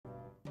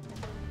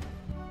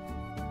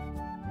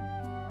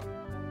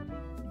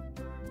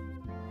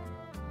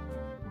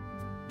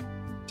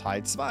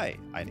Teil 2,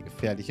 eine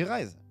gefährliche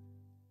Reise.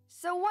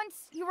 So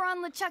once you were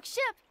on LeChuck's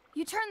ship,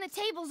 you turned the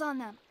tables on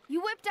them.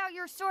 You whipped out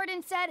your sword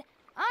and said,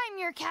 "I'm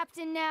your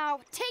captain now.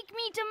 Take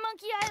me to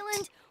Monkey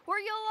Island, or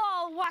you'll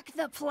all walk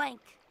the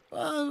plank."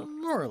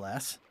 More or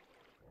less.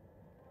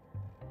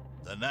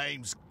 The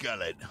name's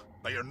Gullet,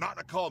 but you're not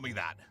to call me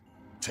that.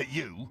 To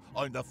you,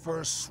 I'm the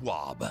first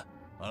swab, and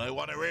I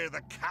want to hear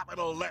the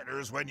capital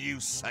letters when you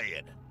say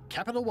it.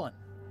 Capital 1.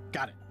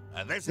 Got it.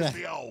 And this is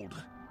the old.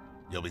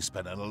 You'll be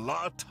spending a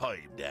lot of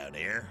time down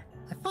here.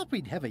 I thought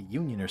we'd have a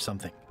union or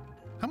something.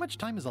 How much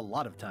time is a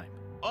lot of time?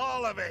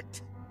 All of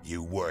it.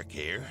 You work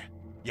here,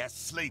 you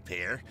sleep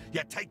here,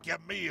 you take your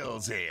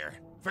meals here.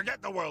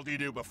 Forget the world you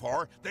knew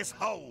before. This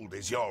hold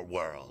is your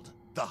world.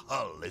 The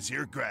hull is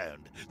your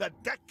ground. The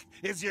deck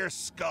is your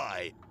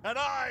sky. And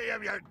I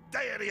am your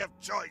deity of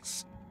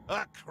choice.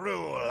 A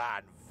cruel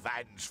and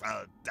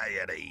vengeful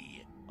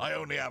deity. I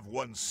only have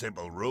one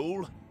simple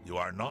rule. You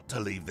are not to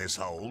leave this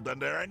hold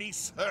under any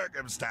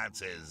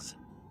circumstances.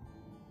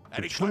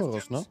 Any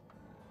Schlimmeres, questions?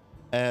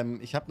 ne?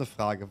 Ich habe eine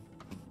Frage.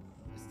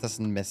 Ist das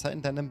ein Messer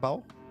in deinem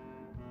Bauch?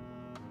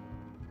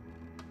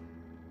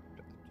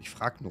 Ich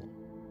frag nur.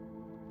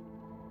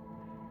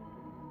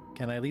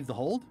 Can I leave the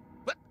hold?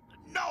 But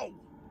no!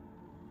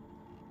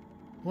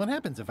 What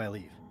happens if I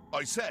leave?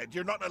 I said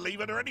you're not to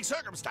leave under any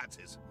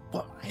circumstances.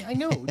 Well, I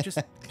know, just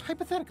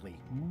hypothetically.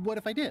 What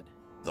if I did?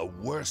 The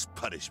worst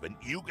punishment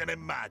you can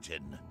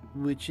imagine.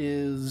 Which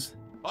is...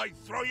 I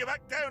throw you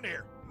back down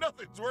here.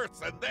 Nothing's worse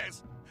than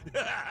this.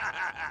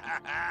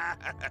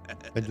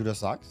 Wenn du das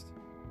sagst.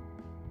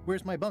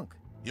 Where's my bunk?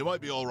 You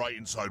might be all right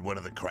inside one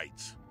of the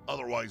crates.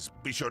 Otherwise,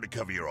 be sure to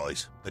cover your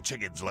eyes. The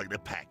chickens like to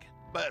peck.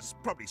 But it's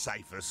probably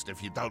safest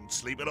if you don't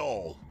sleep at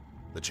all.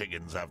 The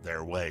chickens have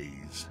their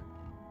ways.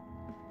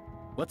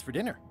 What's for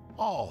dinner?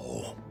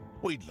 Oh,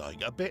 we'd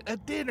like a bit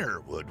of dinner,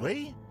 would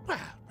we? Well,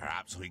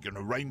 perhaps we can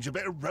arrange a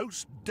bit of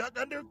roast duck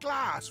under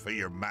glass for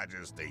your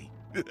majesty.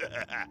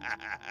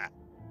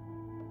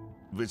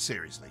 But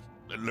seriously,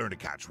 learn to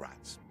catch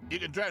rats. You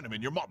can drown them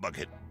in your mop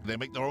bucket. They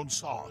make their own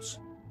sauce.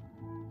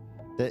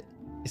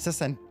 Ist das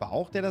sein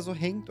Bauch, der da so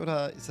hängt,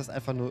 oder ist das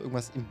einfach nur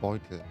irgendwas im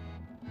Beutel?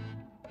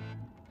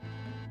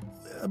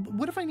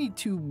 What if I need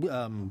to,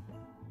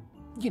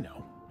 you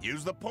know...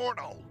 Use the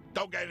portal.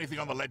 Don't get anything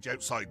on the ledge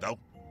outside, though.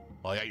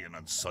 I hate an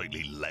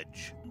unsightly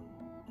ledge.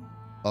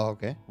 Oh,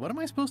 okay. What am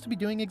I supposed to be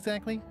doing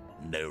exactly?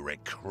 No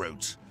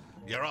recruits.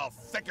 You're all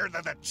thicker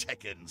than the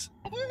chickens.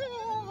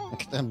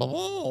 Is that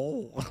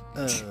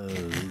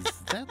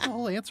the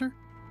whole answer?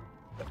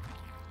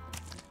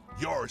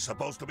 You're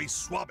supposed to be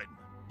swabbing.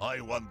 I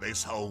want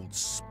this hold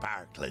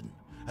sparkling,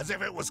 as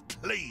if it was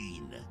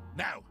clean.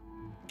 Now,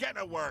 get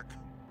to work.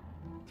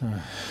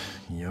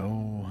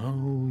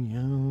 Yo-ho,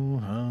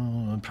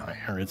 a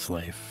pirate's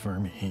life for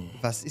me.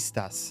 Was ist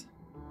das?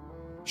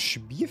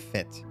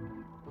 Schmierfett.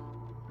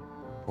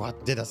 Wo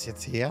hat der das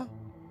jetzt her?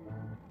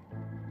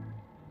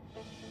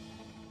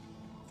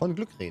 Von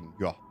Glück reden,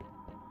 ja.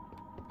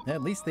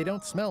 At least they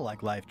don't smell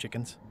like live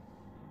chickens.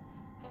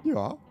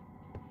 Ja.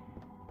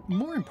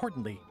 More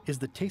importantly, is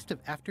the taste of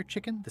after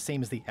chicken the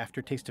same as the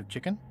aftertaste of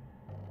chicken?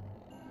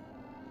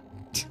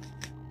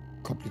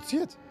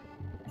 Kompliziert.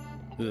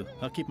 Ugh,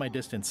 I'll keep my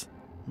distance.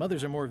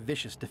 Mothers are more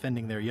vicious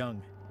defending their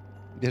young.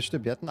 Der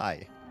stimmt, der hat ein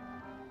Ei.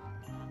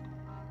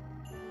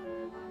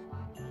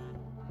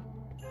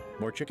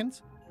 More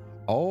chickens?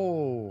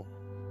 Oh.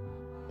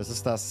 Das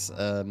ist das,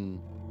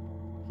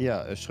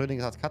 hier,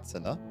 Schrödingers Katze,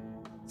 ne?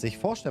 Sich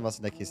vorstellen, was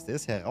in der Kiste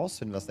ist,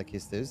 herausfinden, was in der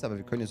Kiste ist, aber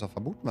wir können jetzt auch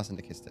vermuten, was in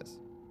der Kiste ist.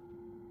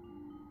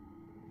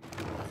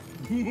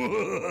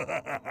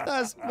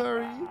 Das ist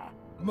Murray.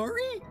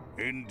 Murray?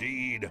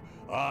 Indeed,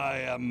 I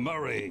am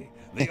Murray,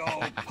 the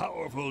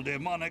all-powerful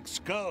demonic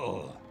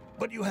skull.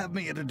 But you have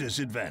me at a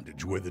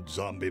disadvantage with it,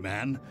 zombie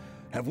man.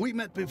 Have we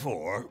met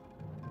before?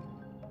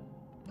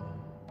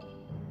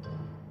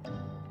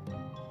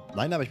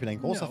 Nein, aber ich bin ein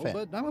großer No, Fan.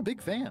 but I'm a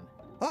big fan.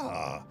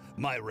 Ah,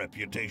 my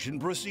reputation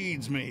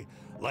precedes me,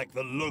 like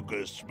the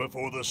locusts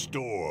before the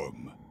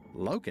storm.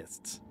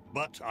 Locusts?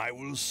 But I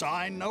will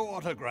sign no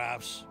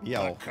autographs.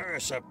 Yeah. A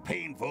curse of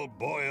painful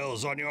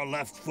boils on your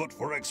left foot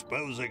for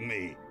exposing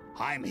me.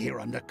 I'm here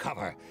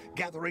undercover,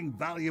 gathering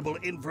valuable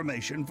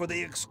information for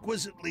the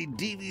exquisitely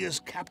devious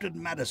Captain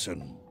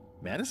Madison.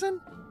 Madison?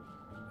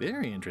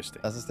 Very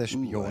interesting. Das ist der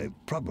Ooh, I Spion.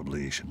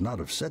 probably should not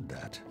have said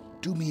that.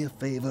 Do me a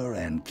favor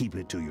and keep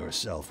it to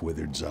yourself,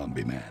 withered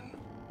zombie man.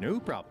 No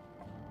problem.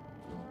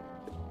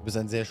 Du bist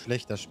ein sehr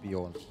schlechter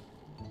Spion.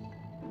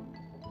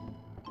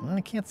 I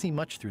can't see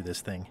much through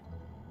this thing.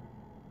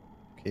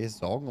 Okay,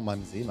 Sorgen um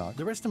meinen Sehmark.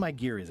 The rest of my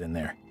gear is in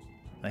there.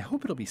 I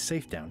hope it'll be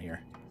safe down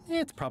here.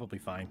 It's probably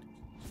fine.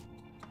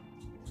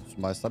 Das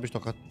meiste habe ich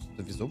doch gerade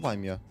sowieso bei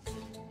mir.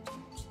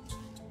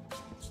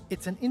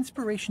 It's an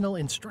inspirational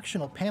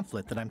instructional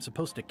pamphlet that I'm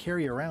supposed to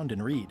carry around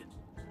and read.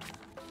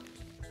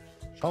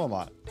 Schauen wir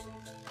mal.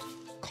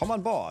 Komm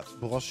an Bord.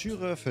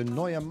 Broschüre für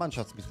neue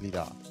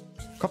Mannschaftsmitglieder.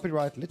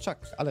 Copyright LeChuck.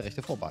 Alle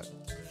Rechte vorbehalten.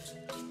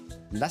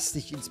 Lass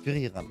dich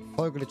inspirieren.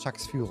 Folge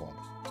LeChucks Führung.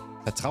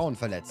 Vertrauen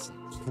verletzen,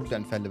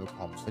 Wutanfälle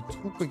bekommen,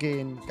 Betrug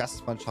begehen,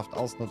 Gastfreundschaft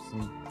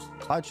ausnutzen,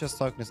 falsches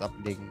Zeugnis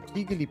ablegen,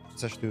 die Geliebten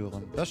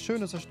zerstören, das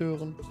Schöne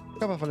zerstören,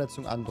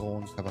 Körperverletzung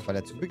androhen,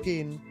 Körperverletzung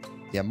begehen,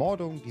 die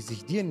Ermordung, die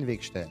sich dir in den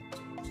Weg stellen.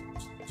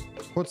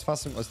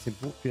 Kurzfassung aus dem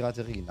Buch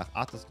Piraterie nach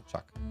Art des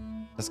LeChuck.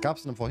 Das gab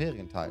es in einem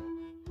vorherigen Teil.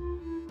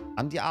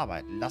 An die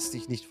Arbeit, lass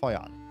dich nicht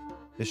feuern.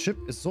 Das Schiff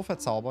ist so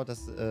verzaubert,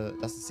 dass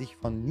es sich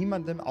von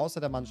niemandem außer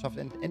der Mannschaft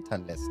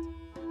entern lässt.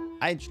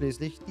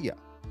 Einschließlich dir.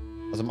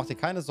 Also mach dir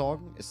keine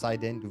Sorgen, es sei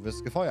denn, du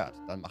wirst gefeuert.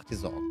 Dann mach dir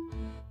Sorgen.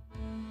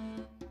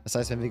 Das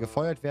heißt, wenn wir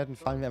gefeuert werden,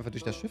 fallen wir einfach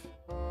durch das Schiff?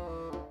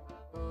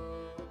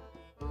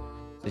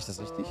 Sehe ich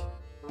das richtig?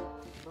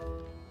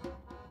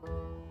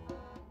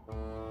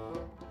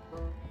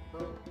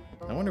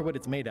 I wonder what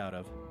it's made out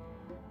of.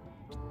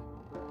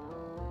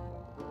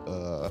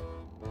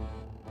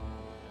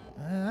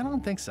 I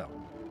don't think so.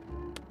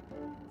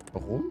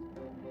 Warum?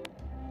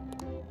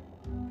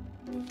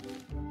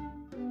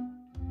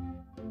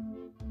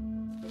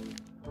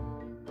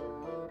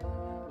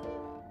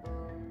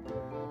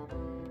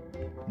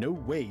 No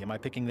way am I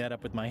picking that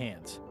up with my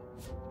hands.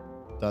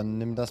 Dann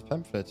nimm das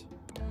Pamphlet.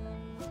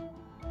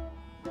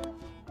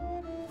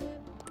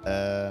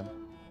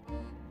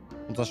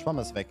 Unser Schwamm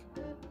ist weg.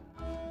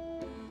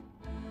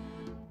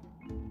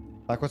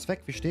 Mal kurz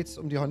weg, wie steht's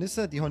um die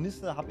Hornisse? Die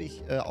Hornisse habe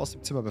ich aus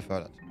dem Zimmer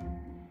befördert.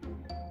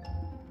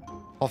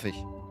 Hoffe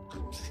ich.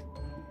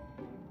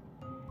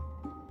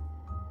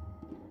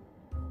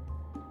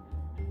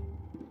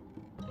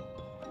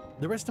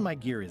 The rest of my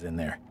gear is in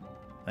there.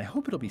 I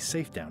hope it'll be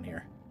safe down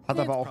here. Hat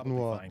It's aber auch probably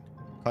nur, fine.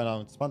 keine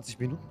Ahnung, 20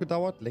 Minuten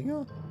gedauert.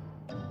 Länger?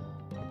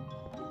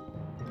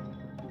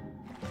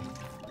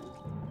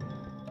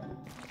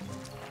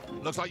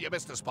 Looks like you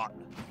missed a spot.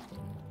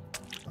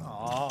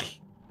 Aw.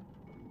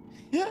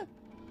 Ja.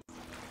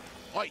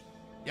 Oi,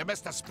 you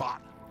missed a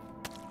spot.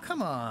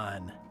 Come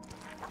on.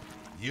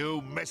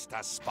 You missed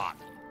a spot.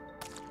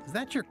 Is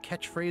that your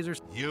catchphrase or...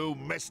 You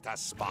missed a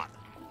spot.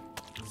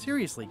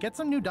 Seriously, get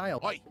some new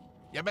dialogue. Oi,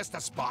 you missed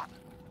a spot.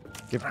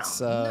 Gibt's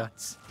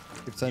Nuts.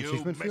 ein You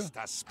Achievement für? missed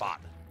a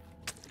spot.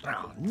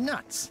 Oh,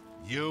 nuts.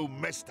 You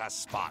missed a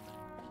spot.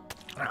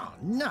 Oh,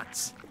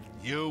 nuts.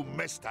 You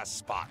missed a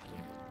spot.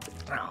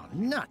 Oh,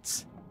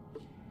 nuts.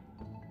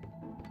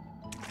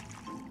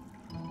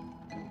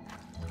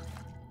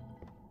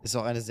 Ist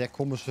auch eine sehr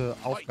komische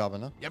Oi, Aufgabe,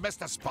 ne? you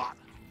missed a spot.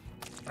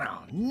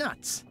 Oh,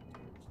 nuts.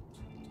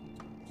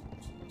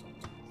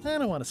 I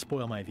don't want to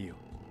spoil my view.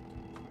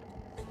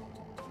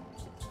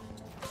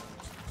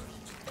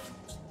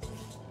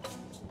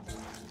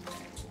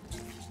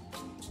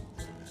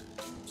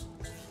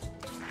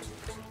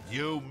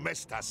 You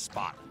missed a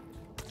spot.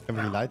 Können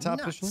wir die Leiter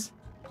Nuts. abwischen?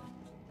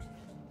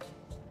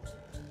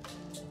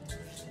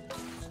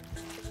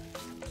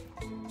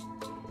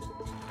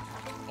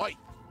 Oi,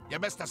 you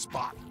missed a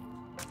spot.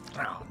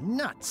 Oh,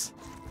 nuts.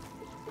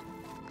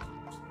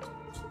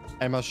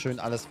 Einmal schön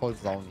alles voll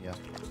sauen hier.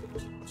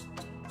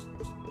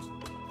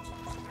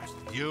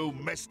 You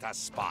missed a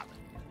spot.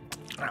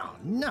 Oh,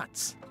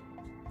 nuts.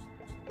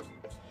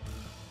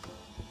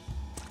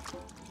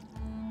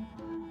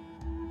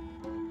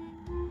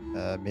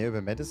 Mehr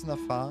über Madison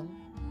erfahren.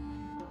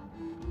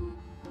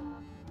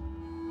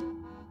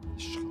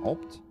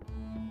 Schraubt?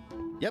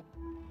 Yep.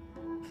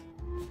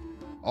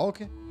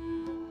 Okay.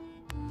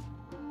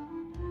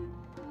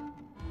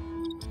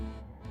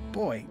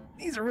 Boy,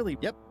 these are really...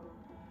 Yep.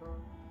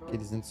 Okay,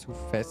 die sind zu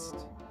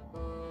fest.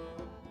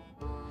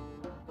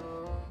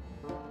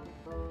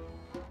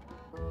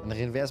 Dann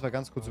reden wir erstmal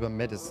ganz kurz über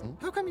Madison.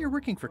 How come you're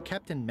working for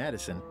Captain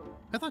Madison?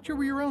 I thought you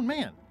were your own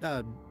man.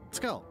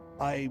 Skull.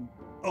 I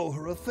owe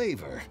her a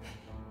favor.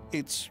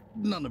 It's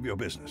none of your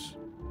business.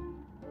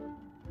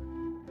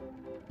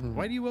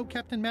 Why do you owe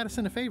Captain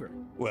Madison a favor?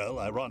 Well,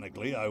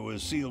 ironically, I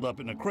was sealed up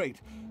in a crate,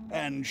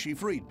 and she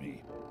freed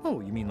me. Oh,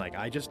 you mean like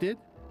I just did?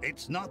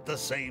 It's not the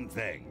same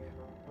thing.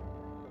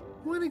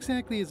 What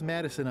exactly is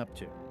Madison up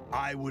to?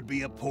 I would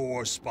be a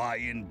poor spy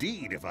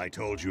indeed if I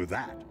told you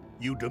that.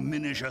 You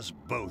diminish us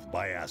both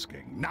by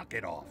asking. Knock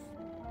it off.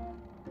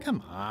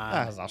 Come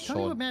on. sag Tell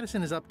me schon. what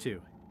Madison is up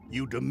to.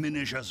 You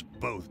diminish us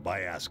both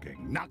by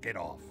asking. Knock it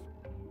off.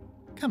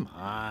 Come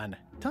on.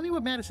 Tell me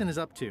what Madison is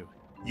up to.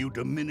 You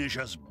diminish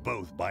us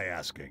both by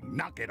asking.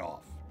 Knock it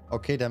off.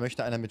 Okay, da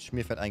möchte einer mit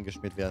Schmierfett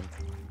eingeschmiert werden.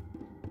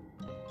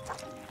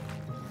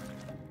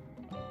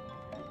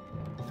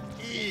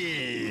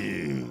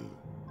 Ew.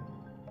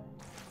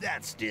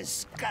 That's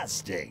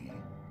disgusting.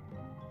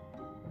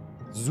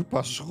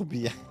 Super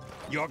Schrubbi.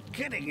 You're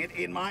getting it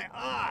in my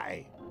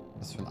eye.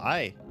 Was für ein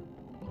Ei.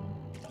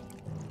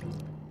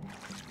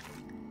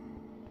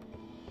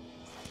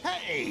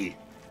 Hey!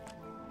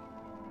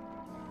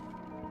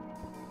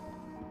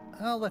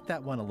 I'll let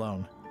that one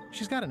alone.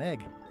 She's got an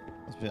egg.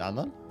 Was mit den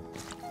anderen?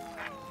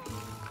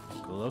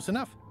 Close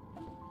enough.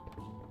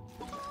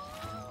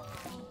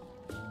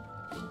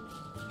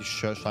 Die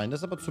scheinen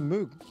das aber zu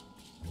mögen.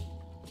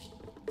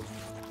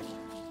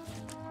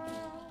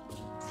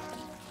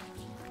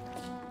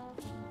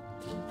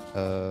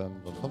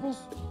 Sonst noch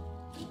was?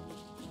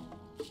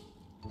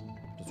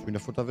 Das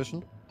Hühnerfutter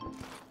wischen.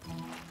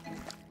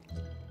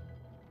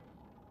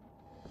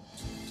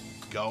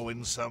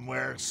 Going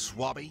somewhere,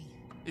 swabby?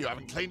 You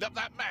haven't cleaned up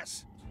that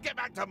mess. Get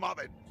back to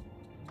mobbing.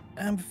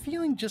 I'm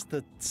feeling just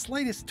the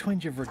slightest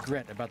twinge of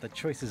regret about the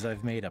choices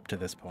I've made up to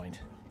this point.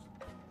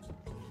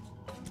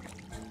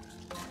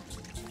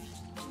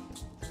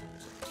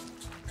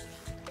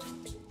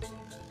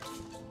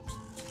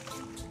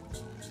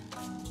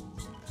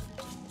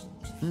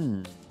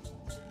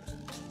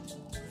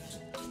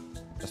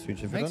 Das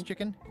Hühnchen Thanks, füttern.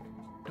 chicken.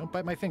 Don't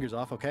bite my fingers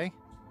off, okay?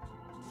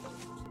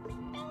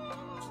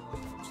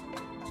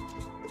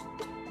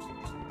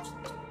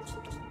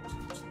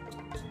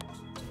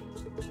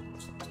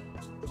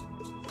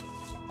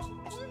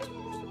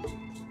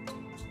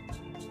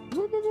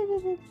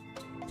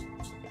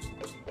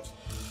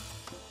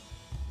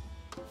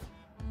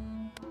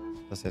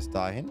 Das jetzt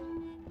dahin.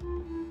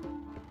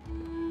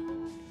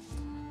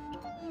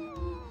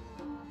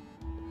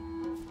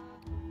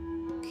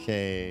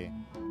 Okay.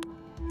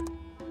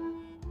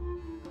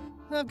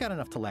 I've got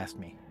enough to last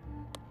me.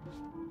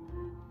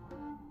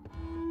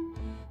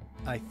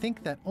 I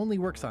think that only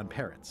works on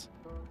parrots.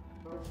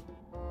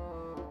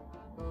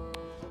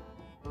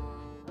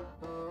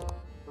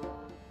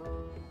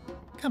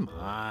 Come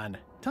on.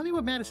 Tell me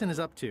what Madison is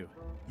up to.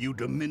 You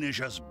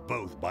diminish us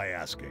both by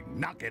asking.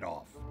 Knock it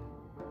off.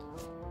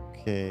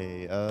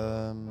 Okay,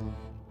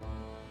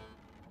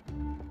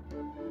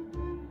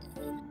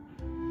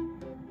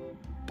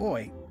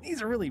 Boy,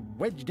 these are really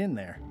wedged in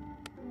there.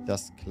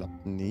 das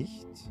klappt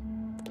nicht.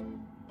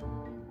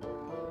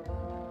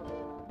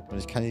 Und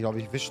ich kann hier, glaube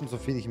ich, wischen, so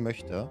viel ich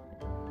möchte.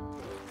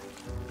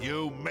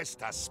 You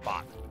missed a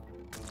spot.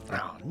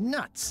 Oh,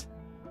 nuts.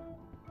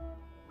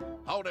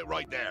 Hold it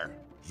right there.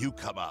 You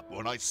come up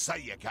when I say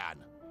you can,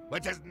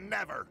 which is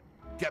never.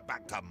 Get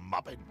back to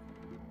mopping.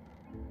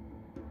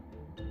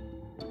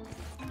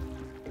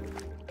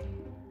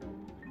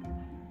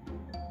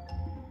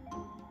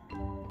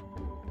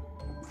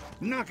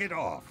 Knock it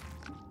off.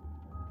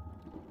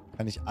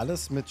 Kann ich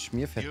alles mit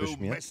Schmierfett You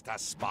beschmieren? missed a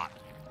spot.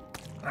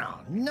 Oh,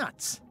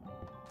 nuts.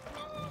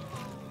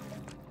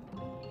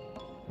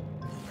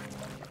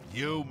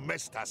 You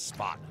missed a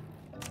spot.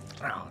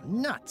 Oh,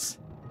 nuts.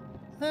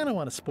 I don't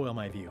want to spoil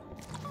my view.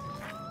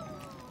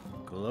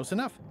 Close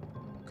enough.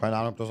 Keine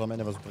Ahnung, ob das am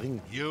Ende was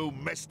bringt. You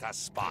missed a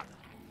spot.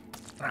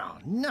 Oh,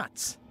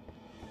 nuts.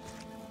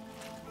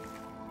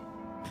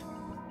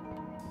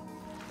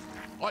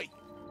 Oi,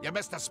 you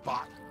missed a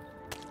spot.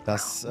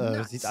 Das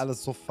nuts. sieht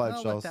alles so falsch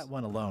I'll let aus. that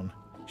one alone.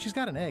 She's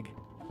got an egg.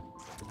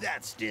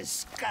 That's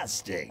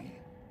disgusting.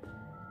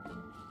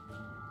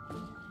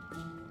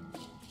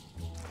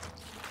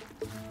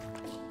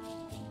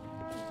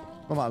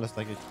 Mach mal alles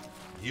dreckig.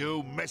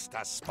 You missed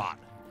a spot.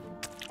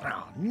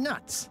 Oh,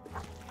 nuts.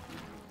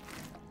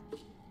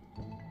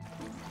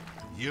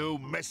 You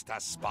missed a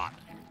spot.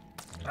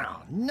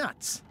 Oh,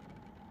 nuts.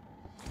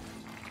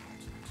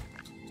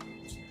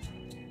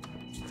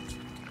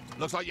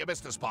 Looks like you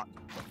missed a spot.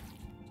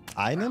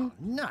 Einen?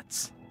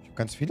 Nuts. Ich habe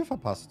ganz viele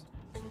verpasst.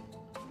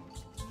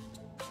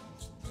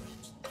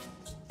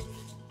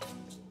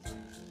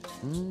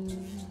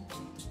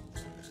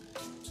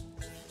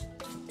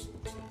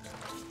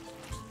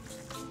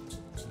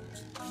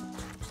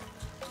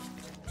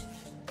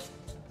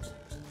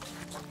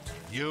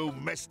 You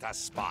missed a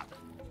spot.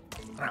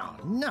 Oh,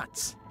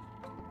 nuts.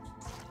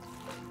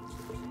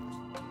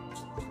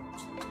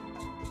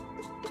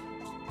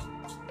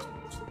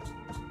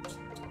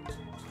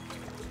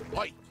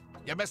 Oi,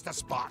 you missed a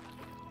spot.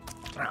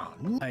 Oh,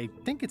 I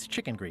think it's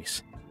chicken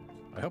grease.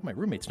 I hope my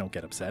roommates don't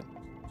get upset.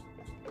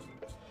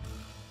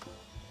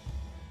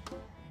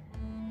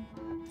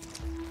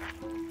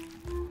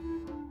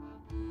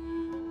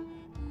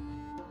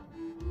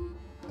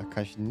 Da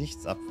kann ich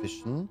nichts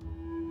abwischen.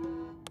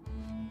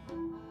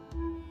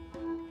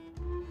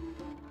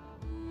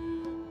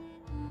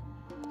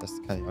 Das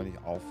kann ich auch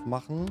nicht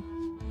aufmachen.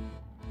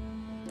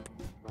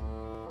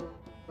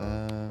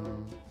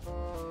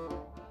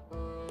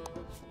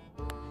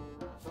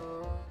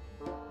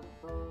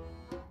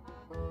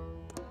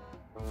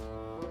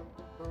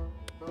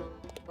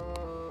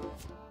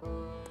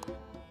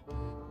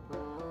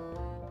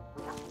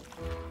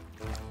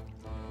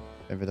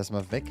 Wenn wir das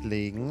mal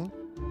weglegen.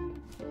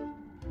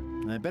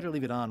 I better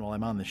leave it on while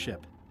I'm on the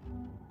ship.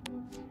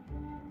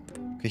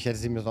 Okay, ich hätte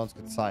sie mir sonst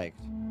gezeigt.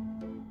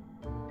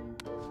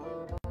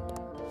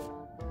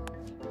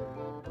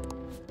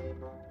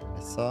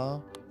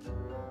 Messer.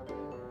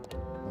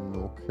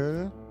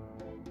 Monokel.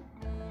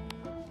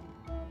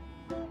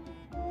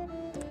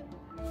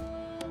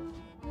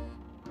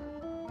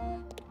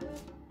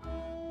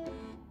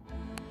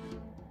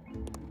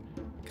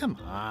 Come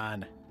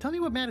on. Tell me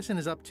what Madison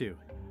is up to.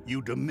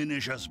 You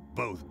diminish us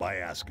both by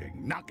asking.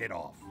 Knock it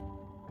off.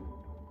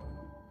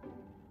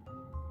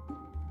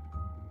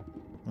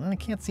 I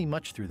can't see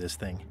much through this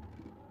thing.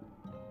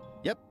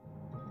 Yep.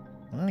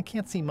 I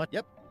can't see much.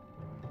 Yep.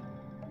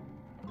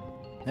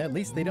 At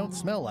least they don't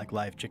smell like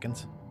live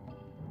chickens.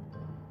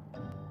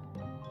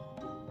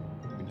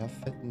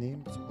 Hühnerfett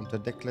nehmen, zum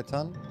Unterdeck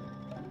klettern.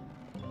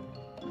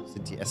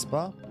 Sind die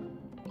essbar?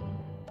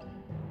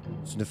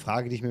 Das ist eine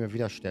Frage, die ich mir immer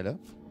wieder stelle.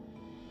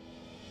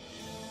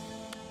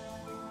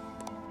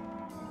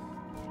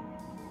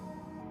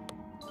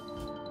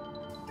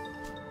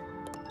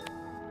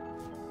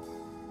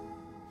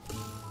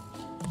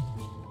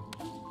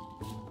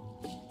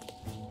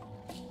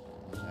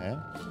 Okay.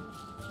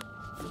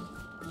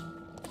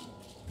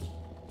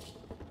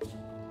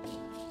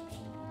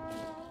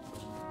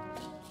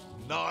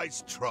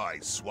 Nice try,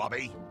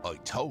 Swabby. I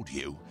told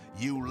you,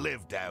 you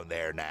live down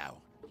there now.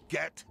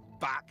 Get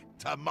back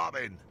to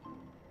mobbing.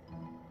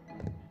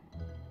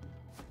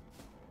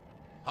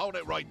 Hold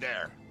it right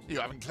there. You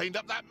haven't cleaned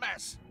up that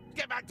mess.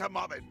 Get back to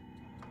mobbing.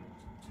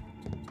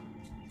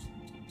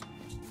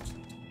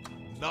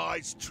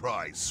 Nice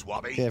try,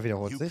 Swabby. Okay,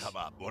 wiederholt You sich. come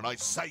up when I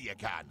say you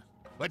can,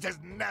 which is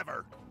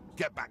never.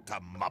 Get back to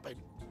mobbing.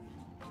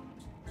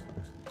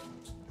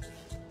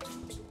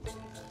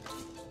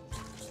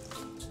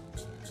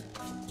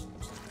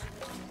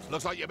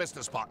 Looks like you missed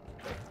a spot.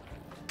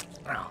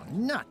 Oh,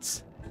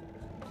 nuts.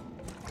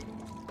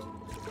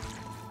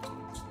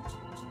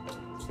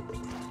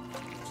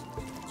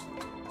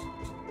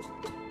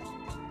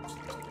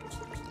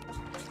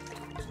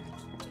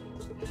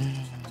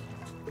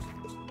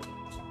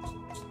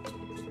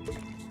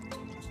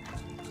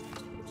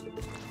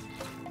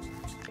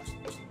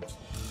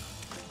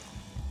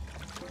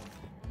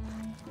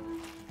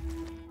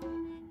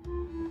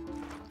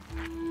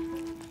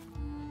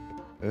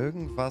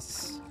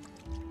 Irgendwas.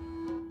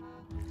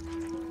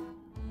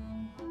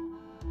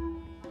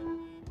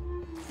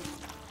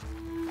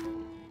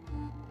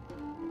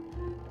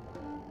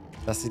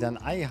 Dass sie dann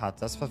Ei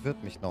hat, das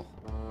verwirrt mich noch.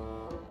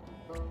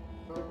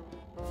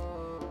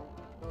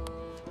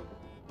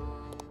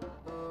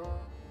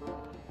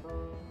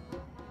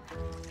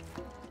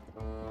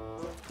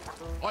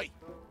 Oi,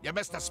 you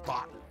missed a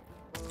spot.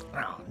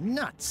 Oh,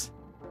 nuts.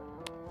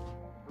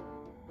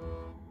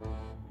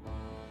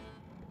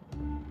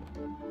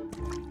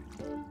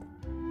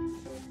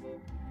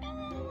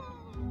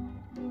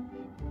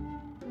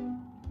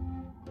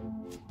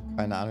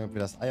 Keine Ahnung, ob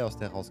wir das Ei aus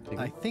der I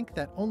rauskriegen. think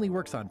that only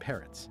works on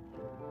parrots.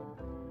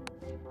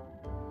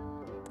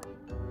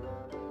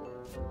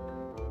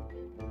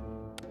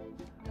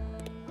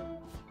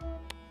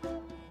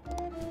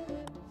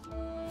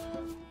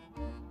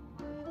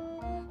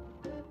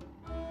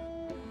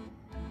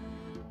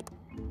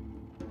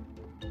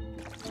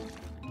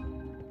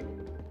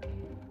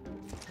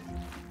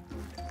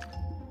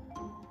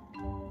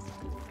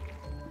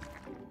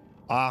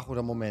 Ach,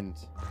 oder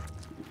Moment.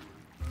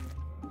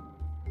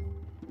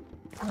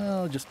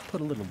 I'll just put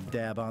a little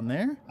dab on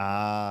there.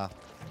 Ah.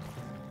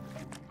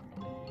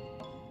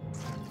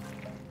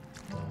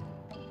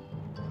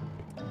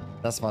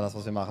 Das war das,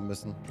 was wir machen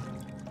müssen.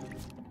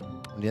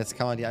 Und jetzt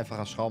kann man die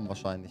einfacher schrauben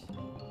wahrscheinlich.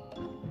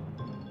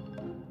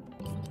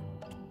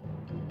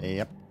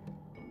 Ja.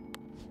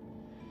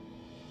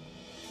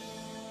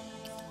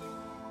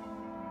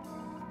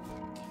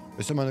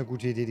 Ist immer eine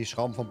gute Idee, die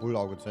Schrauben vom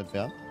Bullauge zu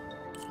entfernen.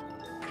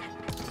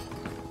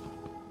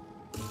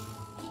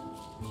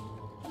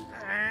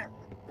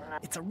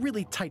 It's a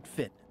really tight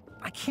fit.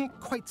 I can't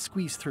quite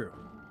squeeze through.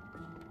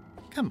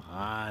 Come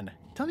on.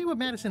 Tell me what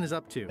Madison is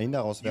up to. Ihn da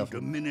You rauswerfen.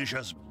 diminish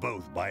us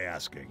both by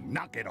asking.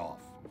 Knock it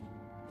off.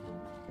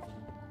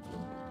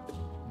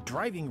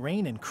 Driving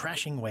rain and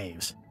crashing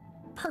waves.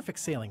 Perfect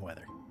sailing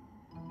weather.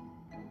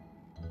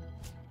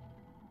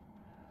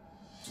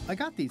 I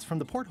got these from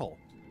the porthole.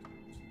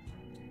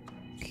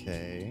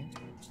 Okay.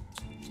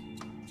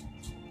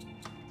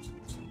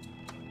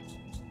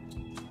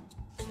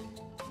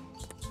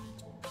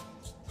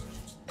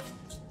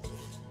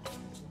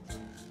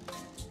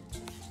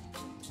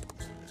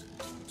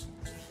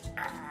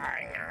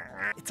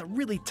 It's a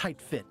really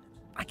tight fit.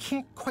 I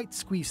can't quite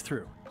squeeze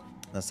through.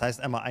 Das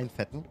heißt einmal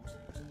einfetten.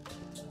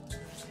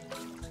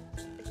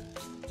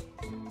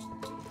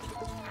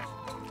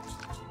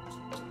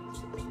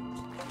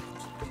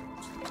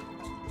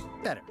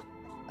 Better.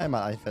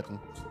 Einmal einfetten.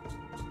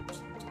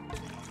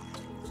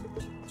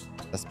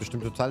 Das ist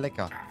bestimmt total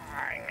lecker.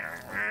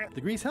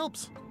 The grease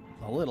helps.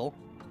 A little.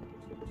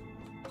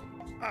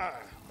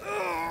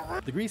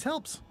 The grease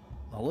helps.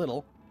 A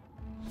little.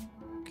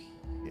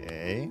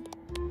 Okay.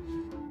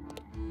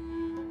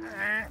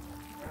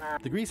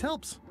 The grease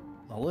helps.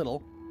 A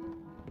little.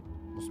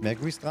 Muss mehr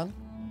Grease dran.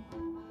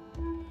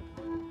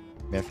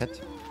 Mehr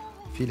Fett.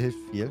 Viel hilft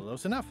viel.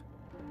 Close enough.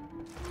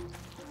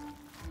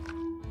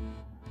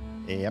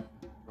 Yep.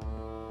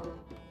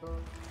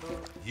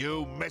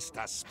 You missed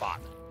a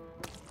spot.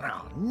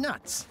 Oh,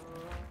 nuts.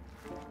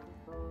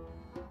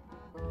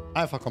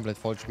 Einfach komplett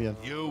voll schmieren.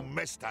 You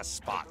missed a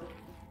spot.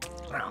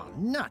 Oh,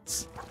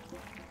 nuts.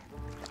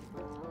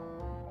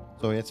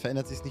 So, jetzt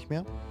verändert sich's nicht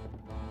mehr.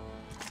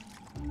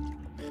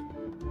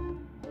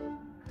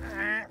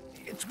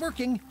 It's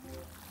working.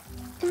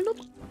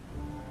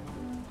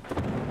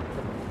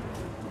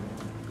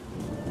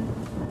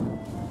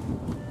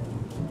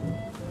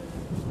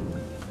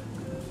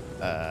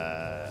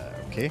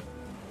 Okay.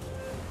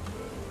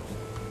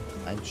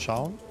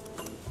 Einschauen.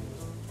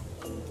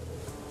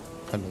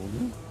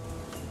 Kanone.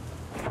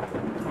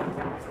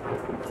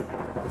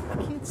 I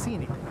can't see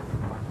anything.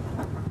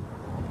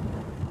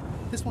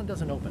 This one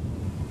doesn't open.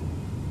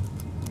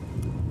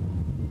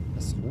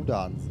 Das Ruder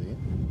ansehen.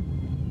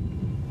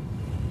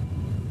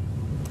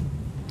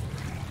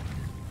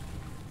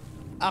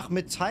 Ach,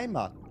 mit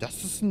Timer.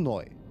 Das ist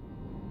neu.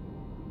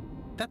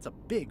 That's a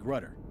big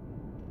rudder.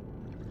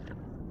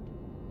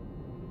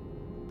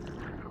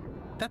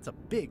 That's a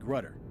big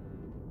rudder.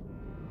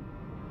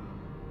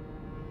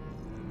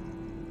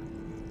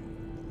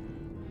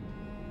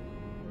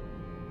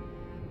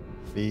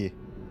 Wie?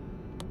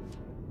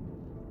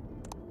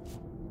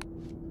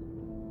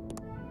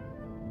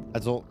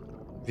 Also,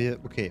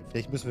 okay,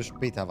 vielleicht müssen wir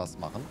später was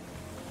machen.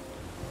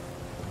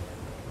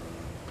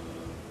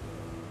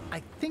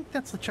 I think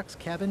that's LeChuck's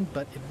cabin,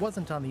 but it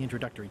wasn't on the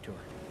introductory tour.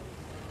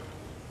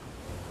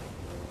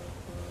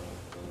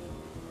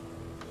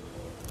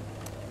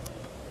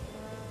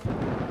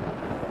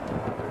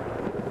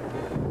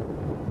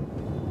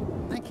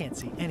 I can't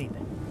see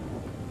anything.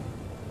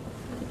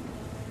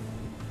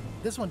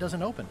 This one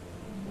doesn't open.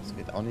 Das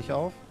geht auch nicht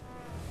auf.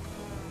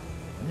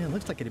 Yeah, it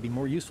looks like it'd be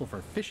more useful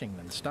for fishing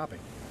than stopping.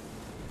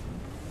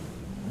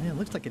 Yeah, it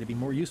looks like it'd be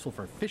more useful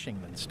for fishing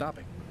than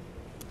stopping.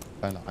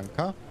 Kleiner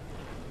Anker.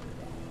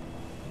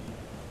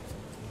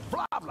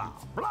 Blah, blah,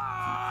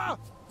 blah,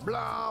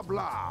 blah,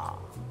 blah,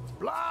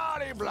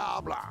 blah,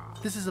 blah, blah.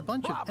 This is a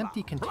bunch of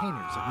empty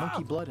containers of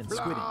monkey blood and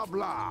squid ink.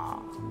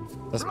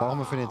 Das brauchen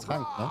wir für den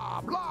Trank, ne?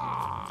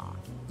 Blah,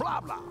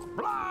 blah, blah,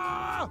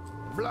 blah,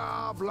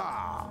 blah,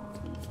 blah.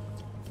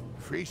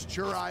 Feast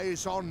your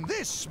eyes on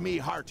this, me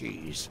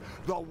hearties.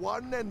 The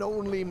one and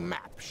only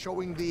map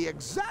showing the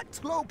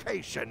exact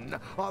location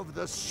of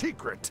the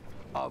secret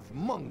of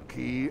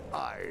Monkey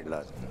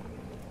Island.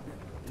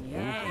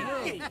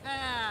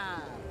 Yeah.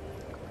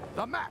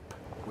 The map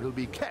will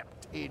be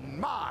kept in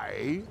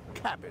my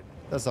cabin.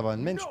 Das ist aber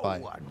ein Mensch bei.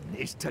 No one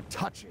is to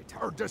touch it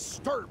or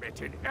disturb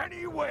it in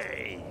any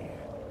way.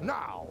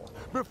 Now,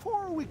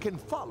 before we can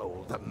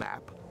follow the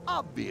map,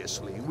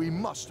 obviously we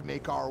must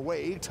make our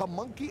way to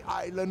Monkey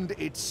Island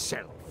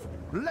itself.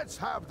 Let's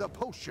have the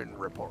potion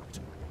report.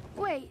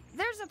 Wait,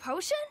 there's a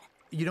potion?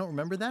 You don't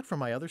remember that from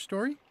my other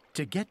story?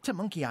 To get to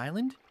Monkey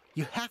Island,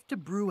 you have to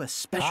brew a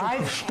special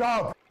potion.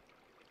 Stop!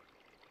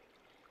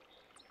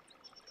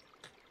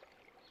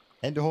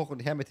 Hände hoch und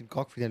her mit dem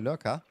Grog für den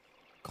Lurker.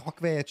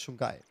 Grog wäre jetzt schon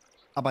geil.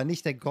 Aber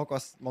nicht der Grog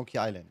aus Monkey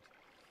Island.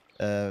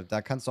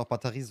 Da kannst du auch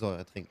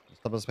Batteriesäure trinken.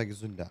 Ich glaube, das wäre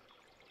gesünder.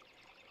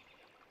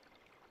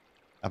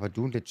 Aber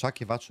du und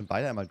LeChuck, ihr wart schon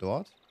beide einmal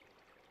dort?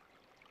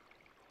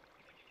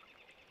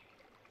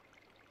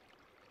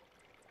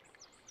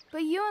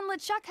 But you and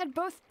LeChuck had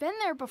both been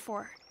there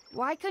before.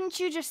 Why couldn't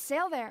you just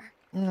sail there?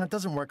 It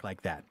doesn't work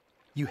like that.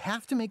 You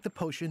have to make the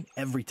potion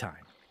every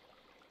time.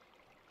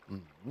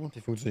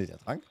 Wie funktioniert der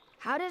Trank?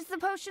 How does the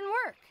potion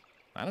work?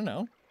 I don't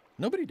know.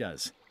 Nobody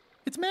does.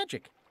 It's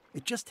magic.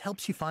 It just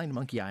helps you find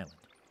Monkey Island.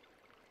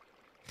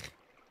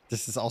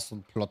 Das ist auch so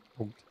ein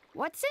Plotpunkt.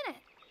 What's in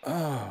it?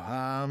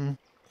 Oh,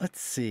 let's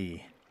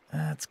see.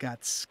 It's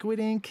got squid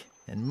ink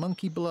and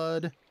monkey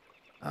blood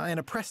and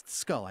a pressed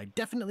skull. I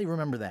definitely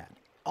remember that.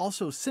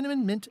 Also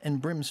cinnamon, mint,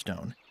 and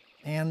brimstone.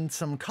 And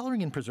some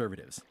coloring and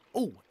preservatives.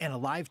 Oh, and a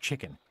live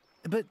chicken.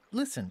 But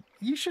listen,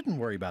 you shouldn't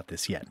worry about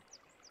this yet.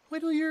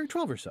 Wait till you're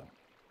 12 or so.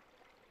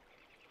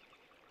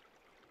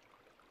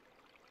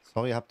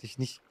 Sorry, hab dich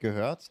nicht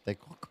gehört. Der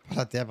Grog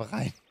ballert derbe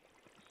rein.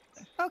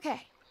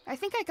 Okay, I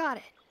think I got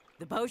it.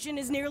 The potion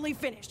is nearly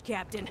finished,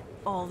 Captain.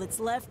 All that's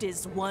left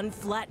is one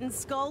flattened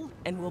skull,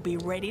 and we'll be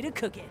ready to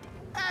cook it.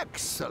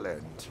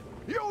 Excellent!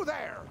 You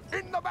there,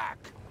 in the back!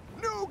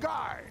 New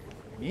guy!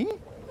 Me?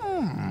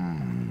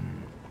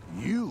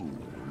 You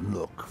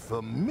look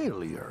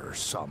familiar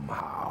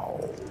somehow.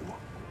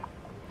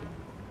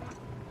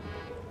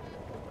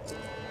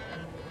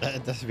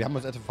 Wir haben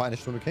uns etwa vor einer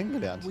Stunde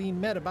kennengelernt. We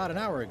met about an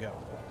hour ago.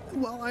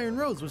 Well, Iron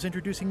Rose was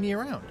introducing me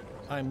around.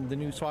 I'm the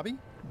new Swabby.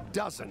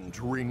 Doesn't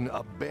ring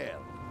a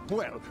bell.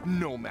 Well,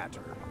 no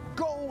matter.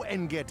 Go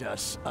and get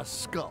us a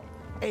skull.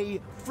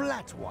 A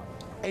flat one.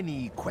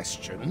 Any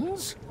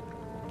questions?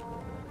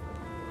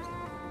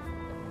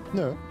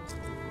 Nö.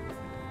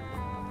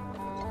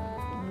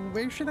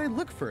 Where should I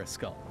look for a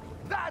skull?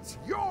 That's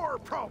your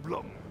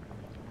problem!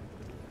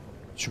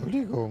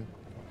 Entschuldigung.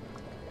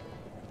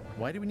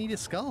 Why do we need a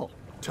skull?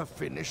 To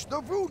finish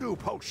the voodoo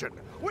potion.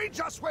 We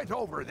just went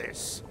over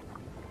this.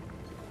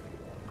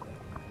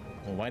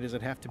 Well, why does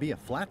it have to be a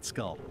flat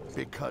skull?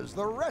 Because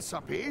the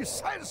recipe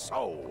says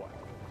so.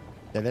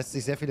 Der lässt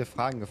sich sehr viele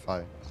Fragen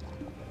gefallen.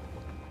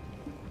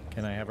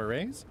 Can I have a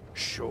raise?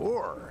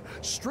 Sure.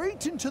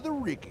 Straight into the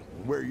rigging,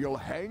 where you'll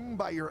hang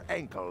by your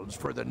ankles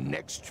for the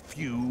next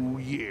few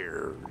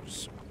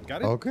years.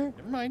 Got it? Okay.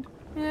 Never mind.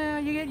 Yeah,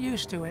 you get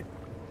used to it.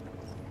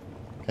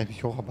 Kann ich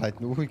mich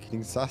hocharbeiten? Wie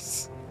klingt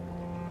das?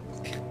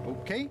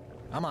 Okay,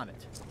 I'm on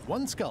it.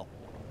 One skull.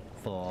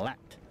 Flat.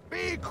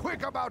 Be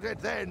quick about it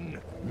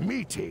then.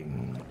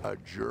 Meeting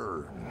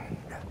adjourned.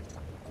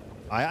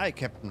 Aye, aye,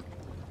 Captain.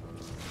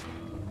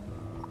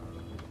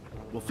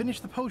 We'll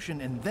finish the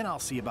potion, and then I'll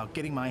see about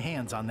getting my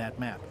hands on that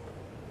map.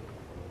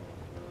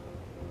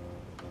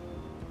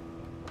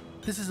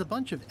 This is a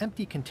bunch of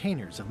empty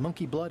containers of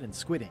monkey blood and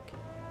squid ink.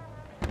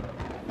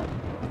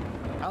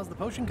 How's the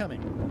potion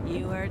coming?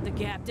 You heard the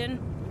captain.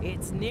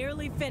 It's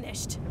nearly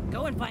finished.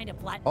 Go and find a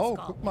flattened Oh,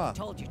 skull. guck mal. I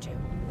told you to.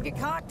 You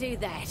can't do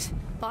that.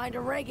 Find a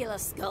regular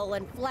skull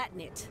and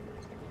flatten it.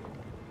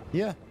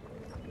 Hier.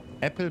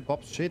 Apple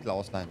Bobs Schädel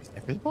ausleihen.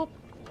 Apple Bob?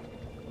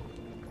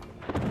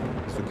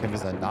 So kennen wir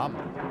seinen Namen.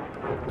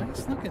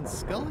 Nice looking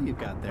skull you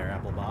got there,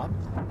 Apple Bob.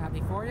 Now,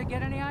 before you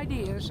get any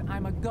ideas,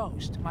 I'm a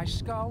ghost. My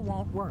skull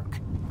won't work.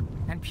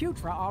 And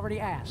Putra already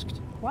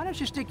asked. Why don't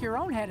you stick your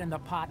own head in the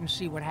pot and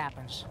see what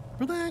happens?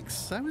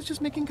 Relax, I was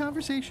just making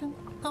conversation.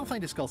 I'll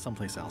find a skull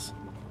someplace else.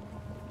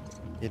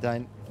 Hier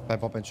dein bei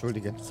Bob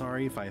entschuldigen.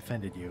 Sorry if I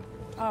offended you.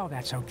 Oh,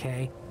 that's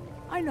okay.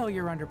 I know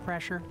you're under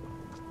pressure.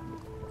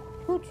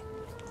 Gut.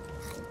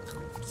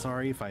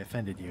 Sorry if I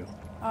offended you.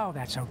 Oh,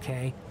 that's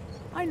okay.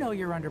 I know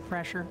you're under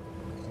pressure.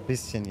 Ein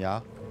bisschen,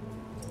 ja.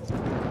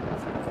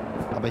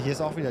 Aber hier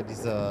ist auch wieder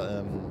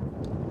dieser,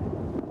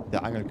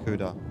 der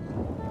Angelköder.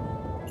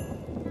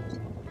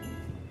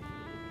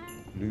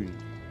 Glühen.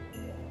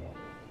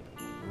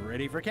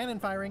 Ready for cannon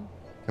firing.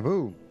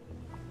 Kaboom.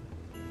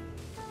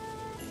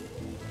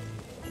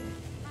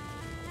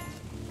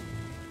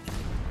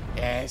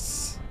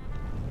 Yes.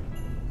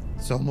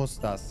 So muss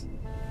das.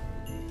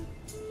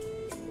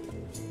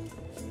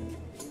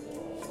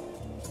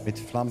 Mit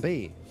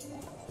Flambé.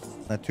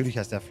 Natürlich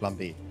heißt er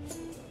Flambé.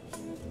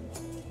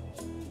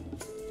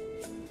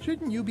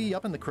 Shouldn't you be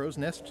up in the crow's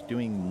nest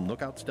doing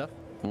lookout stuff?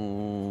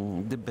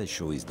 The best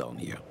show is down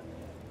here.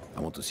 I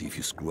want to see if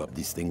you screw up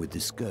this thing with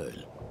this girl.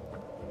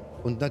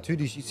 Und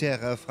natürlich ist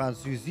er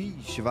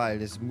französisch,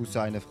 weil es muss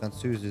eine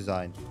Französe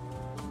sein.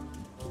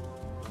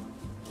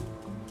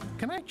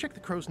 Can I check the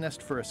crow's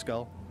nest for a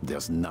skull?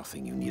 There's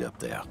nothing you need up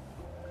there.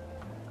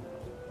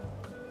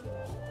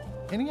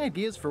 Any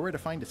ideas for where to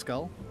find a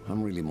skull?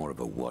 I'm really more of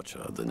a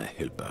watcher than a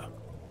helper.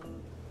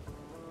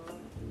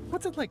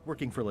 What's it like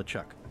working for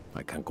LeChuck?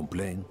 I can't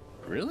complain.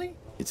 Really?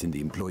 It's in the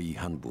employee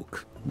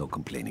handbook. No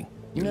complaining.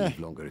 You Yeah. live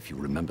longer if you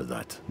remember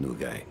that, new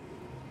guy.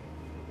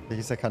 Hier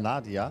ist der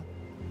Kanadier.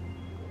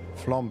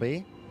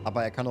 Flambé,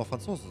 aber er kann auch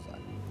Franzose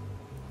sein.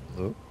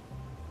 So.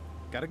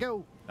 Gotta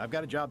go. I've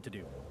got a job to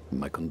do.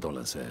 My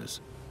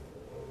condolences.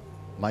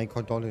 Mein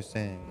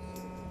Condolences.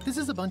 This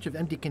is a bunch of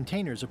empty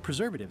containers of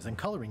preservatives and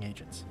coloring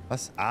agents.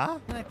 Was? Ah?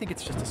 I think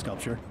it's just a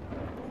sculpture.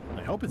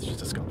 I hope it's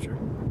just a sculpture.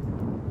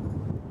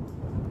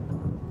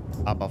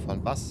 Aber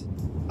von was?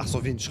 Ach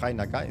so, wie ein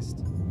schreiender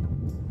Geist.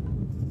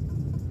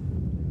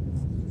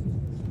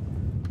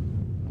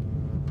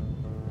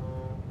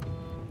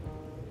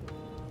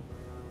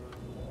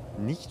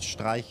 Nicht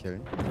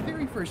streicheln. The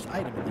very first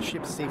item in the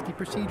ship's safety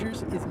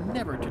procedures is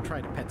never to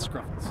try to pet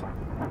Scruffles.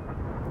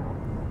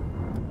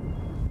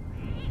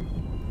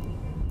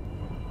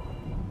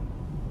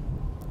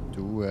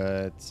 Do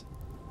it.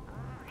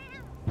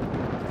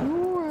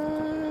 Do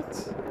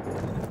it.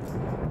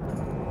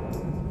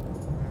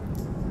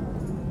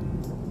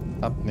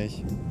 Hab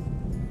nicht.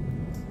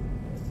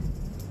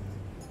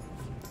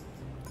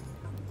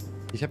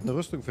 Ich habe eine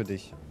Rüstung für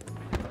dich.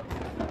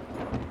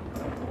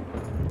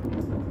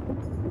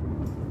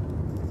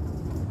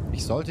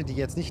 Ich sollte die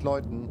jetzt nicht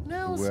läuten.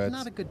 Now's Do it.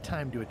 not a good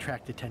time to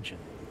attract attention.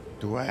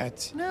 Do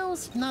it.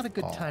 Now's not a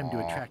good time to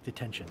attract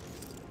attention.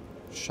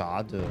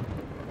 Schade.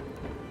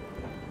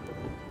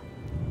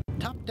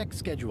 Top deck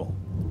schedule.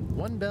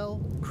 1 bell,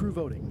 crew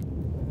voting.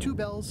 2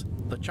 bells,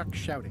 LeChuck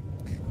shouting.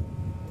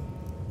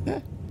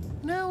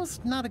 Now's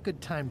not a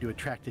good time to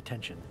attract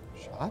attention.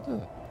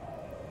 Schade.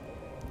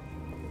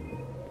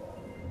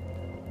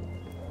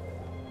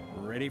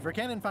 Ready for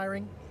cannon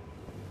firing.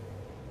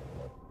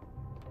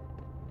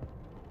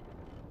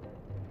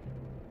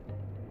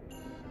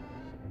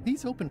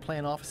 These open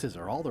plan offices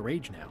are all the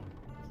rage now.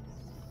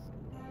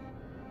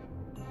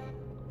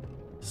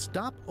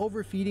 Stop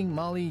overfeeding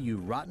Molly, you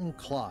rotten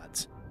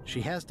clods.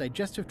 She has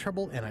digestive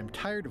trouble and I'm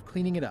tired of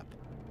cleaning it up.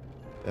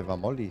 Wer war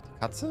Molly?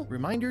 Die Katze?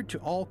 Reminder to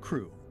all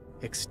crew.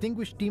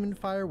 Extinguish demon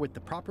fire with the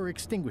proper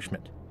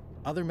extinguishment.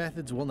 Other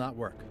methods will not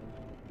work.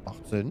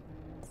 Macht Sinn.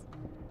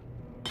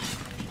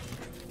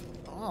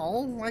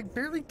 Oh, I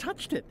barely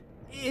touched it.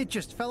 It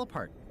just fell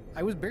apart.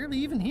 I was barely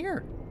even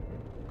here.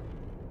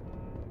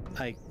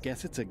 I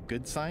guess it's a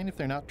good sign if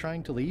they're not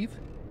trying to leave.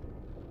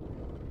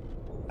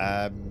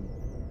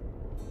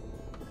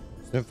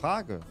 Ist eine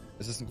Frage.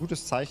 Ist es ein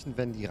gutes Zeichen,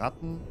 wenn die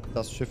Ratten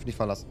das Schiff nicht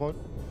verlassen wollten?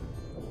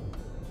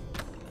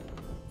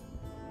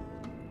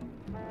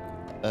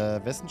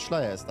 Wessen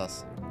Schleier ist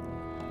das?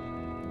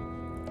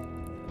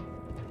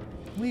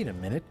 Wait a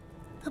minute.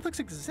 That looks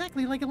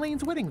exactly like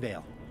Elaine's wedding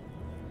veil.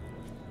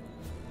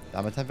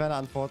 Damit haben wir eine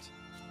Antwort.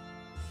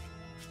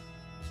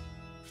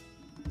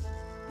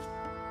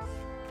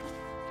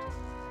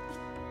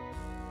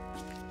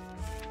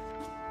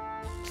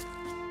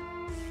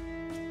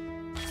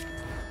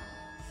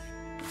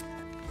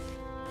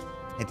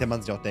 Hätte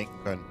man sich auch denken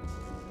können.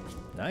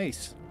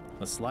 Nice.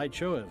 A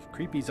slideshow of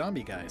creepy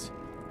zombie guys.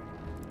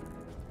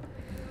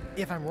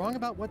 If I'm wrong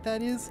about what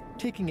that is,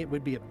 taking it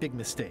would be a big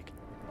mistake.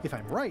 If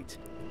I'm right,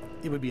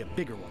 it would be a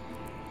bigger one.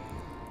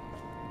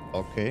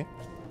 Okay.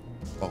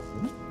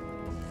 Warum?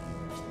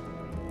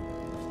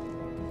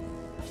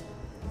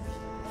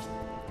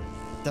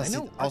 Das I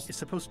know sieht art aus... is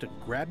supposed to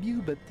grab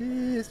you, but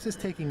this is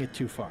taking it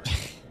too far.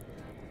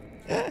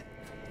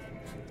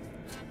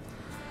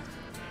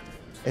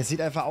 Es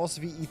sieht einfach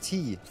aus wie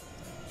E.T.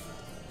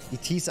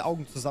 E.T.'s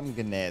Augen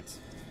zusammengenäht.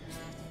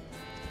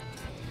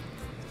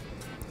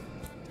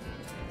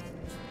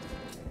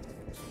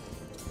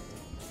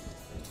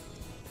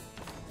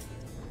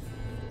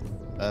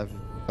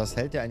 Was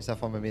hält ihr eigentlich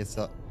davon, wenn wir jetzt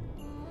da...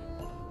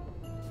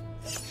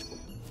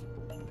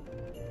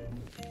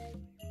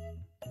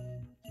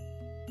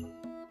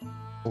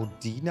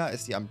 Odina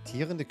ist die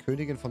amtierende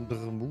Königin von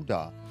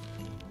Bermuda.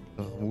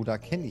 Bermuda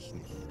kenne ich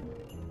nicht.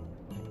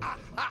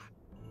 Aha!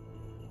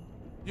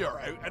 You're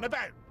out and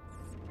about.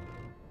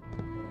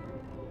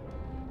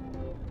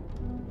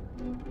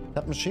 Ich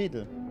hab einen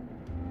Schädel.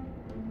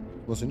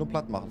 Ich muss ihn nur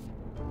platt machen.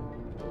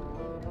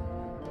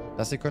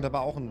 Das hier könnte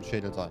aber auch ein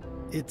Schädel sein.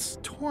 It's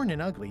torn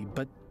and ugly,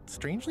 but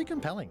strangely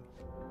compelling.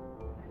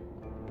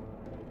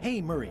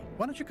 Hey, Murray,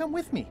 why don't you come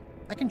with me?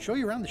 I can show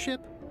you around the ship.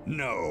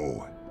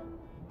 No.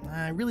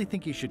 I really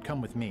think you should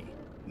come with me.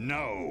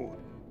 No.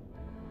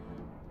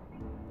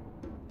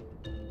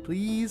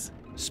 Please?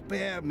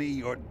 Spare me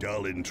your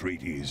dull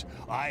entreaties.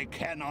 I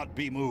cannot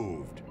be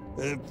moved,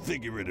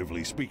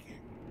 figuratively speaking.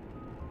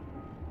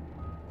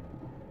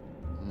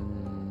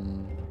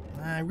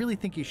 I really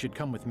think you should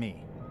come with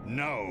me.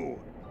 No.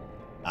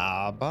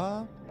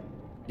 Aber...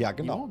 Ja,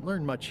 You genau. won't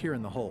learn much here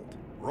in the hold.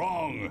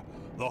 Wrong.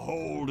 The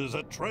hold is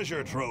a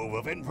treasure trove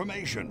of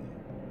information.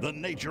 The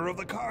nature of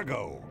the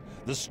cargo,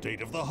 the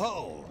state of the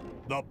hull,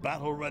 the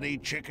battle-ready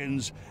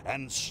chickens,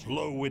 and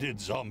slow-witted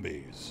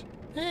zombies.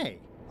 Hey,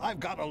 I've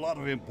got a lot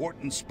of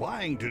important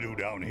spying to do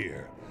down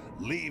here.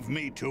 Leave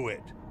me to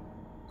it.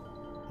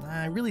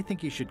 I really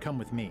think you should come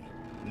with me.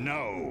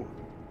 No.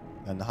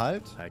 Dann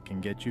halt. I can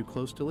get you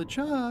close to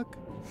LeChuck.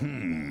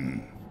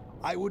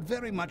 I would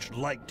very much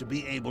like to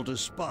be able to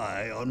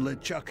spy on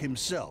LeChuck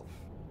himself.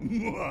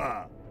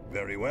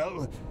 Very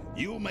well.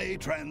 You may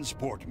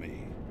transport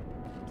me.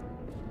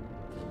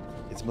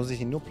 Jetzt muss ich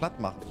ihn nur platt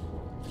machen.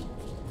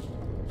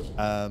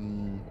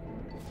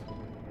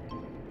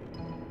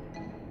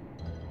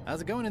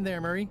 How's it going in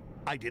there, Murray?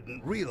 I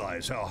didn't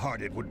realize how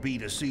hard it would be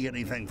to see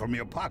anything from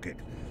your pocket.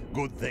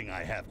 Good thing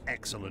I have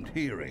excellent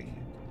hearing.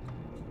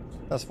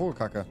 Das ist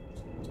Vogelkacke.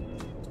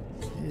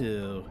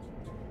 Ew.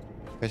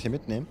 Kann ich hier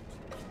mitnehmen?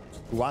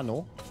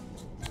 Guano.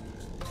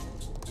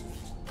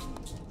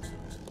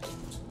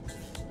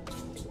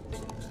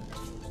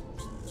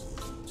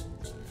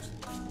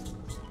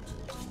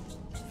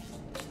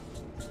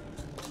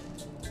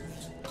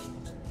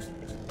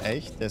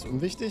 Echt? Der ist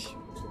unwichtig?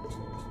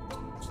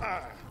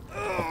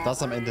 Ob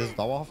das am Ende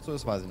dauerhaft so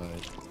ist, weiß ich noch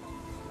nicht.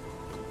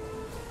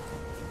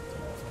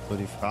 So,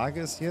 die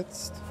Frage ist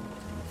jetzt...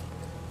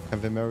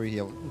 Können wir Murray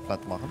hier unten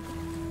platt machen?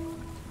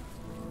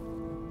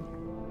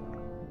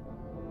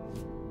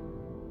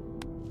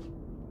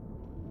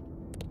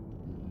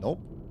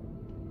 Nope.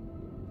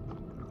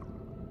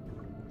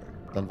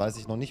 Dann weiß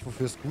ich noch nicht,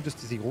 wofür es gut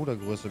ist, diese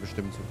Rudergröße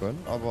bestimmen zu können,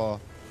 aber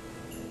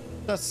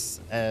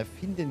das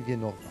finden wir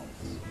noch raus.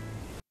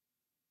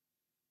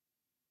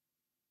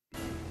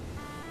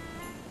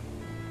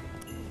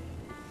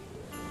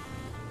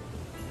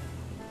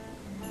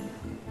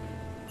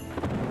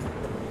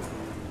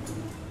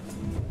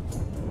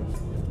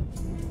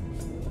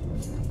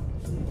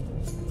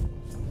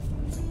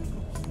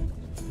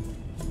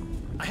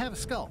 I have a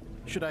skull.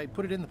 Should I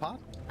put it in the pot?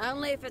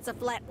 Only if it's a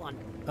flat one.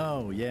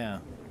 Oh, yeah.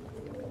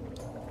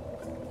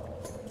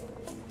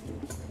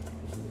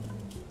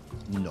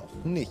 Noch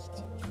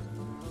nicht.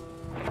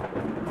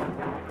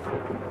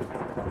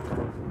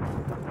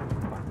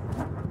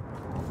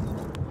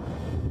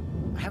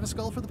 I have a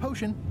skull for the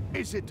potion.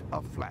 Is it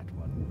a flat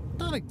one?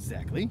 Not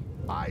exactly.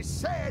 I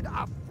said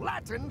a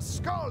flattened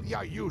skull,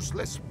 you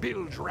useless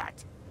bilge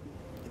rat!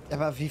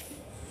 Aber wie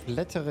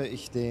flattere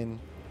ich den?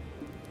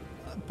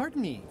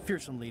 Pardon me,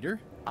 fearsome leader.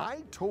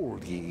 I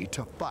told ye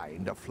to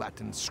find a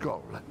flattened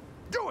skull.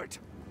 Do it!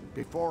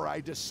 Before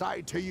I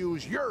decide to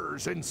use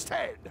yours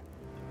instead!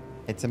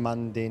 Hätte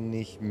man den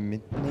nicht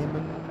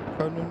mitnehmen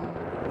können?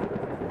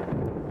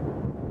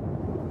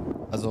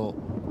 Also,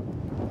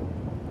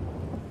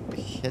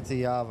 ich hätte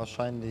ja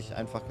wahrscheinlich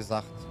einfach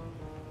gesagt...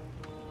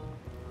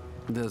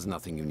 There's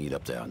nothing you need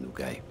up there, new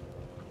guy.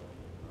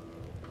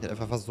 Ich hätte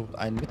einfach versucht,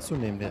 einen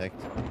mitzunehmen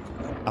direkt.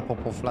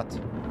 Apropos flat.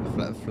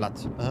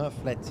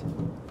 Flat.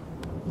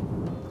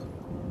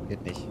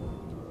 Geht nicht.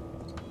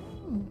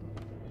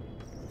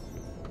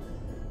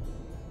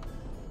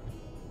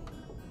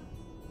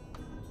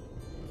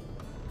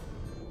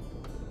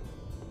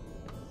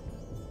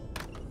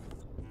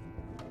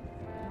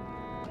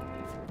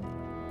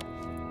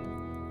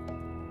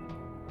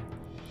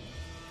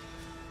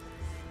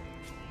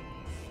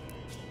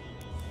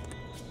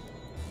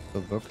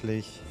 So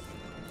wirklich.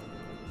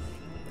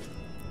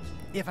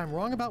 If I'm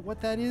wrong about what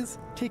that is,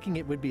 taking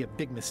it would be a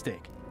big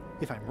mistake.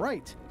 If I'm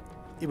right,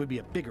 it would be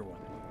a bigger one.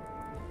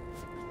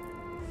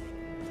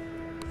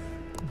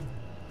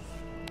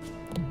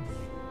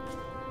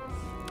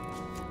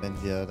 Wenn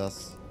wir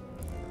das...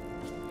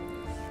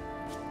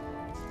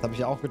 Das habe ich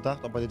ja auch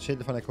gedacht, ob er den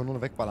Schädel von der Kanone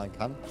wegballern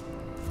kann.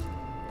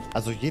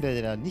 Also jeder,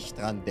 der da nicht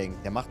dran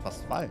denkt, der macht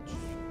was falsch.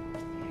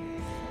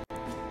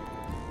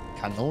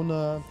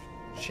 Kanone,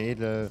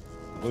 Schädel,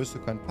 Größe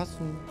können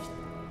passen.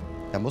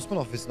 Da muss man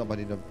auch wissen, ob man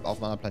den auf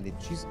einem anderen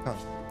Planeten schießen kann.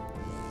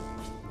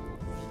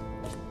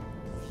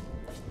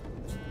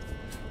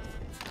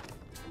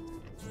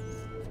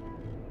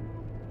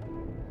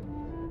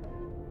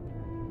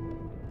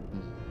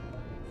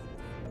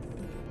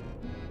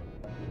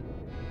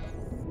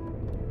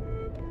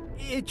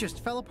 It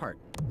just fell apart.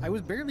 I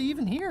was barely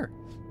even here.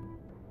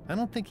 I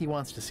don't think he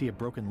wants to see a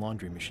broken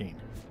laundry machine.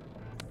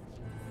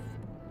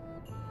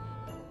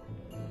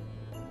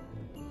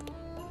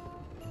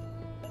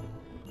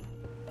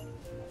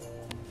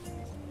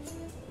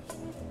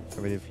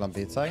 Können wir die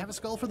Flambe I zeigen? have a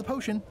skull for the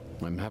potion.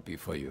 I'm happy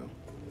for you.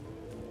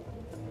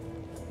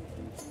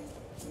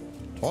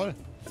 Toll.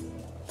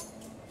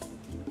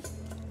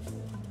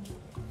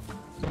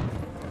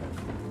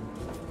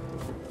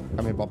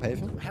 Kann mir Bob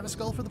helfen? I have a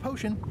skull for the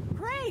potion.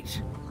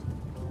 Great!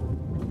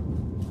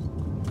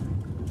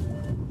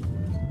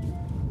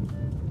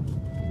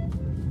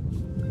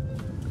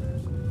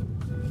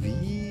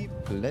 Wie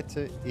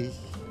plätte ich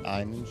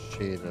einen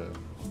Schädel?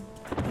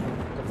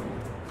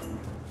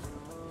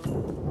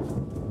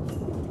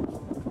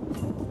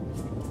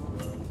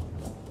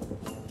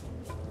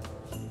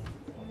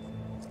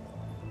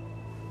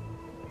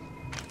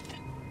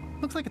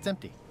 Looks like it's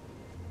empty.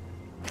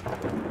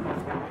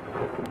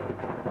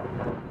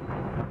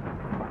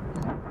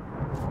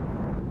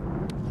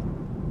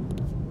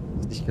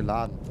 Ist nicht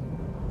geladen.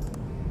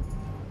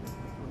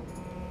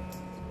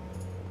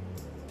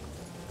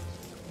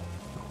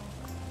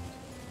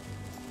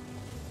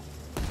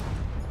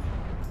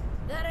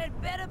 That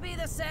had better be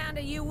the sound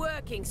of you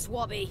working,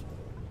 Swabby.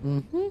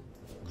 Mhm.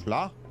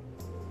 Klar.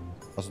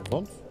 Was denn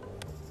sonst?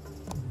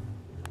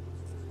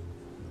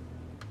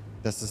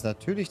 Das ist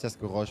natürlich das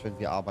Geräusch, wenn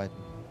wir arbeiten.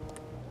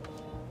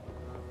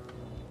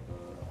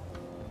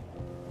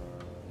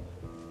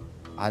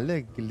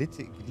 Alle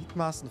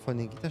Gliedmaßen von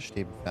den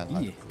Gitterstäben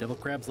fernhalten. Devil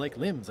crabs like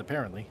limbs,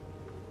 apparently.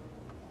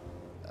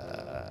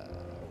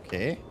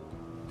 Okay.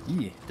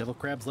 Devil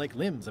crabs like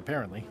limbs,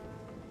 apparently.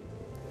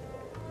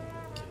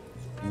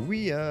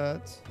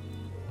 Weird.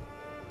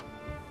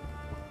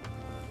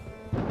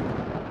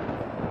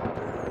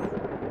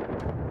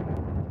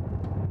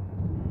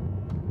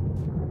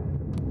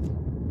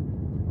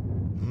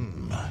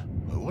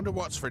 I wonder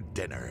what's for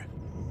dinner.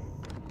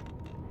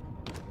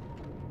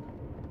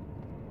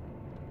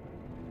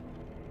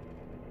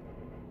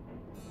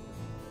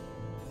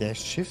 Der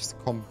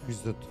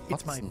Schiffskombüse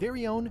It's my trotzen.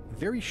 very own,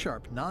 very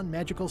sharp,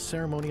 non-magical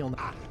ceremonial.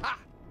 Aha!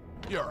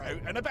 You're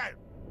out and about.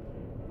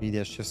 Wie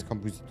der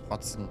Schiffskombüse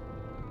trotzen.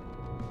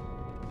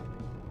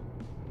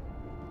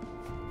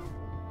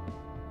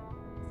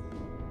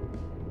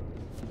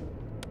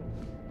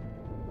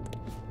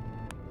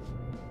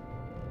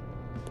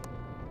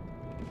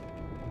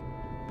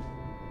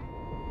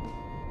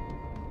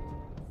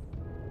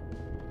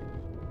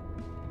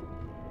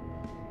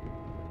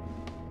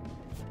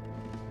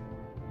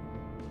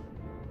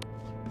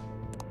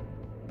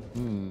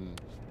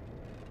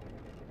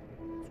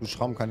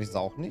 Zuschrauben kann ich es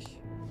auch nicht.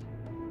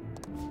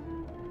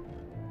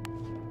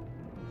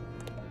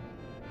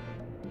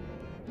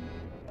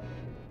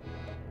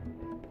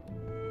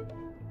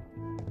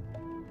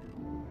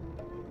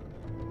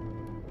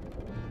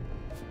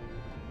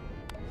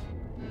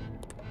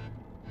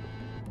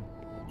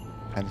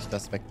 Kann ich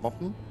das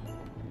wegmoppen?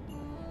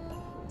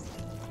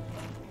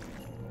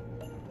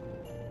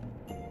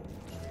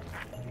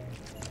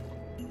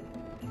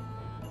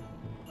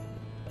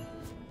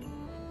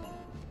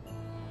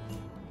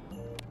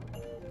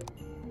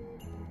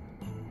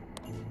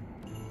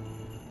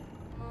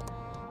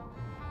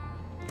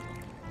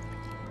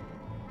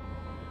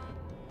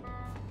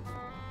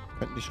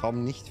 Könnten die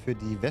Schrauben nicht für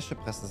die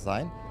Wäschepresse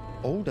sein?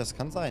 Oh, das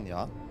kann sein,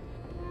 ja.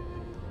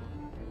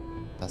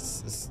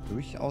 Das ist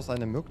durchaus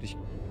eine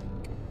Möglichkeit.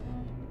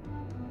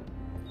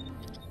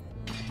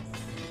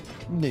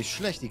 Nicht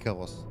schlecht,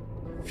 Icarus.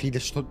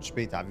 Viele Stunden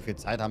später. Wie viel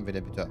Zeit haben wir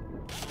denn bitte?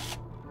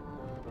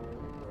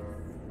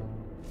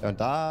 Ja, und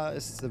da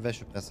ist die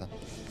Wäschepresse.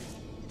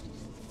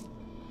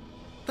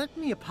 Let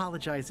me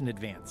apologize in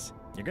advance.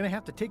 You're gonna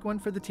have to take one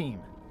for the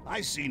team.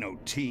 I see no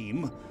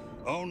team.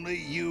 Only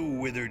you,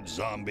 withered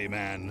zombie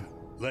man.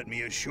 Let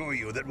me assure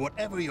you that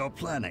whatever you're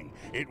planning,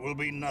 it will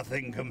be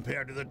nothing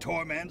compared to the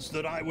torments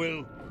that I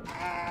will...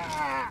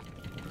 Ah!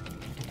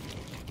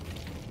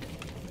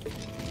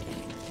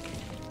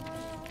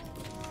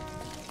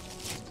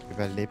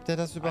 Überlebt er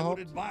das I would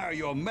überhaupt? admire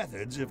your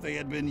methods if they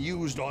had been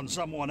used on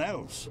someone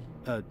else.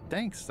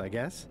 Thanks, I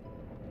guess.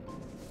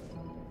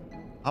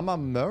 Hammer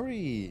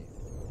Murray.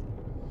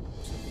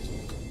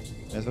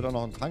 Es wird auch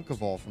noch ein Trank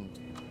geworfen.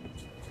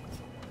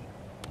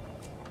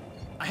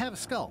 I have a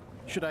skull.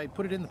 Should I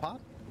put it in the pot?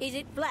 Is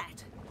it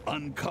flat?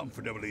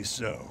 Uncomfortably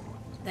so.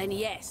 Then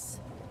yes.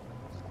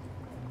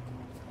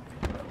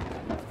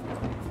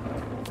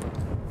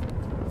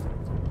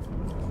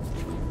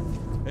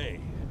 Hey,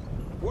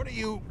 what are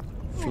you...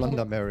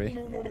 Flunder Mary.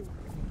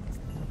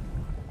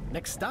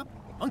 Next stop,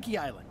 Monkey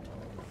Island.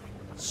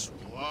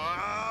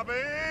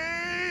 Swabby!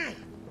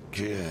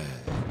 Good.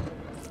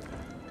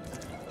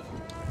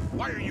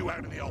 Why are you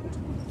out in the old?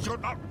 You're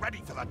not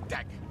ready for the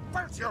deck.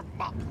 Where's your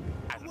mop?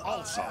 And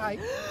also...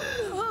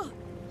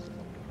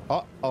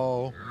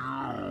 Uh-oh.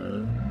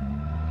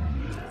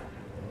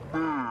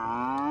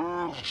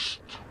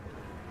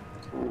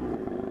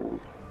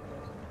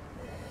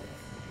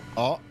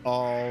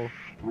 Uh-oh.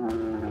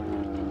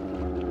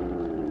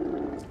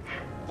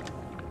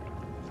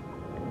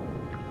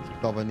 Ich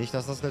glaube nicht,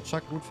 dass das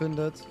LeChuck gut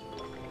findet.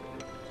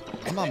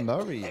 Emma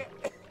Murray.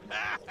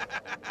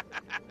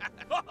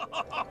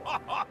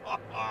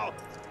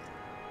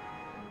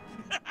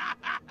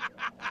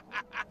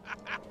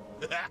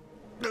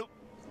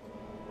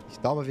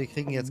 Ich glaube, wir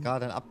kriegen jetzt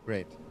gerade ein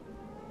Upgrade.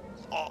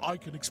 I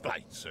can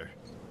explain, sir.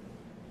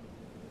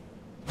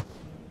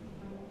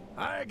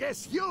 I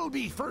guess you'll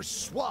be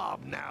first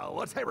swab now,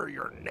 whatever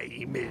your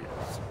name is.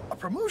 A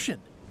promotion!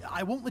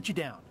 I won't let you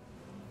down.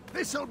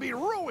 This'll be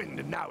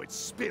ruined now it's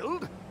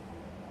spilled.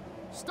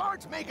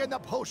 Start making the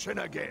potion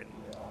again.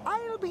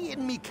 I'll be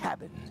in me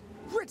cabin,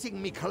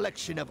 gritting me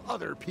collection of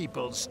other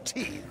people's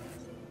teeth.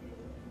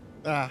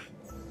 Ah.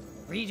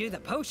 Redo the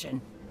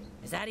potion?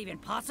 Is that even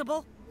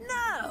possible?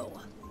 No!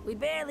 We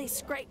barely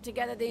scraped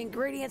together the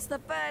ingredients the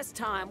first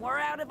time. We're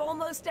out of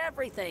almost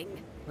everything.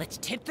 Let's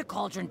tip the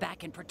cauldron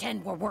back and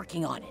pretend we're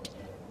working on it.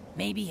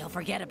 Maybe he'll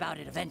forget about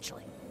it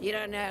eventually. You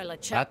don't know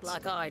LeChuck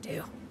like I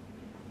do.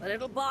 But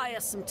it'll buy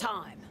us some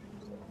time.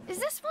 Is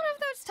this one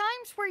of those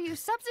times where you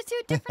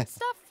substitute different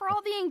stuff for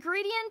all the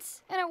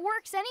ingredients and it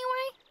works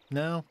anyway?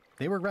 No,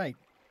 they were right.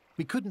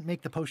 We couldn't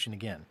make the potion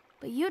again.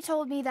 But you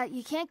told me that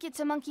you can't get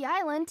to Monkey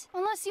Island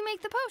unless you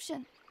make the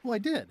potion. Well, I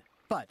did.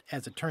 But,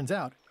 as it turns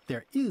out,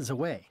 there is a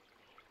way.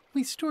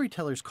 We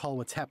storytellers call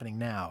what's happening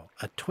now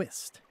a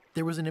twist.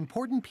 There was an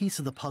important piece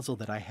of the puzzle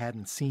that I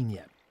hadn't seen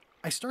yet.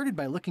 I started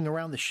by looking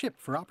around the ship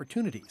for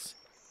opportunities.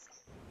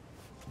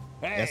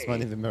 Hey! Erstmal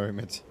nehmen wir Murray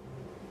mit.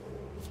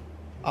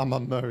 Armer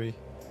Murray.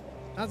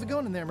 How's it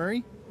going in there,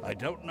 Murray? I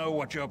don't know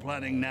what you're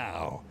planning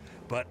now,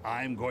 but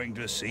I'm going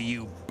to see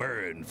you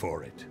burn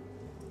for it.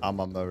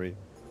 Armer Murray.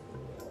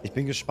 Ich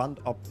bin gespannt,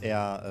 ob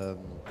er,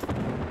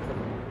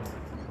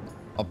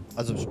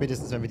 also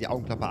spätestens, wenn wir die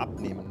Augenklappe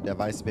abnehmen und der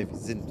weiß, wer wir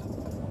sind.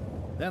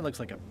 That looks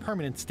like a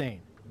permanent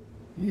stain.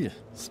 Ew,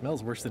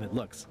 smells worse than it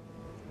looks.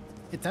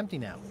 It's empty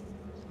now.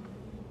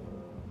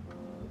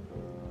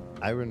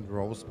 Iron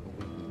Rose.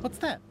 What's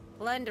that?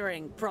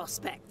 Plundering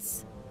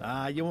prospects.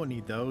 Ah, you won't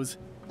need those.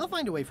 I'll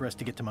find a way for us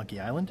to get to Monkey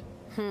Island.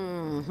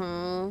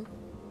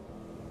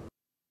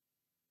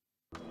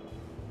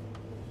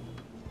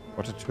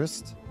 What a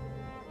twist.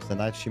 Ist der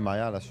Night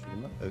Shimaya das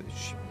Schlimme?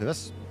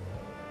 Was?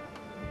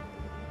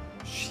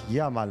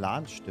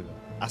 Shyamalan-Stimme.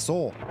 Ach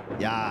so.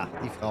 Ja,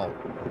 die Frau.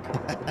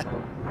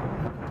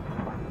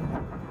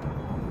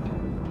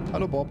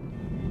 Hallo, Bob.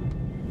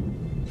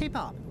 Hey,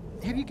 Bob.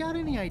 Have you got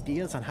any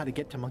ideas on how to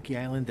get to Monkey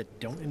Island that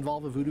don't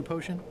involve a voodoo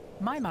potion?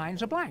 My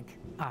mind's a blank.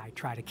 I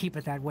try to keep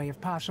it that way if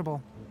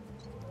possible.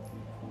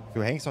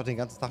 Du hängst doch den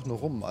ganzen Tag nur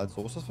rum,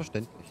 also ist das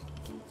verständlich.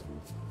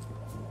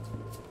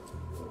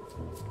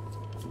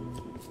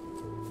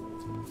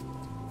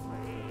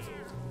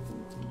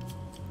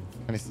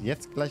 Kann ich sie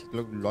jetzt gleich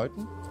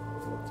läuten?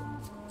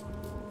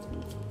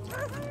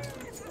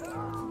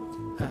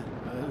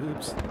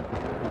 Ups.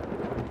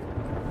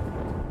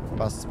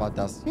 Was war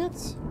das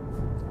jetzt?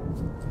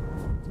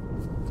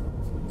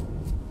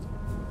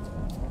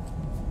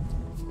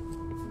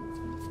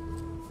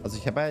 Also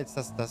ich habe ja jetzt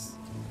das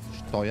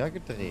Steuer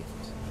gedreht.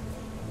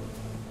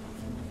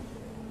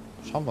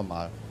 Schauen wir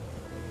mal.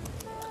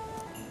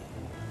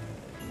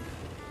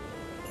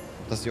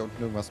 Ob das hier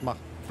unten irgendwas macht.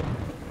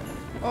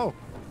 Oh.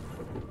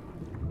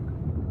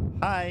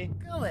 Hi.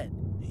 Gilbert.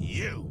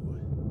 You!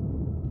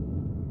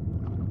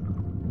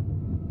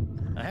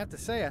 I have to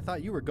say, I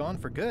thought you were gone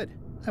for good.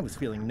 I was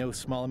feeling no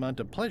small amount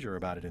of pleasure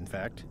about it, in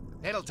fact.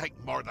 It'll take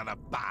more than a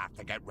bath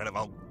to get rid of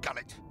old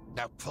Gullet.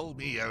 Now pull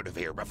me out of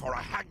here before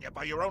I hang you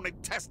by your own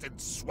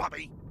intestines,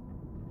 swabby.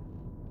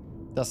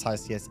 Das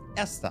heißt, hier ist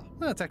Erster.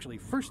 Well, it's actually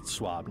first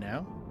swab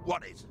now.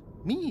 What is?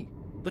 Me.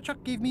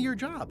 LeChuck gave me your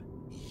job.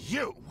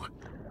 You?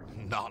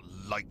 Not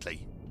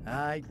likely.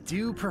 I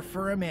do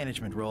prefer a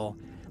management role.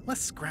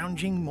 Less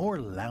scrounging, more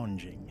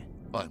lounging.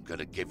 I'm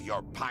gonna give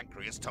your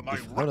pancreas to my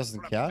Frau, das ist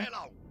ein Kerl?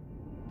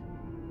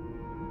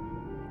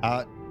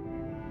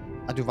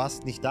 Du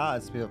warst nicht da,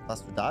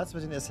 warst du da, als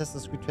wir den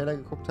Assassin's Creed Trailer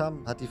geguckt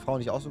haben? Hat die Frau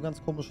nicht auch so einen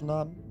ganz komischen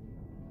Namen?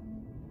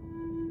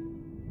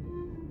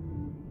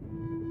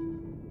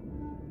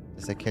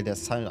 Das ist der Kerl, der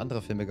Seine und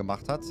andere Filme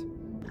gemacht hat.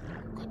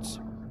 Oh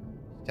Gott.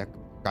 Ja,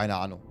 keine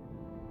Ahnung.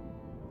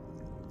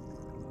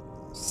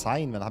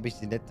 Seine, wann habe ich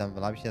den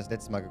das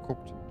letzte Mal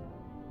geguckt?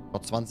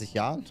 Vor 20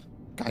 Jahren?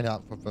 Keine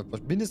Ahnung,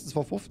 mindestens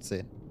vor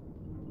 15.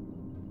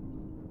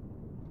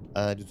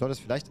 Du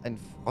solltest vielleicht einen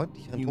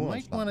freundlicheren Ton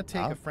might want to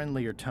take a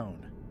friendlier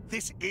tone.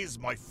 This is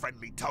my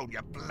friendly tone,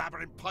 you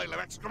blabbering pile of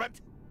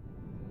excrement.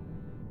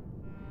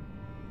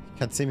 Ich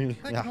kann 10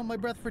 Minuten... I can hold my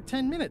breath for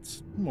 10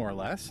 minutes, more or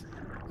less.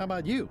 How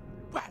about you?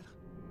 Well,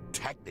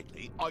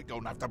 technically, I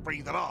don't have to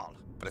breathe at all.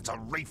 But it's a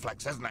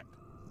reflex, isn't it?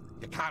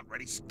 You can't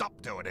really stop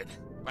doing it.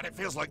 But it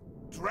feels like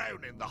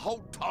drowning the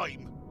whole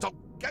time. So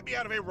get me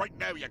out of here right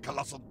now, you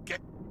colossal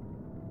git.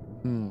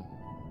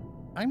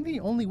 I'm the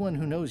only one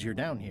who knows you're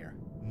down here.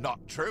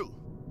 Not true.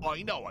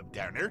 I know I'm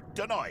down here,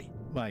 don't I?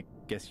 I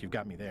guess you've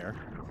got me there.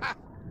 Ha!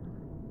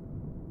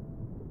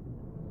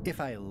 If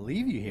I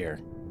leave you here,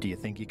 do you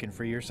think you can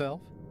free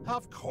yourself?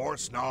 Of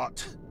course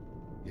not.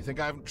 You think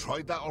I haven't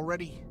tried that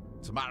already?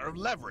 It's a matter of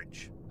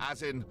leverage.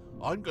 As in,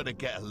 I'm gonna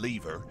get a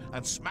lever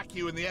and smack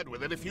you in the head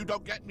with it if you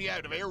don't get me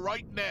out of here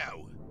right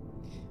now.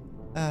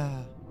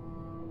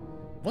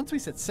 Once we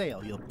set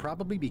sail, you'll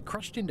probably be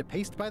crushed into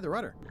paste by the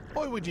rudder.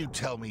 Why would you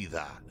tell me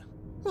that?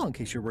 Well, in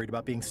case you're worried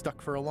about being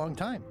stuck for a long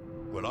time.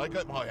 When I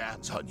get my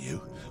hands on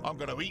you, I'm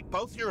gonna eat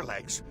both your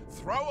legs,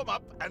 throw them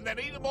up, and then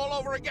eat them all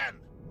over again.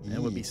 It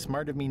would be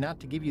smart of me not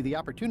to give you the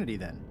opportunity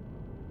then.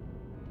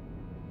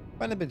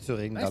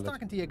 Nice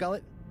talking to you,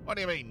 Gullet. What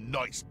do you mean,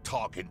 nice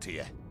talking to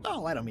you?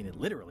 Oh, I don't mean it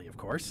literally, of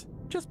course.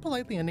 Just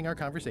politely ending our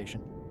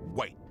conversation.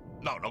 Wait.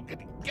 No,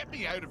 get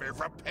me out of here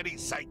for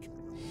pity's sake.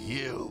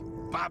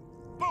 You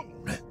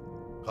baboon!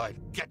 I'll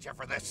get you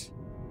for this.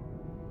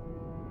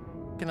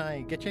 Can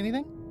I get you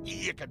anything?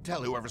 You can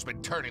tell whoever's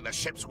been turning the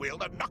ship's wheel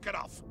to knock it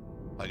off.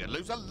 I could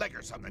lose a leg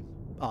or something.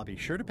 I'll be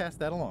sure to pass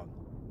that along.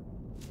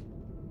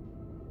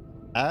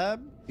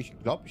 Ich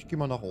glaube, ich gehe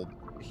mal nach oben.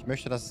 Ich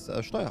möchte das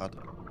Steuerrad.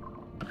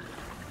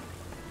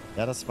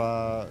 Ja, das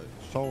war...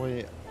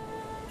 Sorry.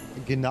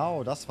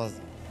 Genau, das war...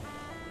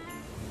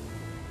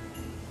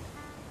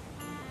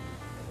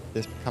 Der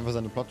ist bekannt für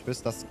seine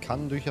Plot-Twist. Das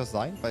kann durchaus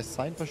sein. Bei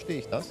Seine verstehe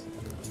ich das.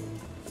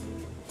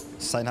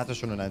 Seine hatte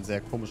schon einen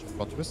sehr komischen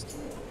Plot-Twist.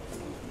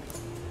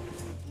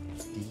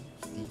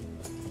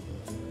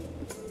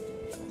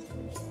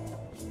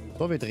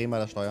 So, wir drehen mal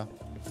das Steuer.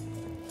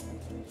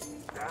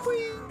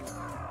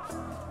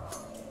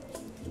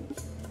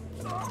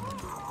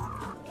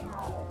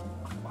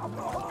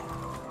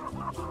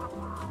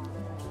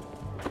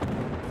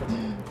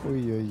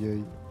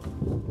 Uiuiui.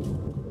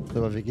 So,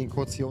 aber wir gehen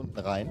kurz hier unten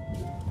rein.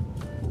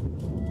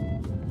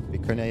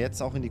 Wir können ja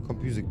jetzt auch in die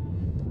Kombüse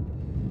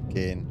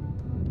gehen.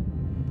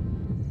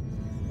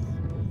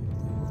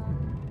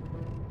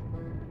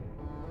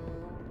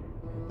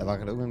 Da war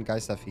gerade irgendein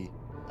Geistervieh.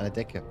 Eine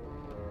Decke.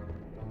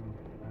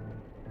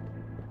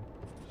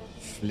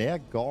 Flair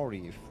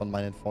Gory von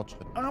meinen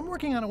Fortschritten. I'm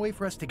working on a way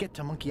for us to get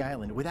to Monkey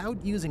Island without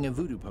using a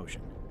voodoo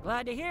potion.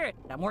 Glad to hear it.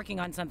 I'm working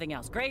on something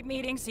else. Great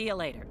meeting. See you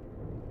later.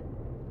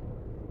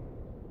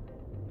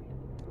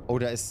 Oh,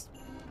 da ist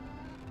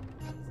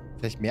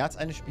vielleicht mehr als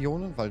eine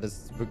Spionin, weil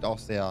das wirkt auch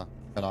sehr,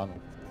 keine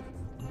Ahnung.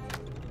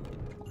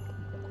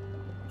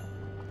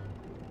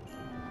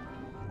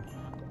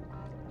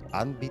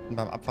 Anbieten,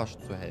 beim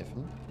Abwaschen zu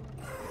helfen.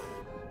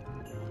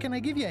 Can I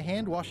give you a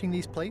hand washing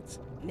these plates?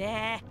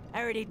 Nah,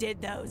 I already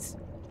did those.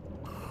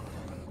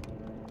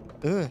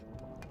 Wenn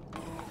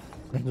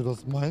du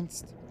das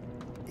meinst.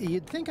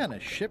 You'd think on a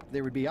ship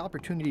there would be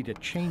opportunity to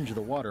change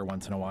the water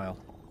once in a while.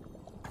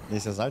 Nee,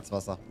 ist ja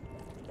Salzwasser.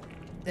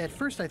 At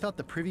first I thought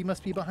the privy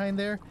must be behind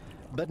there,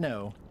 but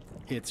no,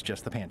 it's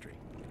just the pantry.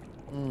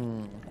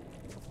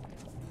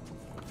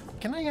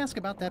 Can I ask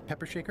about that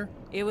pepper shaker?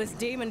 It was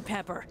demon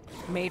pepper,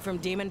 made from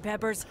demon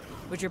peppers,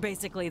 which are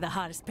basically the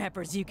hottest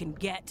peppers you can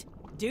get.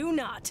 Do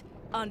not,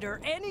 under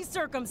any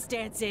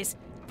circumstances,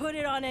 put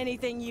it on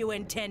anything you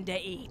intend to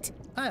eat.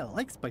 I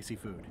like spicy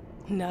food.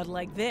 Not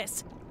like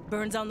this.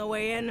 Burns on the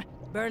way in,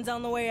 burns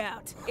on the way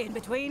out. In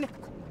between,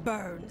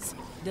 burns.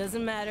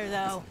 Doesn't matter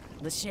though.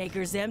 The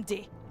shaker's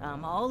empty.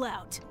 I'm all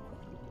out.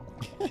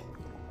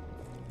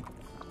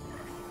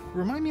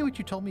 Remind me what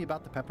you told me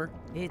about the pepper?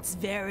 It's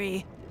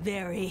very,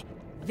 very,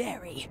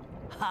 very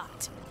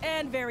hot.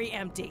 And very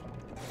empty.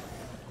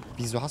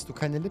 Wieso hast du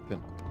keine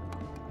Lippen?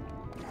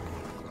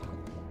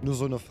 Nur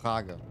so eine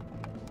Frage.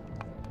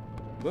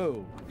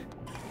 Whoa.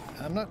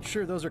 I'm not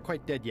sure those are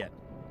quite dead yet.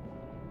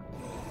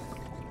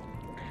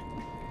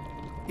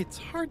 It's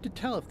hard to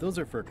tell if those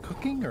are for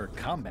cooking or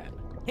combat.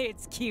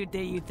 It's cute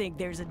that you think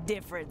there's a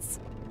difference.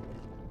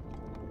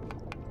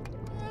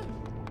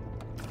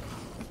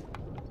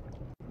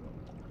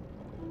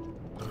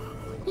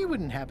 You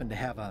wouldn't happen to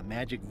have a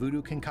magic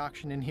voodoo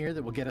concoction in here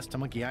that will get us to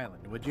Monkey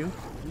Island, would you?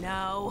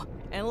 No.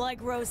 And like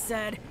Rose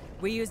said,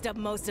 we used up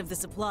most of the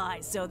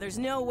supplies, so there's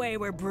no way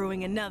we're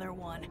brewing another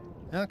one.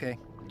 Okay,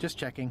 just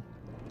checking.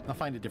 I'll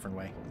find a different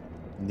way.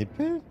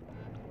 Nippel?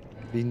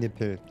 Wie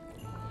Nippel?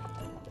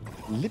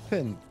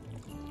 Lippen.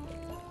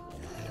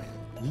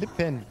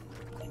 Lippen.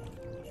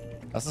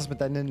 Was ist mit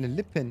deinen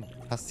Lippen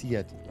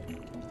passiert?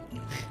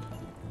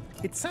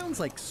 It sounds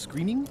like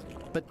screaming,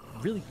 but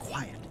really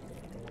quiet.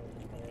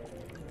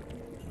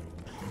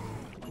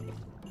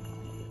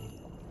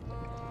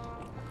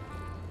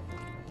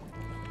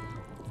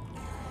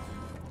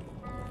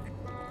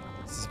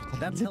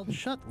 That's held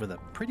shut with a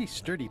pretty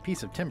sturdy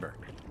piece of timber.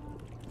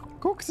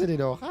 Guck sie dir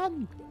doch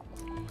an.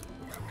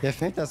 Der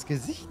fällt das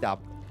Gesicht ab.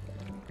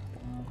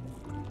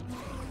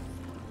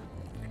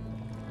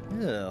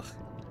 Ugh.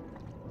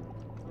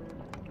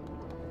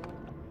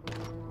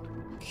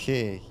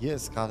 Okay, hier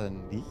ist gerade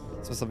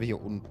nichts. Was haben wir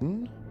hier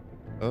unten?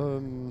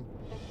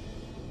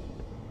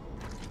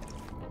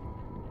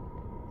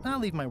 I'll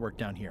leave my work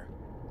down here.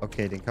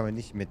 Okay, den kann man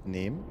nicht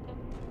mitnehmen.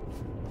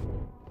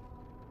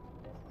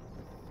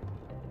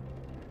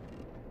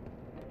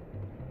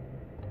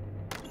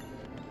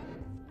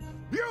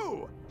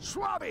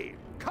 Swabby,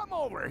 come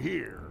over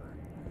here.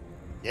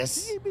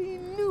 Yes. Ye be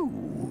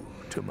new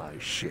to my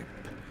ship.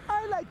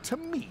 I like to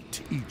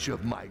meet each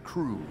of my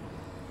crew.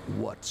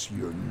 What's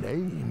your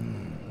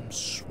name,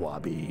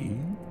 Swabby?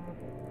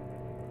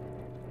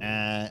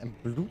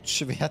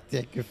 Blutschwert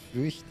der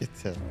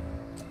Gefürchtete.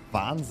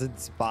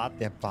 Wahnsinnsbart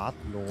der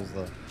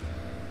Bartlose.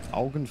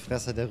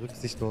 Augenfresser der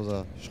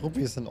Rücksichtlose.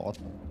 Schrubbi ist in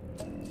Ordnung.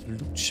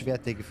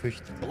 Blutschwert der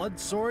Gefürchtete.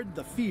 Bloodsword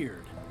the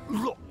Feared.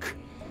 Look,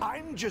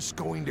 I'm just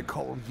going to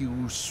call you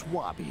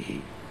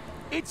Swabby.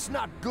 It's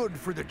not good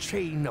for the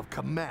chain of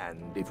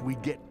command if we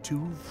get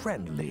too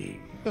friendly.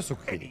 Das ist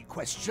okay. Any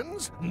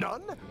questions?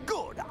 None?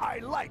 Good. I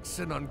likes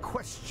an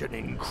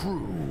unquestioning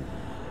crew.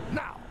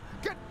 Now,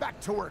 get back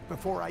to work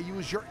before I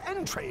use your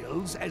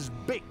entrails as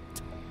bait.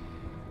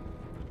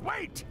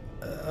 Wait!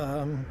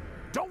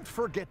 Don't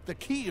forget the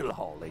keel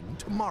hauling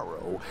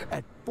tomorrow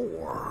at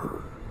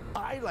 4.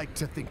 I like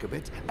to think of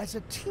it as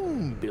a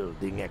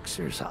team-building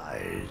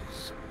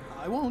exercise.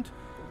 I won't.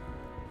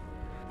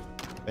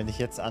 Wenn ich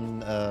jetzt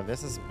an, wer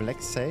ist es? Black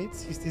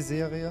Sails hieß die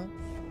Serie.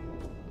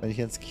 Wenn ich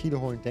jetzt Kiel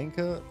holen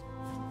denke,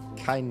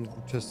 keine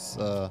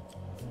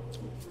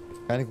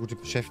gute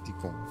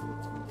Beschäftigung.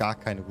 Gar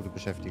keine gute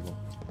Beschäftigung.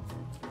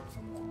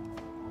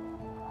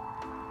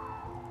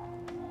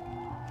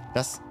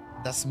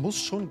 Das muss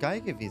schon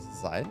geil gewesen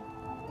sein.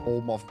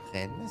 Oben auf dem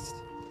Krähennest.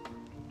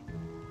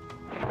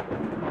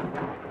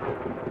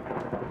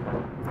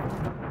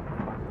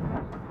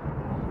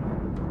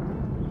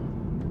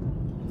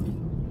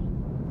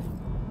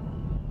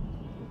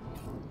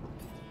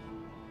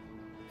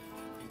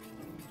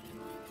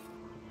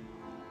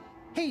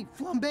 Hey,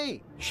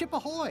 Flambe! Ship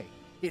ahoy!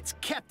 It's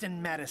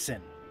Captain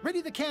Madison.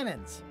 Ready the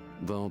cannons.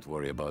 Don't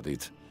worry about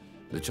it.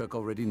 LeChuck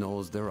already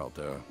knows they're out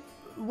there.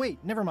 Wait,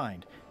 never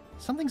mind.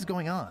 Something's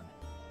going on.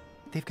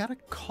 They've got a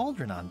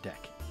cauldron on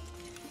deck.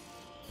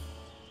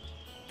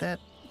 That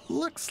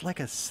looks like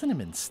a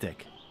cinnamon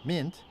stick.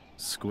 Mint,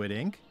 squid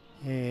ink.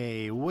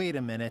 Hey, wait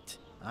a minute.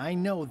 I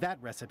know that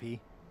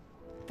recipe.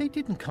 They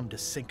didn't come to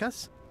sink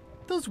us.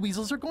 Those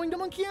weasels are going to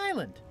Monkey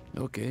Island.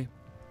 Okay.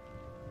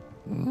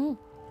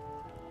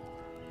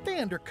 They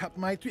undercut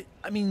my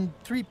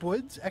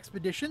Threepwood's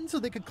expedition so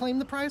they could claim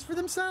the prize for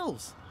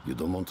themselves. You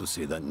don't want to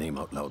say that name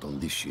out loud on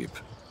this ship.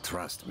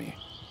 Trust me.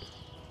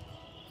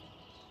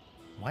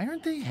 Why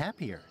aren't they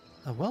happier?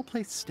 A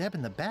well-placed stab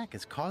in the back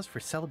is cause for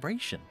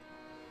celebration.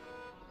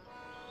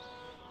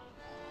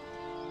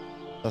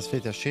 Das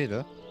fehlt der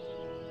Schädel.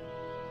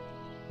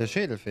 Der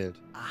Schädel fehlt.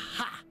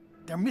 Aha!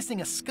 They're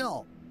missing a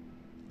skull.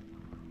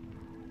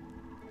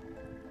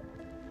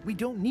 We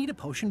don't need a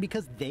potion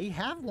because they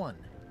have one.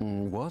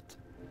 What?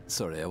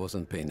 Sorry, I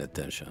wasn't paying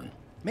attention.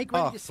 Make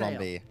ready to sail.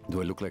 Flambe.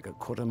 Do I look like a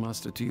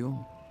quartermaster to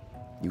you?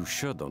 You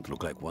sure don't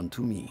look like one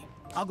to me.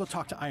 I'll go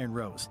talk to Iron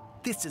Rose.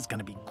 This is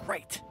gonna be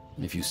great.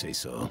 If you say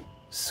so,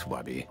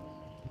 Swabby.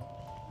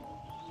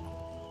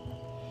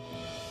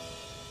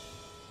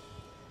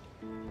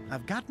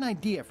 I've got an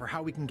idea for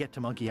how we can get to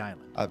Monkey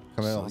Island.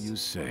 So you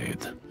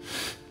said.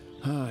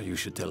 You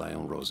should tell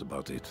Iron Rose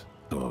about it.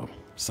 Or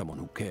someone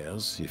who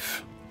cares,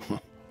 if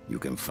you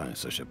can find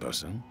such a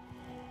person.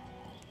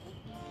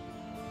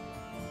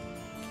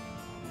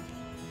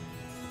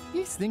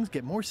 These things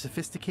get more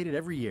sophisticated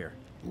every year.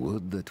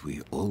 Would that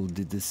we all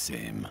did the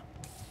same.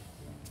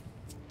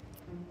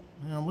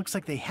 Well, looks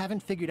like they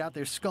haven't figured out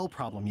their skull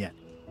problem yet.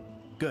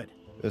 Good.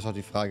 Ist auch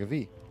die Frage,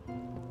 wie.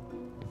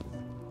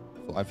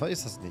 So einfach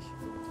ist das nicht.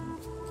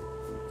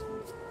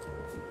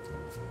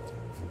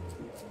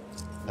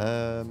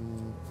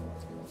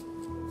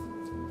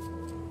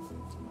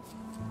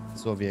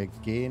 So, wir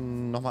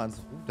gehen nochmal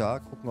ans Ruder,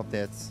 gucken, ob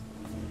der jetzt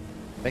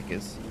weg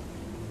ist.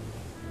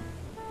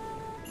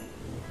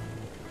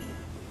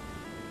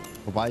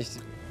 Wobei ich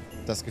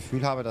das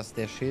Gefühl habe, dass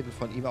der Schädel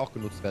von ihm auch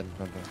genutzt werden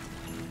könnte.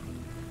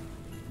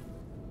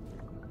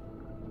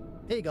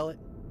 Hey, Gullet.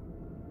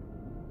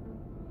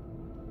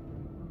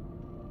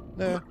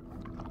 Nö. So.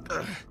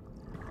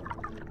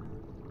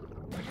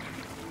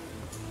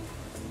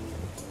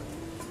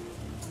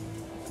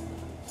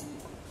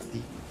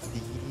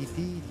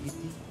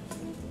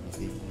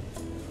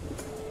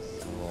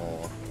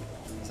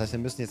 Das heißt, wir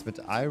müssen jetzt mit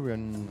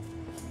Iron...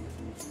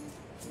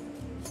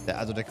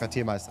 der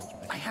Quartiermeister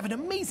sprechen. I have an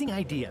amazing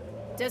idea.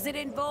 Does it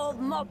involve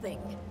mopping?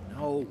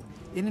 No,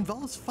 it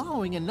involves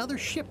following another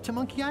ship to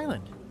Monkey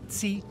Island.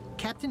 See,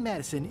 Captain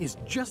Madison is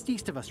just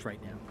east of us right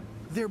now.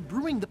 They're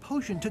brewing the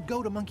potion to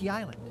go to Monkey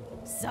Island.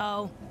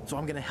 So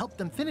I'm gonna help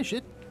them finish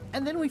it,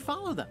 and then we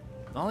follow them.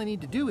 All I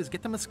need to do is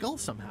get them a skull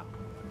somehow.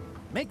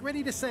 Make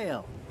ready to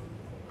sail.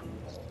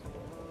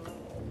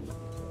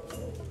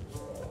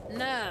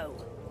 No.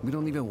 We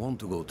don't even want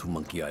to go to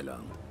Monkey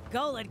Island.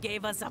 Gullet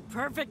gave us a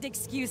perfect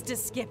excuse to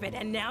skip it,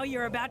 and now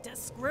you're about to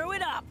screw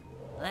it up.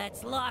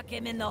 Let's lock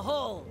him in the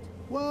hold.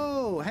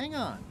 Whoa, hang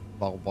on.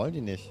 Warum wollen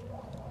die nicht?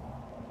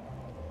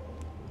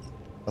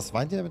 Was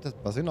meint ihr damit,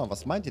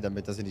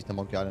 dass ihr nicht nach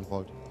Monkey Island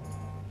wollt?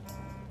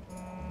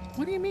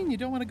 What do you mean you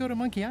don't want to go to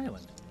Monkey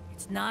Island?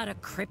 It's not a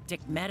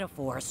cryptic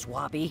metaphor,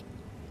 Swabby.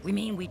 We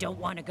mean we don't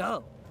want to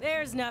go.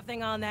 There's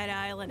nothing on that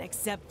island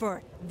except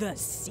for the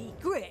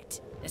secret.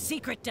 The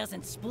secret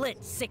doesn't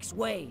split 6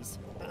 ways.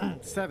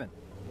 7.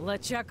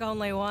 LeChuck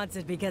only wants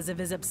it because of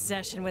his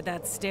obsession with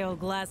that stale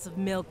glass of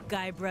milk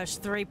Guybrush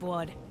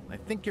Threepwood. I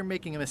think you're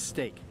making a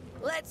mistake.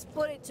 Let's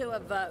put it to a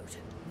vote.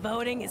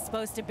 Voting is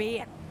supposed to be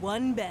at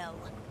 1 bell.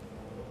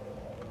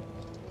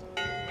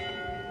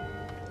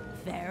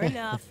 Fair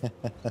enough.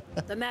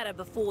 The matter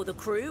before the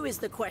crew is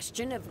the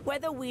question of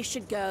whether we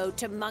should go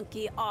to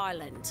Monkey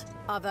Island.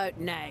 I vote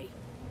nay.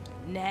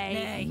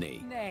 Nay.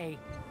 Nay. Nay.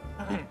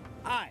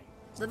 Aye.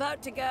 The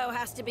vote to go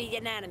has to be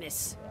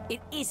unanimous.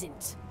 It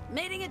isn't.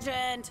 Meeting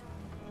adjourned.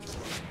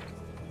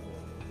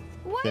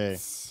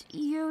 What's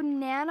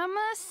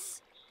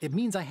unanimous? It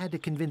means I had to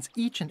convince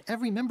each and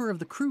every member of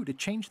the crew to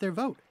change their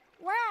vote.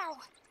 Wow.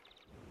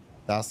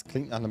 Das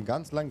klingt nach einem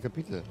ganz langen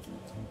Kapitel.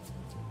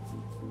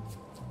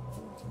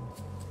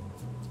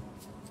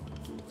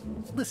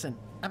 Listen,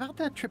 about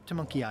that trip to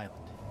Monkey Island.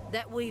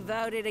 That we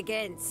voted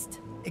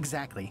against.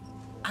 Exactly.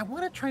 I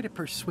want to try to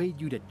persuade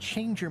you to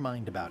change your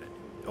mind about it.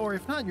 Or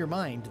if not your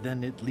mind,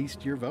 then at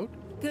least your vote.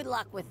 Good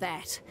luck with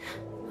that.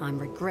 I'm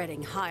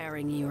regretting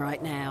hiring you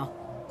right now.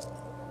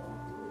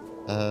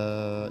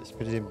 Ich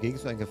könnte dem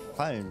Gegensatz einen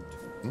Gefallen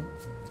tun.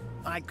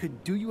 I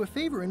could do you a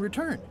favor in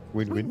return.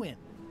 Win-win. Win-win.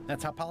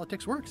 That's how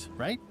politics works,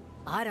 right?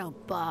 I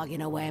don't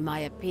bargain away my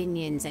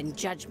opinions and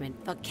judgment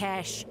for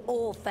cash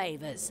or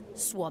favors,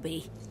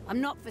 Swabby.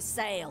 I'm not for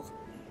sale.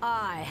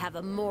 I have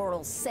a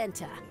moral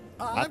center.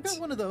 I've got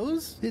one of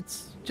those.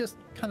 It's just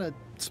kind of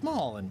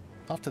small and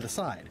off to the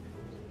side.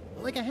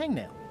 Like a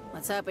hangnail.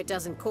 Let's hope it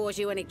doesn't cause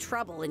you any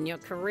trouble in your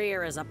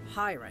career as a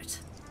pirate.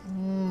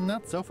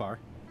 Not so far.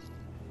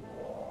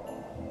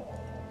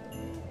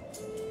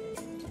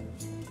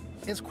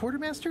 As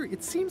quartermaster,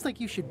 it seems like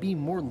you should be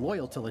more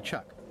loyal to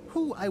LeChuck,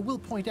 who, I will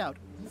point out,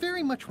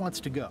 very much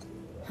wants to go.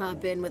 I've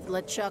been with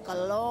LeChuck a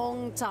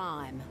long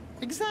time.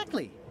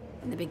 Exactly.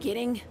 In the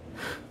beginning,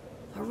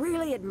 I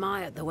really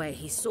admired the way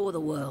he saw the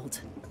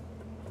world.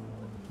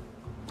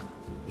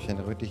 Durch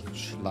einen rötlichen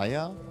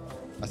Schleier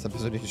als ein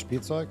persönliches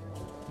Spielzeug.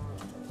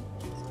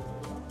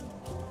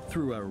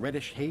 Through a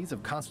reddish haze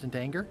of constant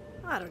anger.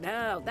 I don't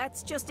know,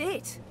 that's just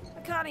it. I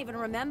can't even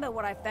remember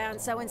what I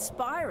found so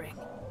inspiring.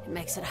 It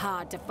makes it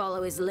hard to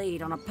follow his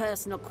lead on a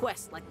personal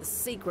quest like the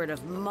secret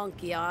of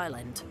Monkey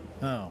Island.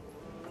 Oh.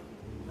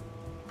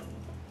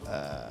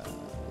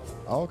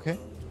 Okay.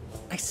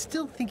 I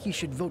still think you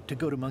should vote to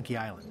go to Monkey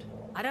Island.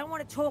 I don't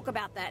want to talk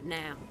about that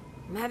now.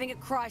 I'm having a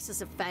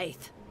crisis of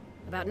faith.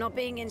 About not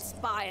being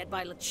inspired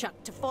by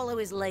LeChuck to follow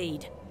his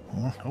lead.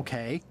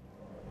 Okay.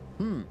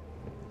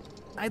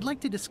 I'd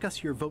like to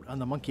discuss your vote on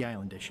the Monkey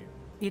Island issue.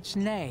 It's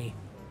nay.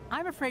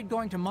 I'm afraid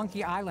going to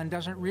Monkey Island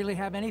doesn't really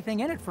have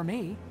anything in it for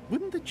me.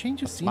 Wouldn't the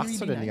change of Was scenery machst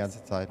du be denn die nice?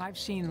 ganze Zeit? I've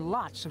seen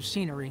lots of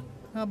scenery.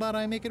 How about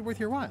I make it worth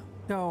your while?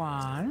 Go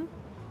on.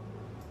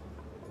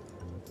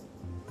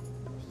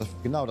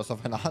 Genau, das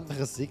auf eine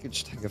andere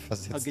Segelstange I'll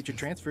versetzt. get you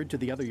transferred to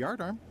the other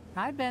yardarm.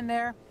 I've been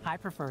there. I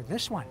prefer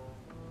this one.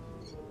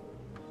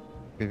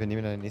 Okay, wir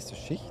nehmen eine nächste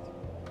Schicht.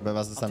 Aber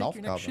was ist I'll deine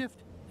take your next Aufgabe?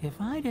 shift.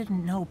 If I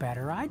didn't know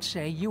better, I'd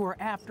say you were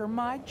after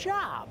my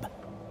job.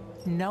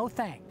 No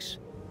thanks.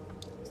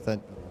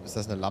 Ist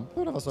das eine Lampe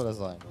oder was soll das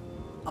sein?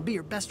 I'll be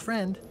your best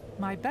friend.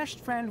 My best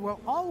friend will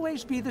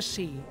always be the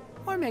sea,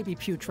 or maybe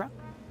Putra.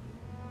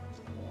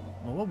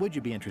 Well, what would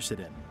you be interested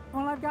in?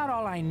 Well, I've got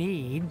all I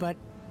need, but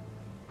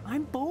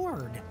I'm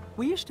bored.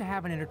 We used to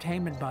have an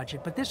entertainment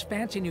budget, but this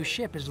fancy new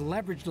ship is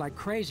leveraged like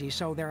crazy,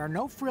 so there are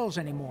no frills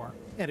anymore.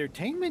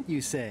 Entertainment, you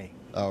say?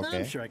 Okay.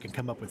 I'm sure I can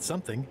come up with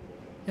something.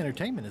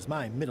 Entertainment is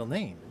my middle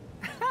name.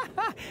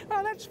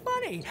 Oh, that's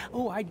funny.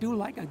 Oh, I do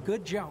like a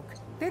good joke.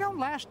 They don't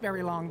last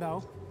very long,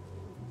 though.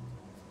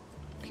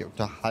 Okay,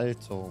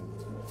 Unterhaltung.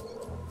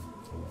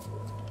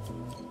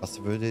 Was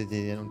würde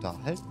dir denn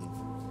unterhalten?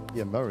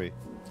 Hier, Murray.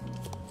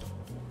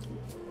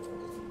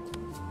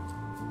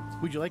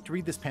 Would you like to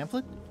read this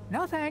pamphlet?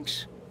 No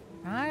thanks.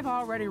 I've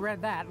already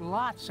read that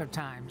lots of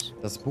times.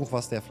 Das Buch,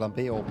 was der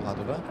Flambé oben hat,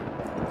 oder?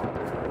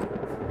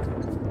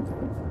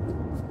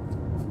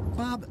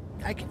 Bob,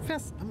 I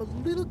confess I'm a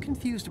little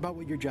confused about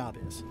what your job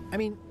is. I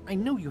mean, I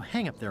know you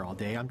hang up there all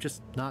day. I'm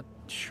just not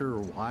sure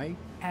why.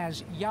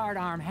 As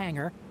yardarm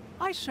hanger,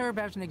 I serve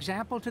as an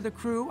example to the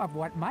crew of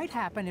what might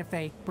happen if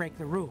they break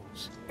the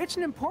rules. It's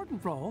an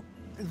important role,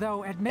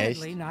 though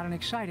admittedly Echt? not an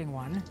exciting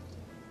one.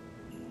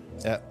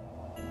 Ja.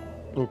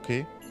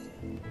 Okay.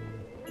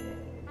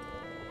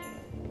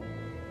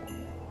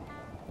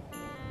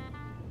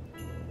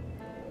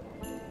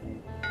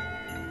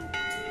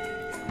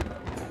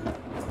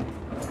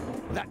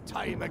 That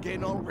time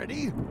again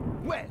already?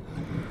 Well,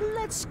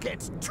 let's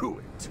get to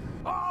it.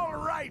 All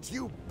right,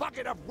 you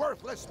bucket of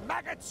worthless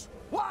maggots!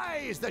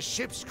 Why is the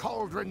ship's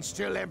cauldron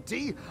still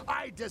empty?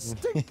 I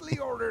distinctly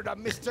ordered a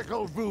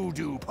mystical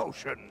voodoo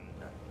potion.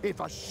 If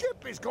a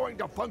ship is going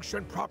to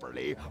function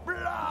properly,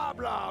 blah,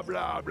 blah,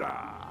 blah,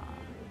 blah.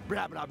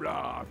 Blah, blah,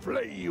 blah,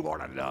 flee you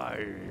on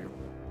alive.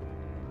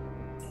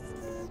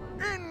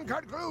 In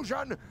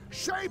conclusion,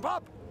 shape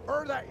up,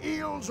 or the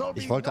eels will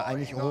be Ich wollte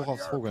eigentlich gnawing hoch on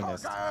aufs your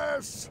Vogelnest.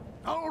 carcass.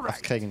 All right.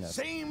 Aufklären.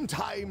 Same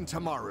time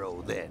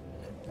tomorrow then.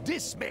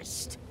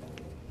 Dismissed.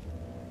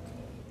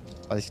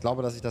 Weil ich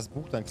glaube, dass ich das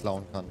Buch dann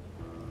klauen kann.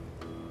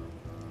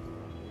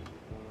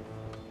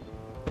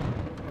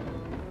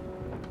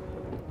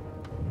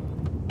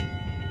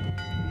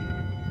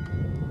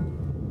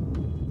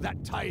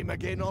 That time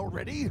again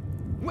already?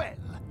 Well,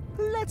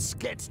 let's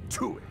get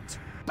to it.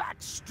 Back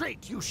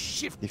straight, you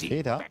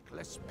shifty,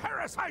 feckless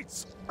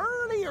parasites!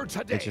 Earlier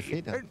today,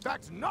 in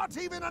fact, not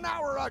even an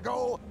hour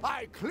ago,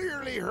 I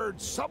clearly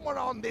heard someone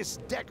on this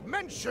deck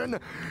mention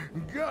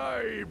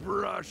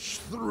Guybrush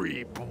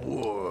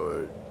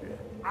Threepwood.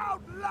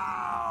 Out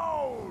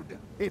loud!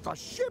 If a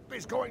ship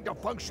is going to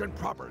function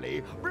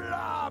properly,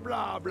 blah,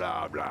 blah,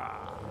 blah,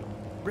 blah.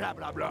 Blah,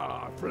 blah,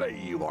 blah,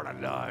 flay you on a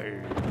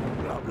line.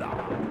 Blah, blah.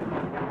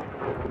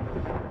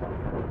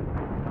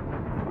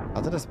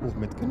 Hat er das Buch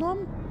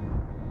mitgenommen?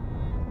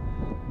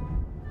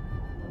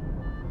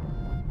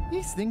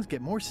 These things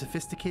get more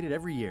sophisticated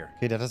every year.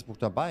 Okay, der hat das Buch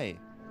dabei.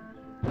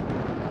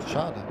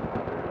 Schade.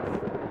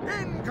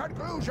 In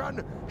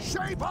conclusion,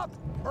 shape up,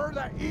 or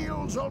the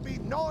eels will be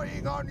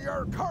gnawing on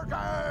your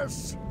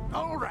carcass.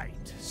 All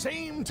right,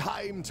 same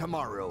time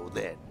tomorrow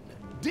then.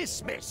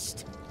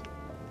 Dismissed.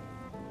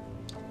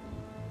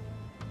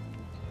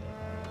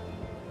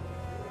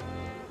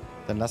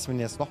 Dann lassen wir ihn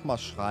jetzt nochmal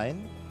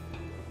schreien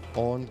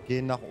und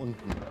gehen nach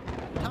unten.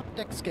 Top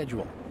deck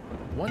schedule.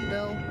 1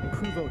 bell,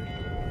 crew voting.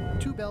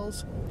 2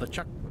 bells,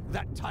 LeChuck.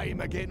 That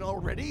time again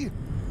already?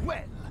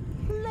 Well,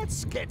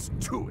 let's get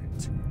to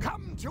it.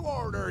 Come to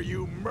order,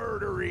 you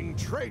murdering,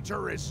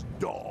 traitorous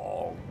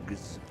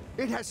dogs.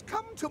 It has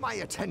come to my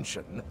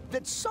attention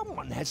that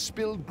someone has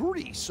spilled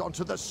grease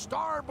onto the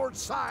starboard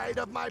side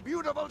of my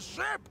beautiful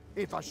ship.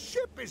 If a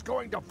ship is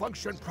going to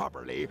function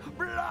properly,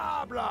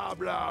 blah, blah,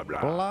 blah,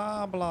 blah.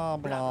 Blah, blah,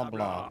 blah,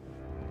 blah.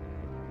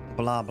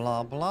 Blah,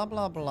 blah, blah,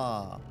 blah,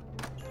 blah.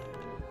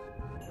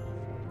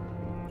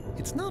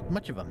 It's not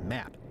much of a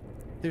map.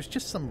 There's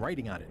just some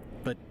writing on it,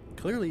 but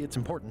clearly it's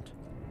important.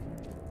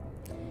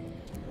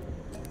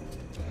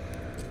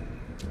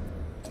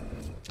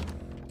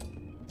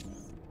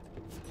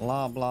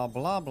 Blah, blah,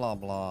 blah, blah,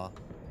 blah.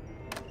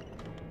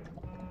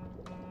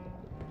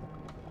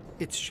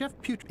 It's Chef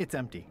Putrid. It's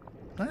empty.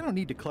 I don't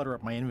need to clutter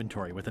up my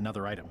inventory with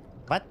another item.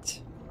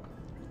 What?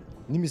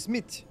 Nimm es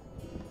mit.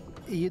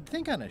 You'd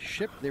think on a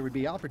ship there would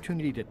be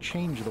opportunity to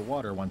change the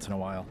water once in a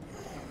while.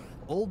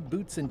 Old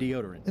boots and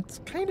deodorant. It's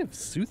kind of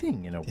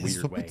soothing in a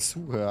weird way.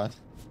 Zuhören.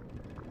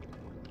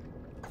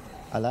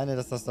 Alleine,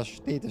 dass das da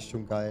steht, ist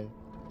schon geil.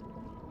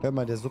 Hör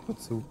mal der Suppe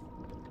zu.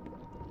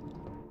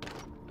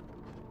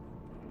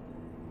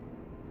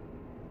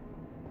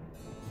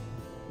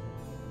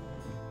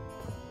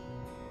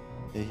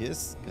 Hier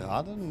ist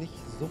gerade nicht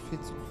so viel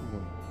zu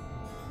tun.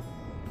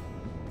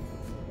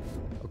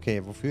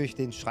 Okay, wofür ich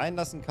den schreien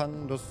lassen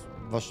kann, das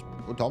war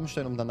unter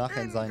Umständen, um dann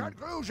nachher in sein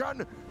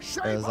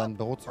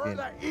Büro zu gehen.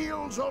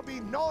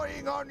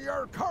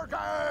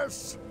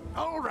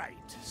 All right,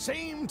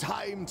 same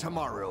time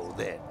tomorrow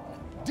then.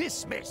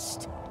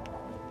 Dismissed.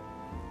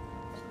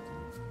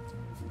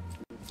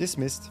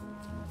 Dismissed.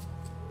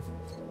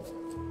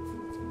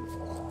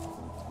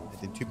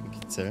 Mit den Typen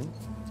kitzeln.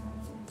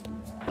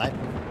 Nein.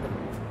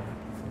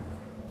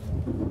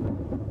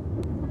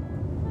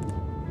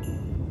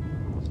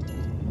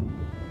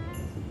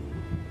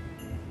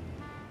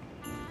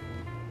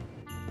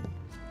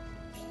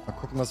 Mal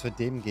gucken, was wir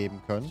dem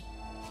geben können.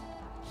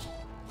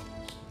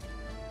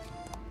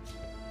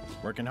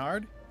 Working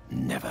hard?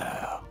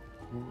 Never.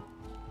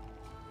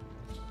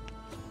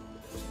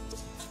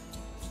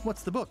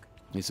 What's the book?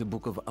 It's a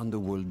book of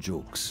underworld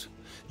jokes.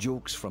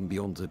 Jokes from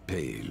beyond the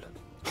pale.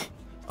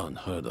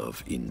 Unheard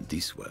of in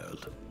this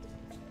world.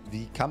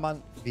 Wie kann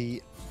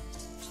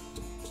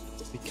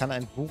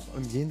ein Buch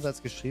im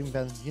Jenseits geschrieben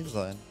werden hier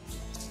sein?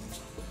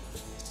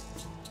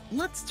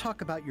 Let's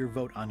talk about your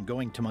vote on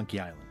going to Monkey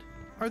Island.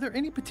 Are there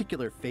any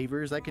particular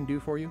favors I can do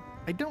for you?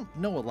 I don't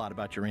know a lot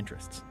about your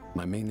interests.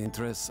 My main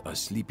interests are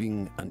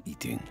sleeping and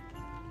eating.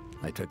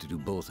 I try to do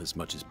both as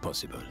much as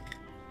possible.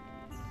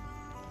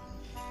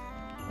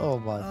 Oh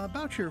man.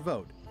 About your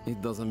vote.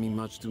 It doesn't mean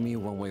much to me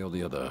one way or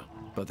the other.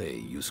 But hey,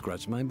 you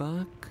scratch my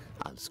back,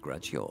 I'll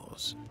scratch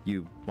yours.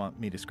 You want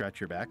me to scratch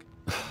your back?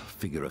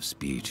 Figure of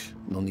speech.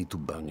 No need to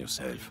burn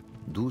yourself.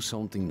 Do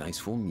something nice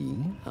for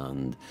me,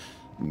 and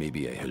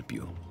maybe I help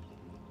you.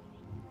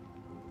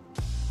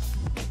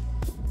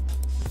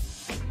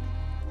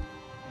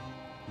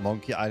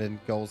 Monkey Island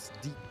goes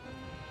deep.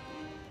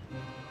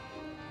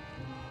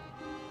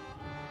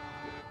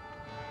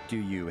 Do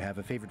you have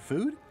a favorite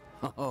food?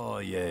 Oh,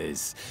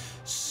 yes.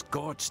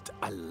 Scorched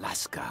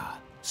Alaska.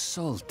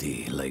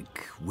 Salty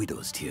like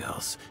widow's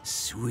tears.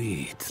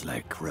 Sweet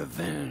like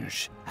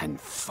revenge. And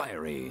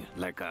fiery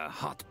like a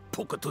hot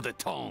poker to the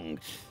tongue.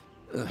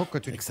 Poker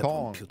to the Except when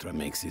tongue. Putra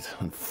makes it,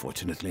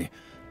 unfortunately.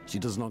 She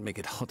does not make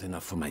it hot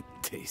enough for my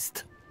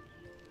taste.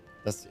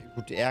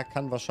 Gut, er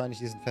kann wahrscheinlich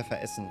diesen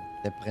Pfeffer essen.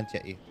 Der brennt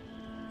ja eh.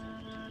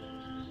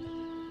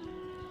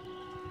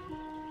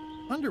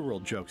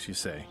 Underworld jokes, you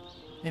say?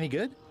 Any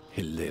good?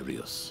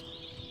 Hilarious.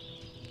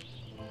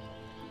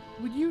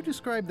 Would you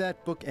describe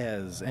that book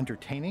as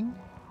entertaining?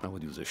 I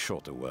would use a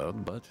shorter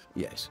word, but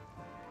yes.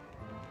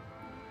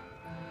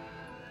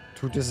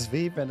 Tut es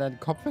weh, wenn dein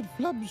Kopf in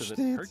Flammen Does it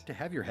steht? hurt to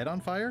have your head on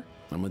fire?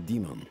 I'm a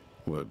demon.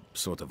 We're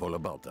sort of all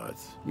about that.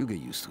 You get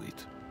used to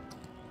it.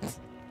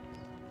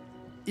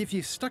 If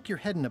you stuck your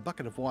head in a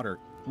bucket of water,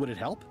 would it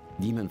help?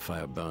 Demon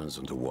fire burns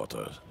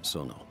underwater,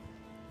 so no.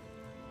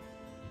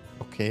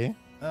 Okay.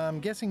 I'm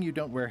guessing you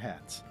don't wear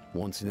hats.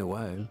 Once in a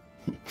while,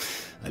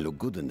 I look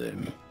good in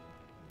them.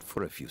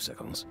 For a few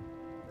seconds.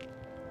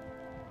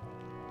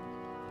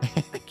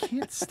 I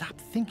can't stop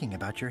thinking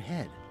about your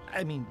head.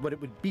 I mean, what it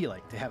would be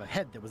like to have a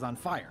head that was on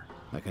fire.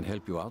 I can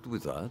help you out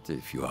with that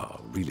if you are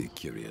really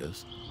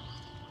curious.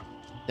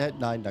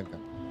 Nein, danke.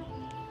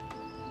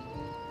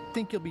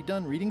 Think you'll be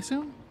done reading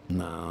soon?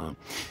 Nah,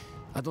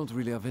 I don't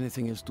really have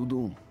anything else to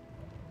do.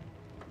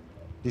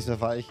 Diesmal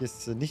war ich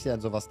es nicht, der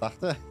an sowas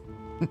dachte.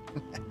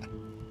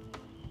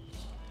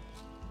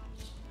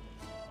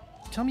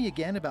 Tell me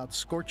again about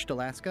Scorched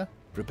Alaska.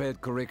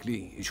 Prepared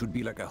correctly, it should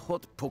be like a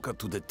hot poker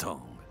to the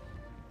tongue.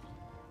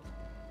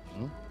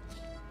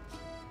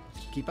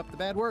 Keep up the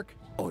bad work.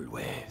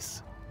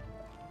 Always.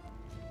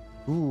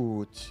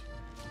 Gut.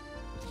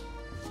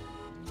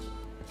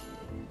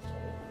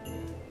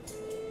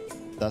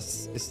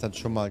 Das ist dann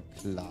schon mal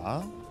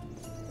klar.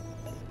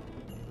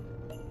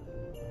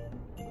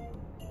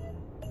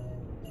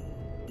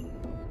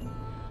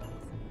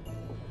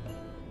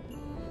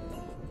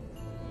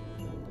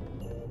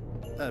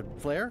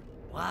 Flair?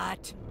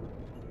 What?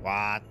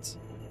 What?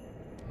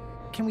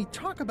 Can we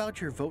talk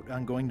about your vote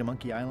on going to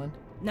Monkey Island?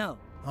 No.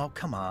 Oh,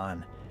 come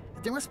on.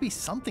 There must be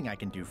something I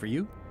can do for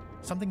you.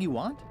 Something you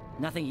want?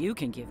 Nothing you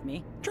can give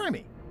me. Try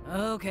me.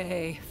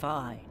 Okay,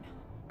 fine.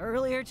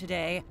 Earlier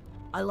today,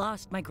 I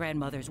lost my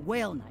grandmother's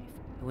whale knife.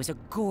 It was a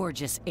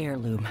gorgeous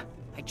heirloom.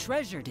 I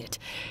treasured it.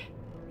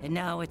 And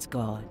now it's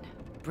gone.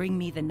 Bring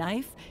me the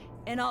knife,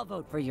 and I'll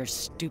vote for your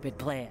stupid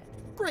plan.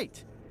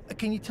 Great.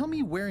 Can you tell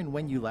me where and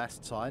when you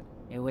last saw it?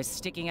 It was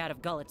sticking out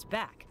of Gullet's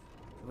back.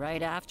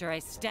 Right after I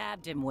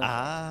stabbed him with it.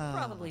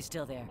 Probably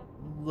still there.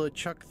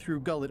 LeChuck threw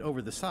Gullet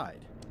over the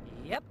side.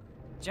 Yep.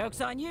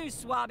 Joke's on you,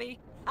 Swabby.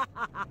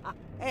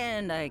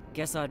 And I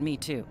guess on me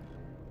too.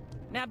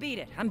 Now beat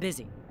it. I'm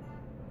busy.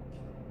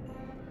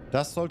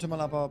 Das sollte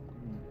man aber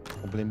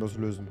problemlos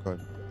lösen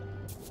können.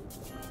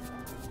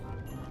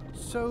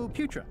 So,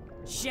 Putra.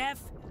 Chef?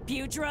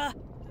 Putra?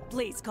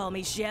 Please call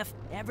me Chef.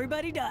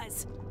 Everybody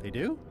does. They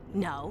do?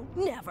 No,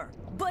 never.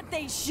 But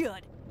they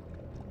should.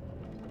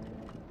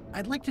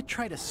 I'd like to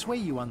try to sway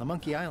you on the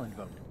Monkey Island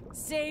vote.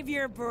 Save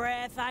your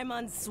breath. I'm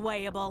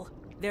unswayable.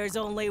 There's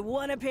only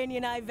one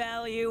opinion I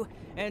value,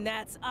 and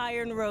that's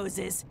Iron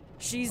Rose's.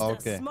 She's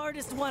the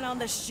smartest one on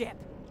the ship.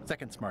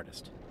 Second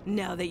smartest.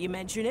 Now that you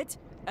mention it,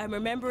 I'm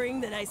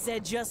remembering that I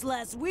said just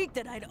last week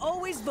that I'd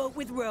always vote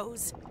with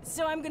Rose.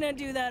 So I'm gonna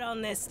do that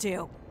on this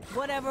too.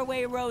 Whatever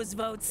way Rose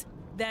votes,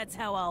 that's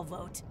how I'll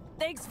vote.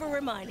 Thanks for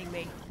reminding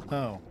me.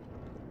 Oh.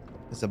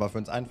 Ist aber für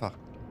uns einfach.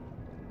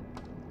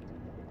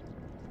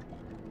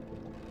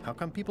 How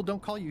come people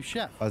don't call you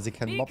Chef? Weil sie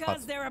keinen Mob hat.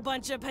 Because they're a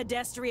bunch of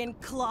pedestrian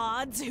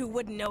clods who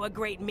wouldn't know a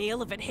great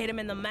meal if it hit them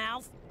in the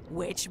mouth.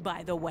 Which,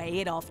 by the way,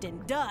 it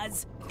often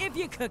does, if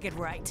you cook it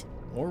right.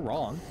 Or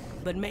wrong.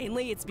 But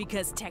mainly it's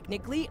because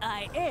technically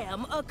I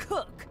am a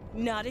cook,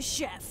 not a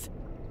chef.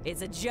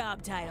 It's a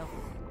job title.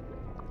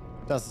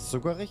 Das ist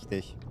sogar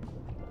richtig.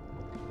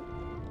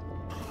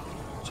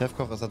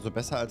 Chefkoch ist also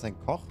besser als ein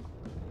Koch.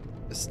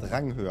 Ist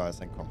ranghöher als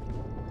ein Koch.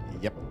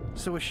 Yep.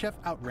 So a chef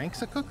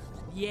outranks a cook?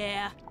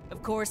 Yeah.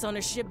 Of course, on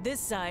a ship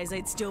this size,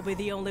 I'd still be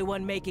the only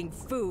one making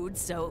food,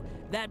 so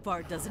that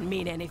part doesn't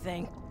mean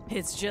anything.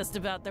 It's just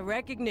about the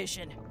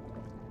recognition.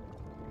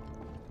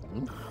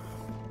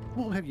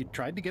 Well, have you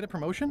tried to get a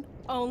promotion?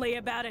 Only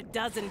about a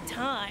dozen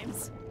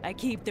times. I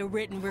keep the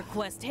written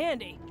request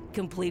handy,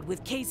 complete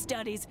with case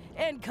studies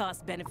and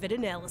cost-benefit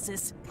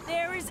analysis.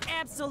 There is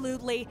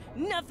absolutely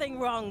nothing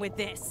wrong with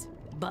this.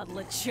 But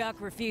LeChuck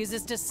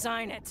refuses to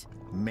sign it.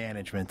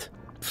 Management.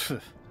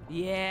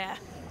 Yeah.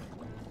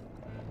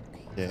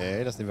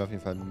 Okay, das nehmen wir auf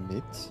jeden Fall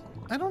mit.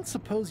 I don't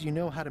suppose you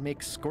know how to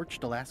make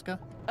Scorched Alaska?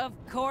 Of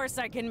course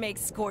I can make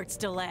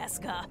Scorched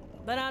Alaska,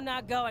 but I'm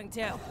not going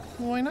to.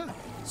 Why not?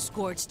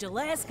 Scorched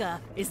Alaska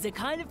is the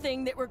kind of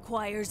thing that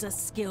requires a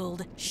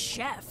skilled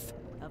chef.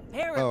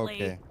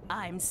 Apparently,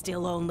 I'm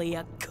still only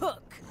a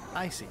cook.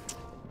 I see.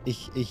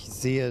 Ich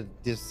sehe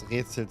des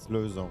Rätsels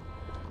Lösung.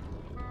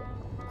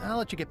 I'll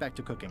let you get back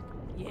to cooking.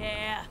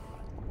 Yeah.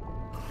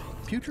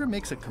 Putra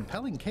makes a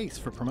compelling case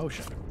for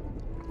promotion.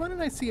 Why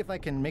don't I see if I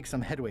can make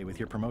some headway with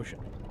your promotion?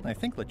 I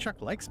think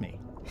LeChuck likes me.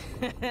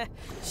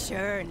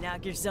 Sure,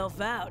 knock yourself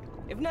out.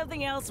 If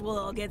nothing else, we'll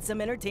all get some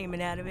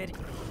entertainment out of it.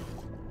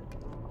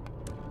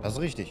 Das ist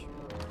richtig.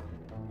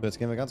 So, jetzt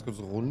gehen wir ganz kurz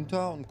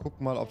runter und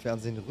gucken mal, ob wir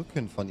an den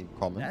Rücken von ihm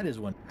kommen. That is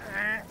one.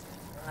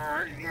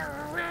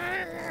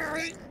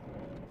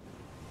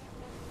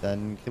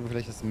 Dann kriegen wir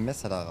vielleicht das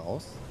Messer da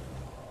raus.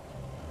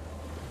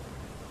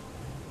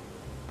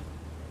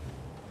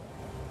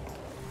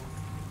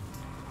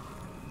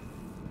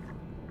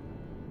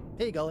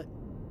 Hey, Gullet.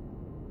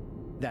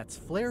 That's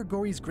Flair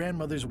Gory's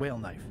grandmother's whale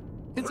knife.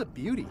 It's a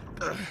beauty.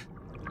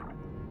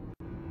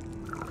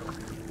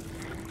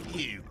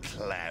 You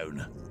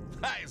clown.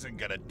 That isn't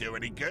gonna do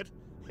any good.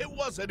 It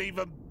wasn't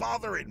even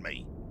bothering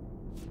me.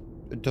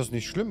 Das ist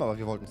nicht schlimm, aber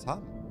wir wollten es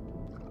haben.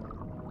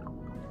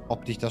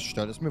 Ob dich das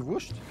stört, ist mir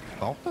wurscht. Ich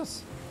brauch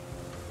das.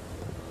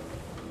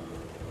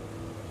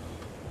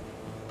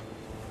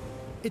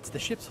 It's the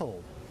ship's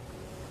hold.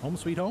 Home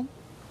sweet home?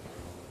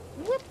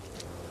 Whoop.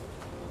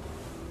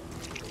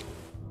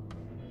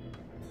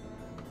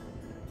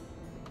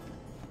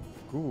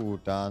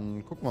 Gut,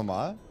 dann gucken wir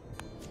mal.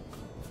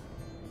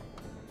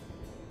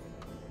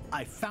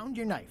 I found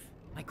your knife.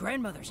 My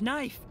grandmother's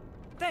knife.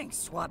 Thanks,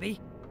 Swabby.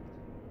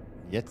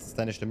 Jetzt ist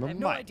deine Stimme I have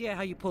no mein. idea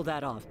how you pulled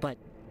that off, but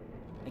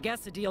I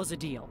guess a deal's a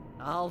deal.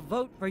 I'll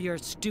vote for your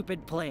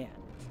stupid plan.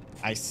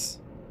 Eis.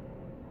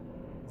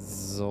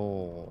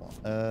 So,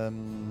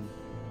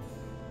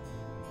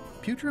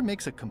 Putra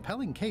makes a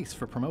compelling case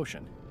for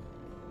promotion.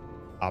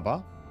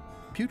 aber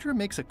Putra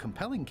makes a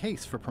compelling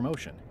case for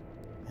promotion.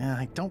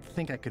 I don't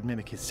think I could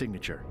mimic his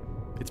signature.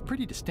 It's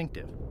pretty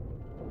distinctive.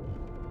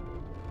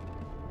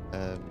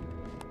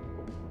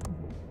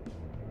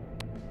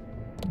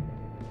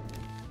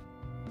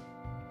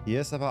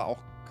 Hier ist aber auch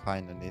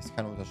keine. Nee, ist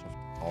keine Unterschrift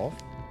drauf.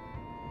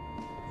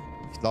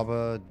 Ich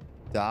glaube,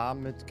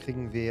 damit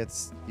kriegen wir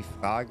jetzt die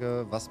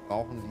Frage, was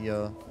brauchen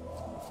wir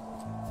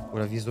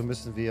oder wieso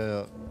müssen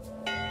wir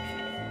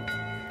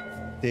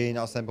den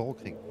aus seinem Büro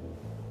kriegen.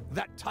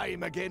 That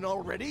time again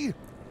already?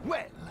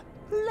 Well,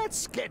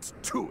 let's get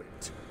to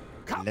it.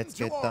 Come Let's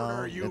to get order,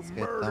 down, you let's get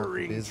down to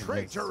murdering, business.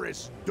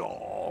 traitorous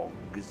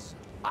dogs.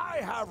 I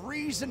have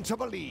reason to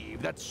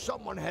believe that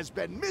someone has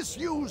been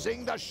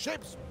misusing the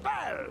ship's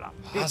bell.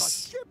 If a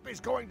Was? ship is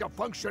going to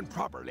function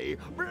properly,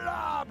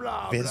 blah,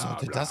 blah, Wer blah,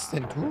 sollte blah. das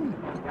denn tun?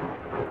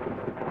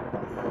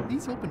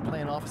 These open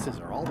plan offices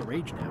are all the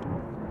rage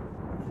now.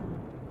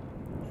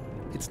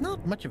 It's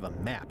not much of a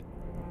map.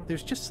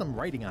 There's just some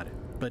writing on it,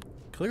 but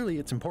clearly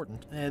it's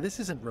important. This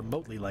isn't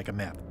remotely like a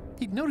map.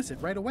 He'd notice it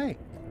right away.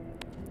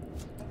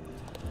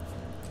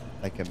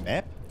 Like a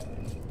map?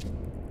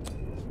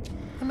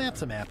 A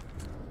map's a map.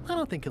 I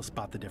don't think he'll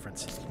spot the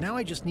difference. Now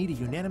I just need a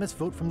unanimous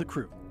vote from the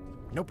crew.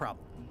 No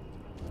problem.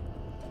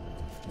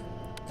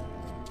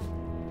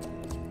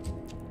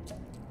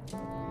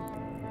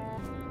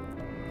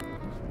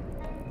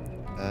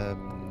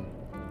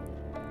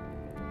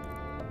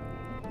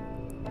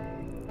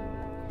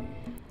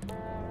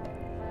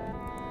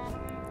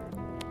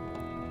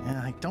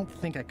 I don't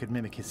think I could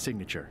mimic his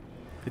signature.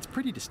 It's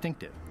pretty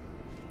distinctive.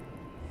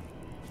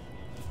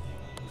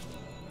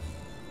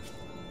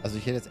 Also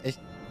ich hätte jetzt echt...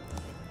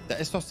 Da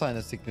ist doch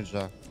seine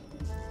Signature.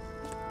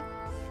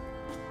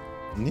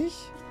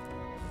 Nicht?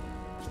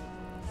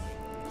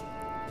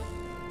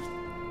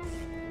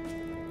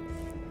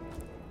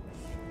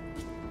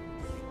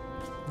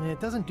 It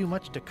doesn't do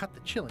much to cut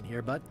the chill in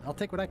here, but I'll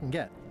take what I can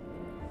get.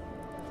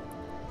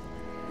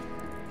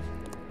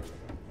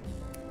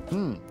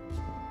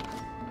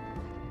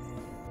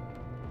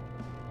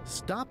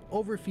 Stop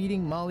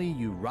overfeeding Molly,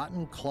 you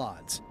rotten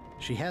clods.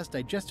 She has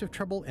digestive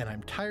trouble and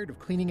I'm tired of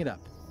cleaning it up.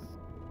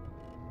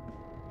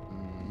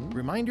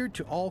 Reminder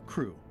to all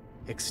crew.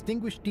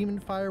 Extinguish demon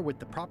fire with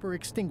the proper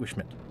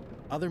extinguishment.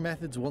 Other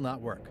methods will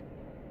not work.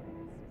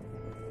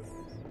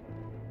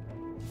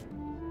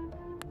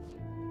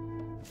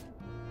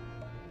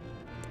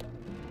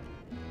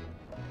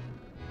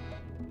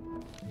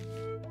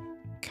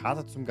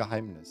 Karte zum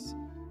Geheimnis.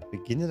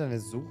 Beginne deine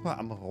Suche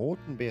am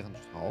roten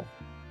Bärenstrauch.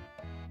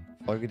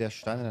 Folge der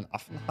steinernen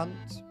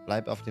Affenhand.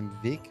 Bleib auf dem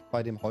Weg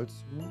bei dem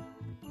Holzhuhn.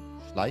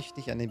 Schleich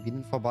dich an den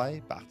Bienen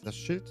vorbei. Beachte das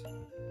Schild.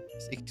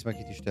 Das X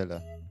markiert die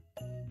Stelle.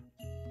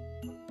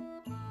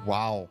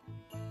 Wow.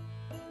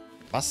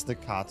 Was eine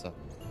Karte.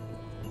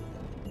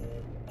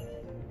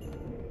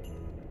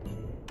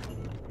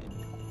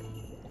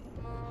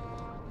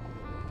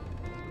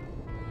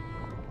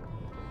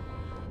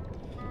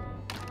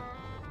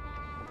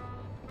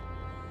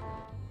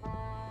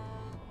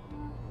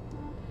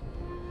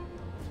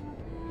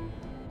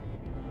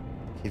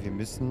 Okay, wir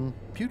müssen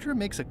Putra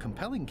makes a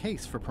compelling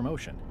case for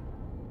promotion.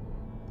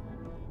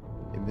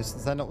 Wir müssen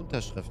seine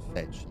Unterschrift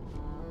fälschen.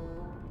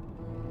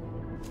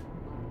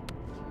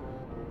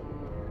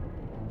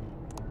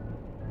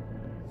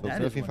 So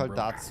viel auf jeden Fall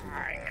dazu.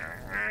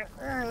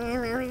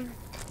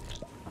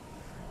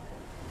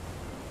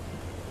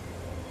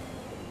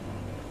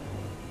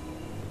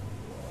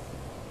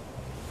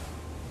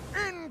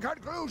 In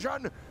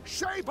conclusion,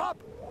 shape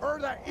up or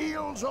the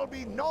eels will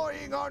be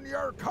gnawing on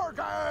your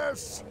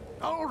carcass.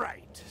 All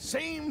right,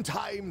 same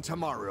time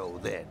tomorrow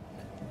then.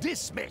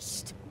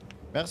 Dismissed.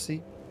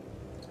 Merci.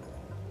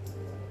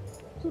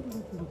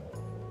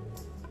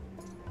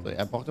 So,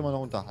 er braucht immer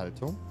noch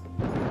Unterhaltung.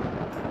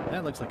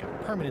 That looks like a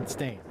permanent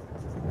stain.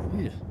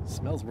 Ew,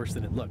 smells worse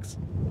than it looks.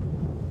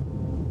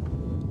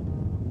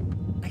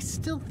 I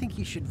still think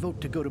you should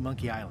vote to go to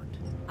Monkey Island.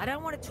 I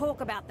don't want to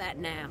talk about that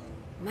now.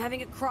 I'm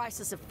having a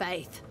crisis of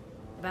faith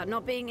about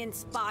not being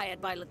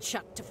inspired by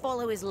LeChuck to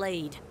follow his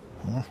lead.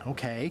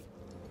 Okay.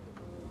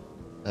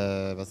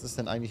 Was ist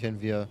denn eigentlich, wenn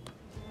wir...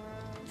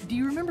 Do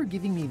you remember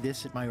giving me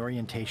this at my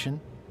orientation?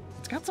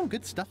 It's got some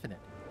good stuff in it.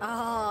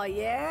 Oh,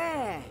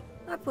 yeah.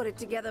 I put it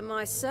together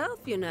myself,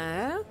 you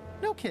know.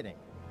 No kidding.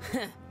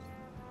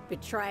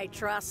 Betray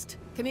trust,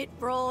 commit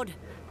fraud,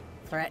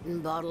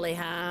 threaten bodily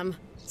harm.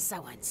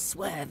 So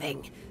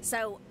unswerving,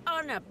 so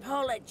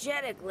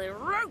unapologetically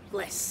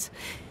ruthless.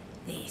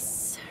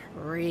 This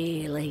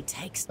really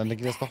takes Dann me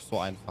geht das back. doch so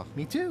einfach.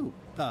 Me too.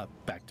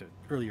 Back to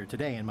earlier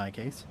today in my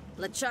case.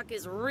 LeChuck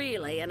is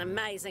really an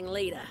amazing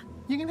leader.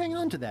 You can hang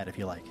on to that if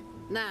you like.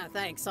 No,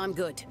 thanks, I'm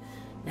good.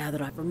 Now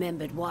that I've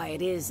remembered why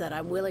it is that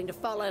I'm willing to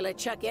follow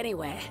LeChuck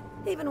anywhere,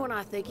 even when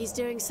I think he's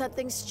doing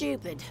something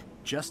stupid.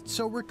 Just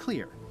so we're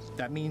clear,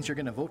 that means you're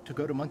gonna vote to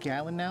go to Monkey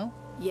Island now?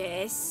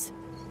 Yes,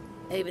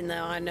 even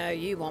though I know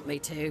you want me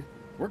to.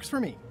 Works for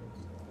me.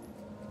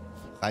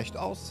 Reicht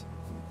aus.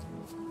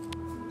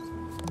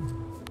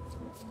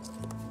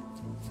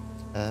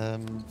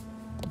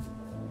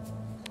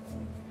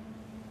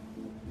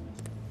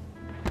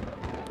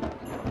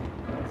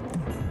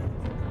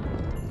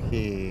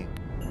 Okay.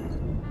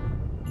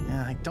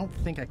 Yeah, I don't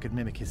think I could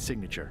mimic his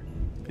signature.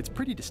 It's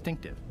pretty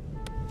distinctive.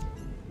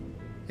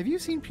 Have you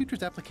seen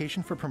Putra's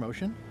application for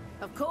promotion?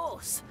 Of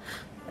course.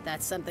 But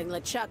that's something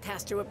LeChuck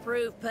has to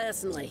approve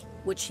personally,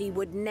 which he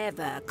would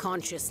never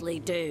consciously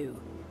do.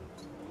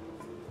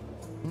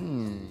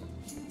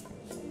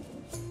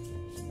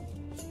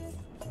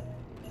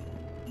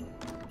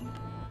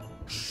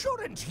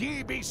 Shouldn't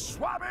ye be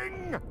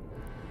swabbing?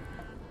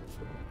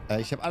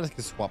 Ich habe alles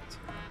geswappt.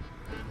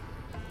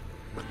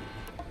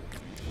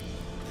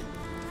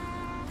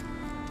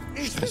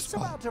 Is this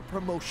about a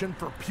promotion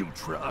for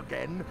Putra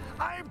again?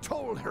 I've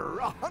told her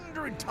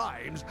 100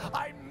 times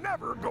I'm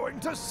never going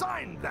to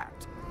sign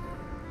that.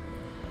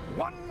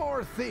 One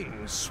more thing,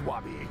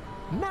 Swabby.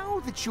 Now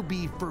that you'll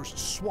be first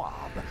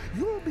swab,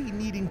 you'll be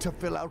needing to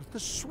fill out the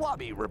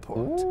Swabby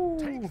report. Ooh.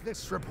 Take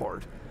this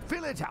report,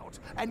 fill it out,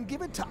 and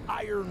give it to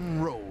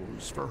Iron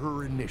Rose for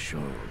her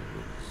initials.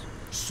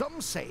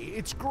 Some say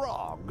it's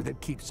grog that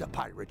keeps a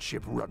pirate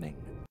ship running.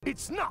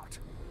 It's not.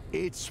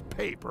 It's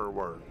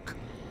paperwork.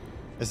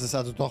 Es ist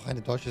also doch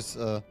eine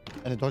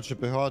deutsche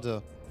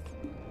Behörde.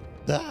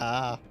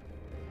 Da.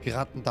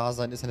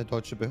 Piratendasein ist eine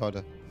deutsche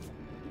Behörde.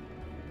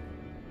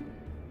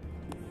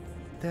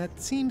 That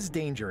seems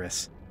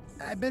dangerous.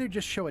 I better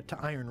just show it to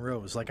Iron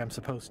Rose like I'm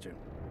supposed to.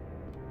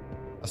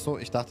 Achso,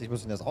 ich dachte, ich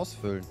muss ihn erst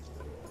ausfüllen.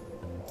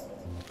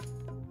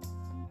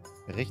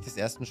 Bericht des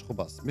ersten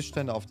Schrubbers.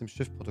 Missstände auf dem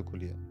Schiff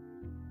protokollieren.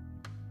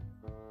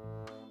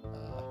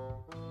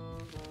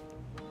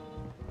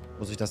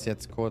 Muss ich das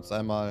jetzt kurz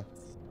einmal...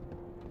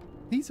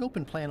 These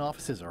open plan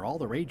offices are all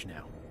the rage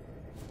now.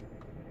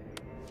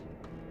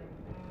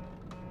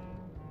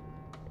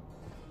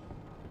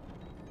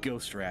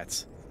 Ghost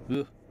rats.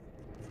 Ugh.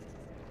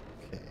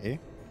 Okay.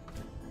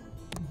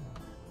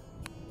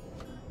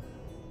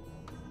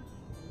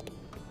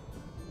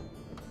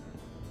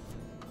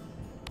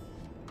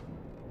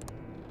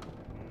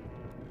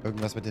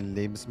 Irgendwas mit den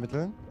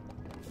Lebensmitteln?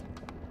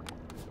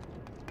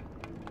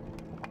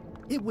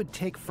 It would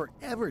take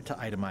forever to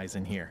itemize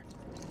in here.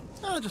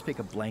 I'll just make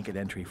a blanket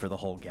entry for the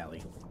whole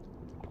galley.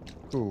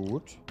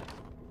 Gut.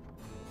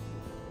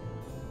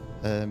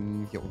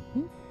 Hier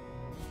unten?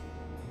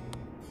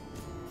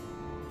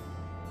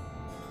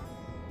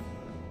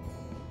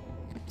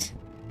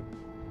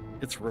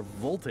 It's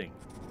revolting.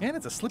 And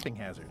it's a slipping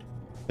hazard.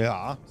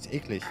 Ja, ist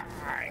eklig.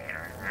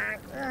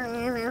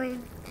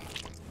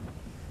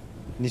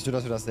 Nicht so,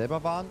 dass wir das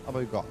selber waren,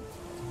 aber egal.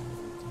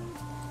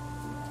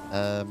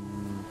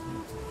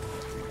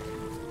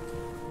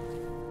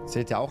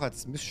 Zählt ja auch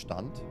als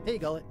Missstand. Hey,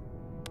 Gullet.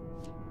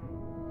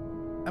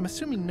 I'm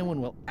assuming no one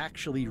will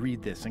actually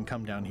read this and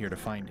come down here to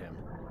find him.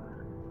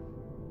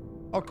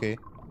 Okay.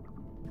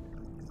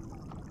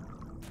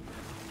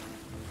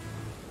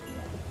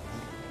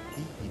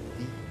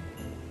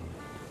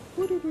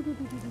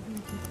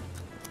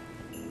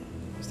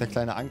 Ist der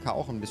kleine Anker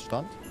auch ein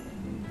Missstand?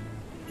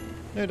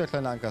 Ne, der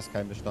kleine Anker ist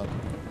kein Missstand.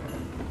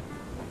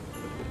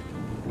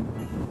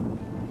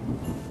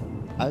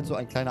 Also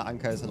ein kleiner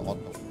Anker ist in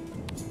Ordnung.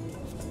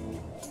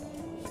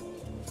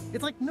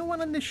 It's like no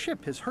one on this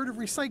ship has heard of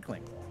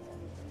recycling.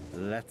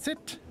 That's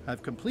it.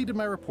 I've completed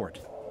my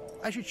report.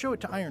 I should show it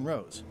to Iron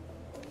Rose.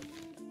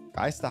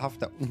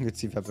 Geisterhafter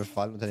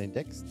Ungezieferbefall unter den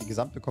Decks. Die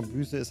gesamte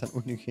Kombüse ist eine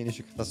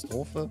unhygienische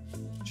Katastrophe.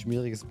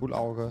 Schmieriges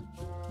Bullauge.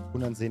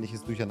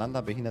 Unansehnliches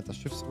Durcheinander behindert das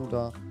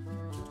Schiffsruder.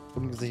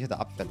 Ungesicherte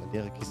Abfälle.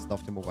 Leere Kisten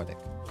auf dem Oberdeck.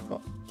 Ja.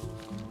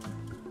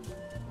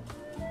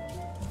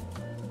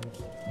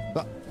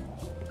 So.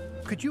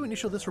 Could you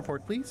initial this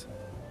report, please?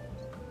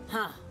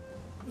 Huh.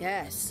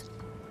 Yes.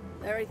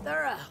 Very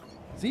thorough.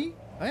 See?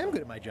 I am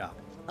good at my job.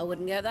 I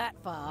wouldn't go that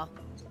far.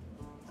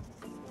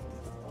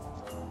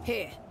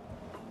 Here.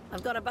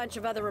 I've got a bunch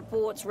of other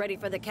reports ready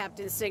for the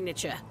captain's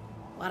signature.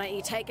 Why don't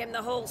you take him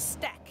the whole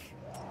stack?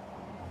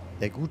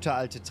 Der gute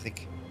alte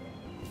Trick.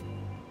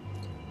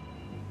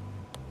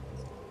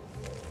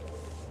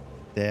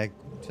 Der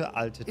gute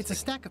alte Trick. It's a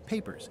stack of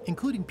papers,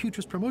 including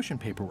Putra's promotion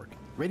paperwork,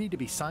 ready to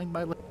be signed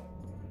by...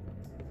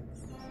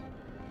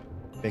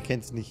 Wer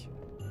kennt's nicht?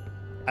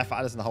 Einfach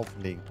alles in den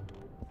Haufen legen.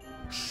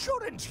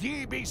 Shouldn't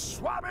ye be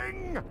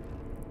swabbing?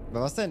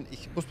 Aber was denn?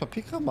 Ich muss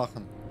Papierkram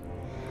machen.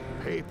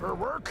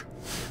 Paperwork?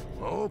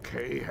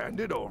 Okay, hand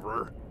it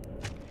over.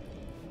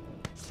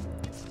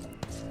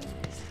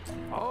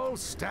 All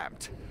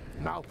stamped.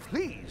 Now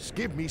please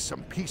give me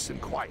some peace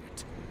and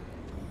quiet.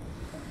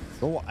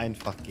 So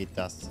einfach geht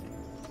das.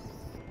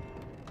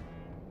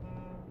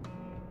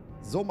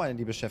 So, meine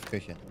liebe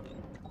Chefköchin.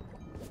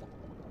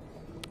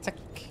 Zack.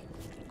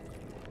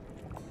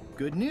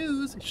 Good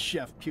news,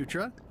 Chef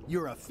Putra.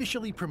 You're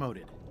officially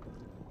promoted.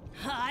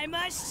 I'm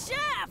a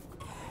chef!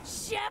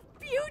 Chef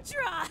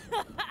Putra!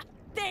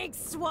 Thanks,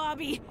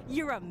 Swabby.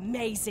 You're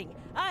amazing.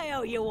 I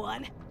owe you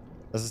one.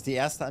 Das ist die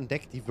erste an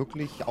Deck, die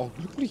wirklich auch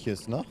glücklich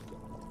ist, ne?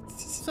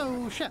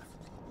 So, Chef.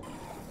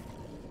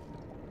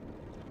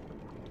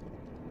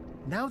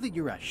 Now that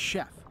you're a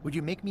chef, would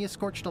you make me a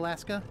scorched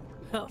Alaska?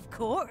 Of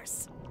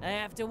course. I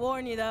have to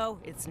warn you, though,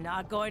 it's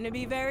not going to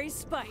be very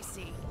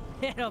spicy.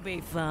 It'll be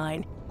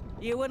fine.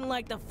 You wouldn't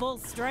like the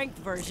full-strength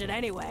version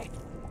anyway.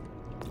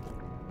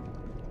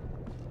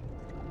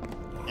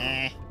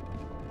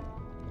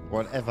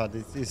 Whatever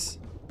this is.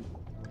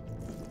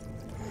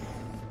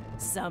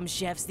 Some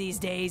chefs these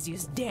days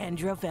use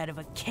dandruff out of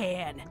a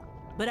can.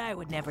 But I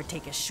would never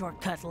take a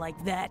shortcut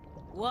like that.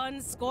 One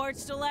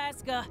scorched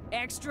Alaska,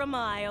 extra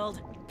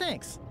mild.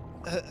 Thanks.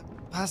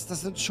 Was? Da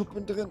sind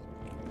Schuppen drin.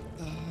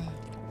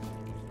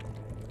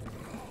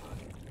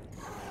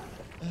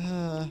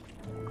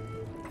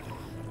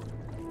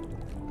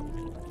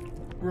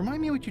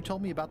 Remind me what you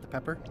told me about the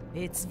pepper?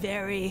 It's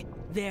very,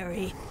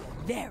 very,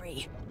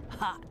 very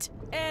hot.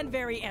 And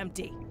very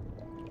empty.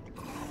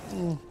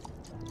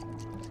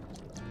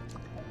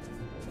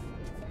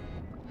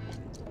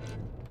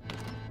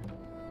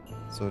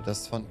 So,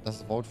 das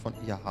Vote von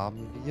ihr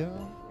haben wir.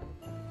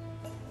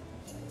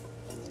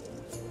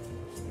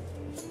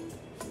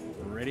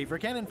 Ready for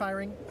cannon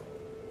firing.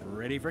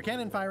 Ready for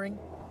cannon firing.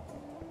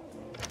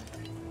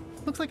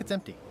 Looks like it's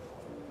empty.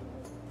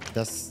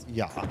 Das,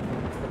 ja.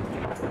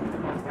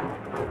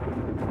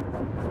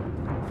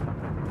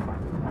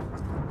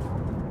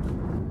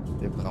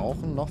 Wir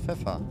brauchen noch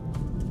Pfeffer.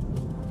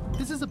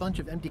 This is a bunch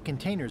of empty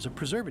containers of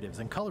preservatives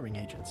and coloring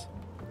agents.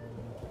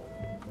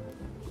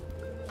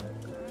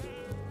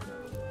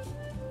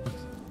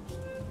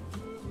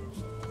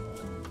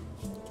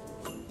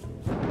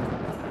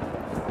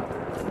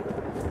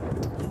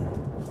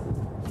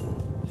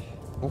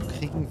 Wo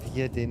kriegen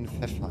wir den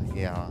Pfeffer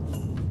her?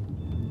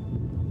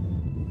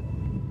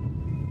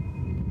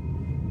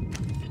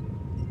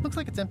 Looks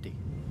like it's empty.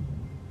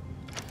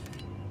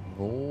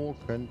 Wo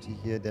könnte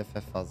hier der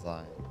Pfeffer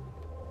sein?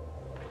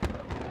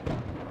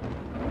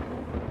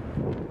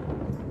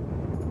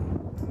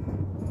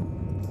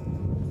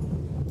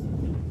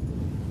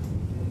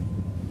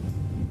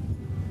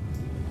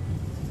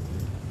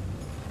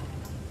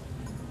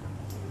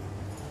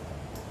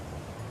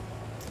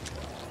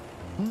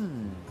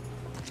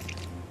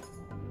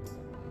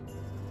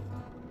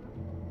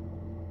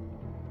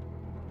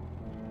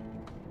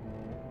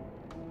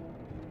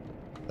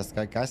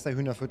 Das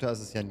Geisterhühnerfütter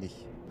ist es ja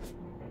nicht.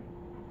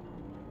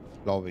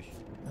 Glaube ich.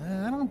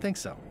 I don't think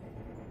so.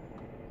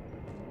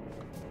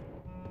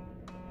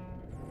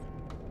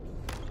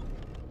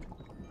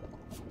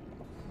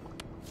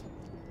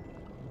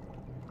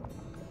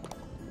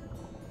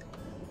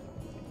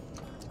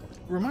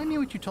 Remind me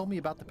what you told me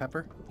about the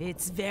pepper?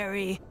 It's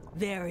very,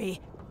 very,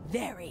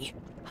 very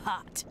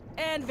hot.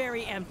 And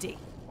very empty.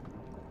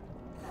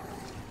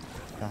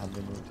 Da haben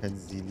wir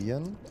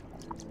Utensilien.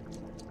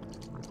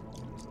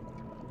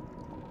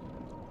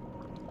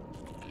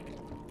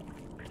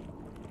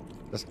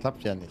 Das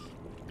klappt ja nicht.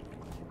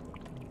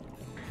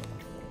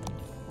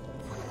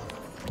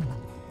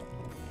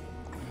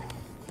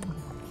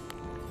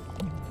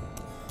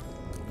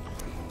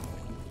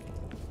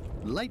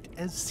 Light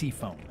as sea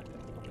foam.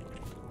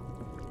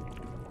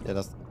 Ja,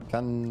 das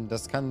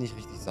kann nicht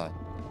richtig sein.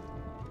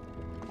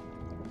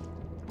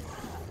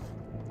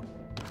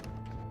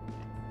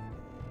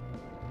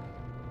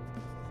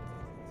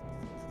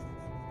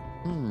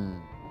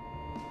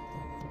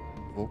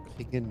 Wo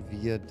kriegen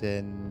wir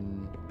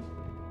denn...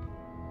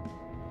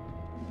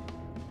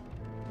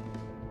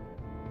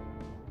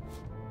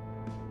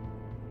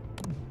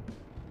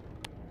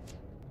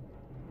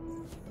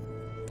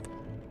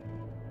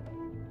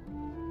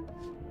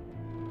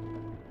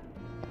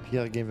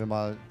 Hier gehen wir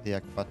mal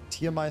der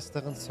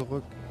Quartiermeisterin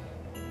zurück.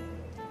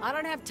 I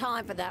don't have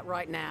time for that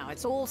right now.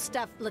 It's all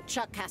stuff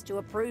LeChuck has to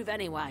approve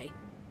anyway.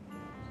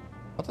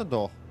 Warte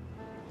doch.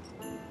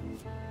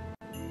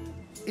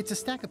 It's a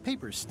stack of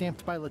papers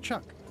stamped by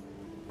LeChuck.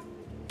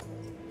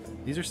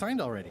 These are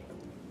signed already.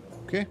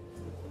 Okay.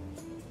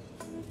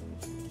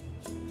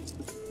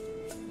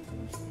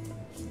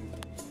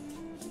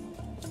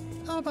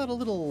 How about a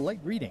little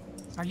light reading?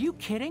 Are you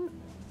kidding?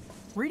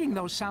 Reading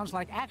those sounds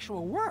like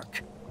actual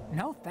work.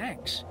 No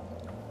thanks.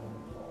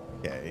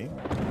 Okay.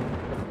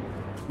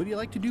 What do you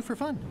like to do for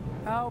fun?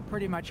 Oh,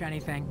 pretty much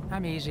anything.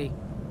 I'm easy.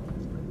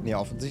 Nee,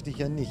 offensichtlich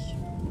ja nicht.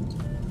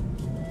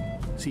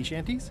 Sea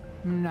shanties?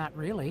 Not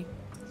really.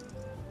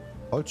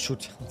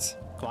 Holzschuhtanz.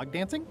 Clog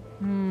dancing?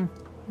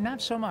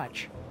 Not so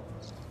much.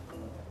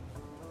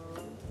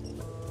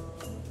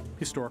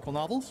 Historical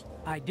novels?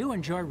 I do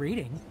enjoy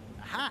reading.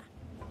 Aha!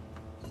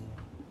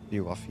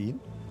 Biografien.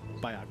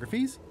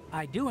 Biographies?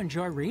 I do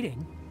enjoy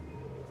reading.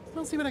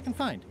 I'll see what I can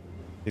find.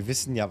 Wir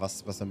wissen ja,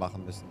 was wir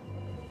machen müssen.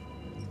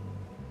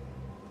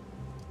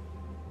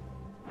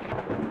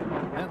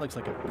 That looks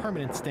like a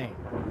permanent stain.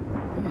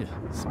 Ugh,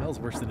 smells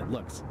worse than it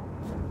looks.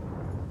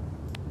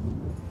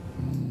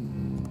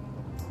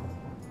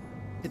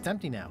 It's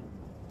empty now.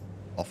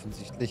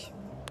 Offensichtlich.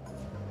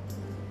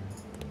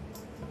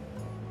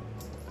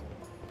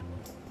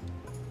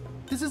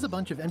 This is a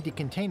bunch of empty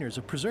containers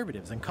of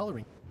preservatives and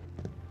coloring.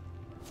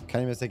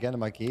 Kann ich mir sehr gerne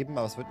mal geben,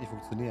 aber es wird nicht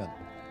funktionieren.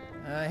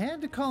 I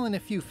had to call in a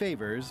few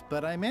favors,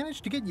 but I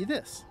managed to get you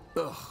this.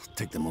 Ugh,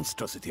 take the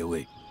monstrosity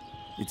away.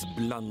 Its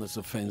bluntness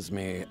offends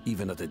me,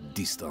 even at a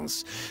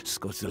distance.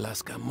 Scotch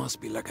Alaska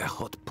must be like a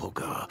hot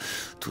poker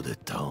to the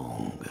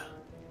tongue.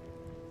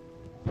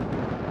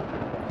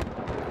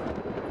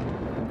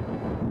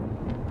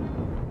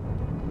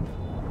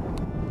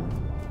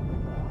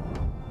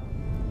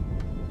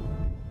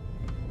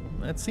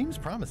 That seems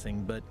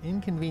promising, but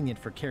inconvenient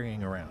for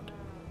carrying around.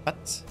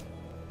 Was?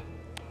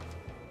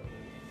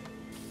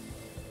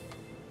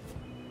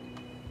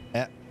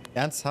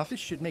 Ernsthaft? This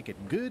should make it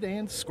good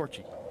and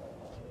scorchy.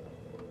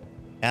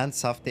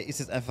 Ernsthaft, der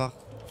isst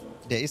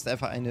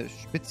einfach eine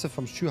Spitze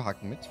vom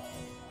Schürhaken mit.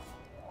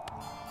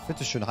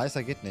 Bitte schön,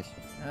 heißer geht nicht.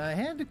 I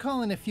had to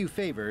call in a few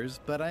favors,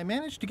 but I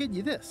managed to get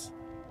you this.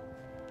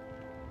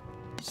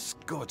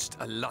 Scorched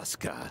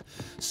Alaska.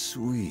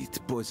 Sweet,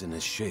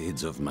 poisonous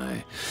shades of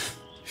my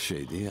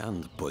shady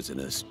and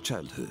poisonous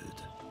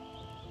childhood.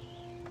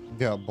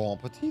 Ja, bon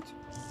appetit.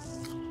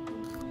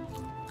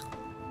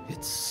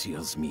 It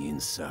sears me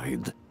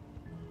inside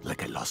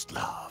like a lost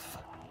love.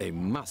 A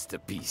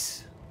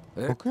masterpiece.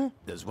 Okay.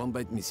 There's one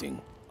bite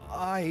missing.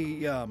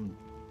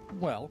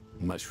 Well...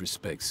 Much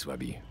respect,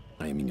 Swabby.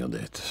 I am in your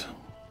debt.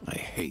 I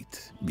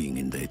hate being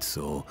in debt,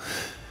 so...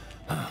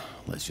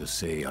 let's just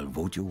say I'll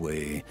vote your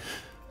way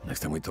next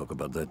time we talk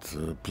about that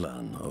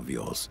plan of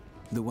yours.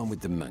 The one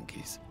with the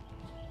monkeys.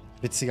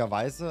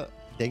 Witzigerweise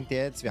denkt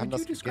er jetzt, wir haben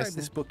Would das you describe gegessen.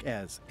 this book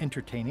as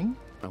entertaining?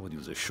 I would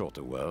use a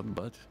shorter word,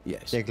 but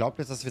yes. Der glaubt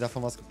jetzt, dass wir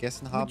davon was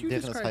gegessen Would haben, you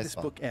während es describe heiß this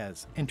war. book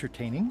as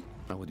entertaining?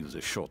 I would use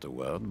a shorter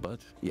word, but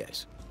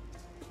yes.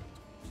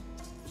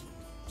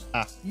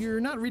 You're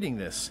not reading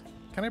this.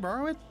 Can I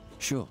borrow it?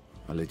 Sure,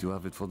 I'll let you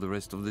have it for the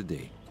rest of the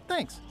day.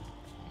 Thanks.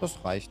 Das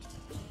reicht.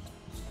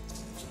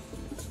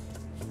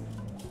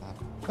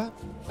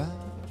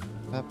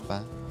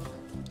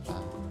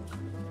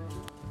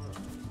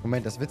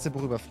 Moment, das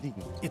Witzebuch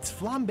überfliegen. It's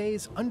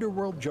Flambe's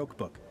Underworld Joke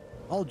Book.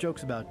 All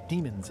jokes about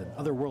demons and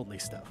otherworldly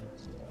stuff.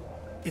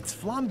 It's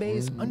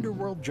Flambe's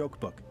Underworld Joke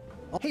Book.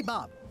 Hey,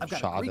 Bob, I've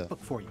got a great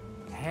book for you.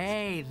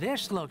 Hey,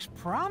 this looks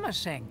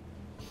promising.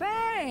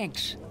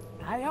 Thanks.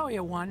 I owe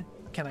you one.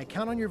 Can I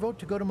count on your vote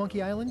to go to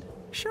Monkey Island?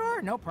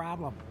 Sure, no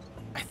problem.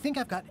 I think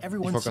I've got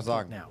everyone's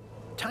support now.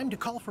 Time to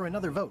call for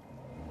another vote.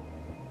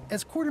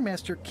 As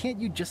quartermaster, can't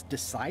you just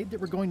decide that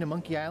we're going to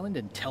Monkey Island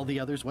and tell the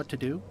others what to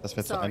do? Das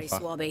wird so Sorry,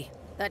 einfach. Swabby.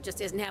 That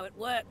just isn't how it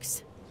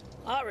works.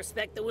 I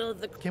respect the will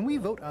of the... Can we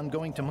vote on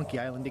going to Monkey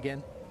Island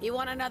again? You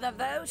want another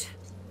vote?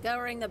 Go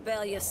ring the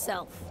bell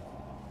yourself.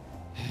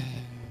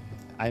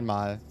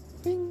 Einmal.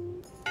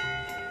 Bing.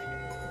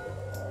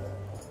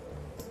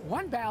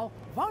 One bell.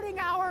 Voting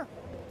hour.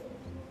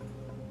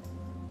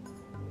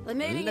 The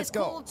meeting Let's is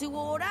go. called to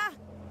order.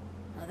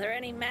 Are there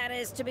any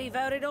matters to be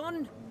voted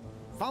on?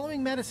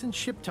 Following Madison's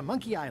ship to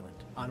Monkey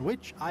Island, on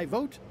which I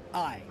vote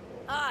aye.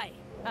 Aye.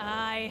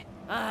 Aye.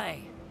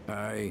 Aye.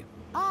 Aye.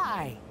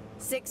 Aye.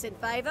 6 in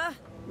favor,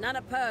 none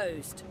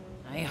opposed.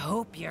 I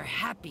hope you're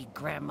happy,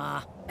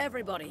 Grandma.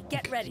 Everybody,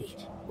 get ready.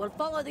 We'll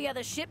follow the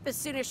other ship as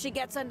soon as she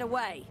gets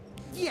underway.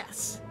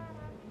 Yes!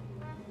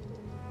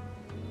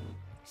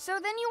 So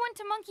then you went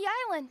to Monkey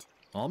Island.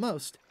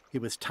 Almost.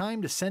 It was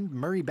time to send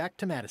Murray back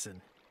to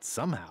Madison.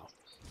 Somehow.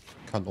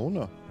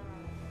 Kanone.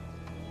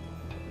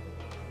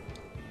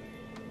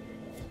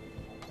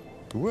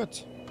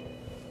 Gut.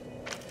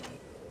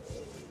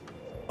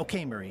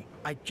 Okay, Murray.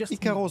 I just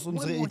Icarus, need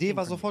one unsere more Idee thing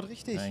war from you. sofort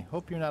richtig. I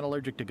hope you're not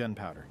allergic to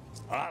gunpowder.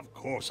 Of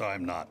course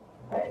I'm not.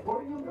 Hey,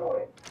 what are you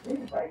doing?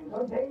 These things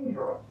are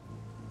dangerous.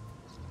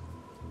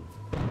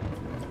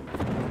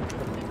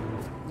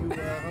 You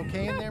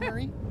okay in there,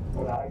 Murray?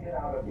 When I get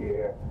out of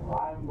here,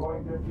 I'm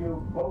going to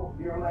chew both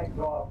your legs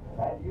off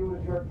and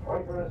use your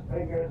traitorous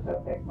fingers to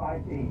pick my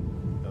teeth.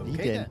 Okay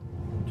denn? then.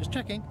 Just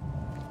checking.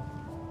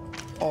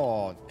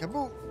 Oh,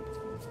 kaboom.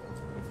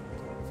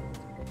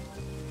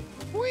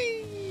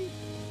 Hui.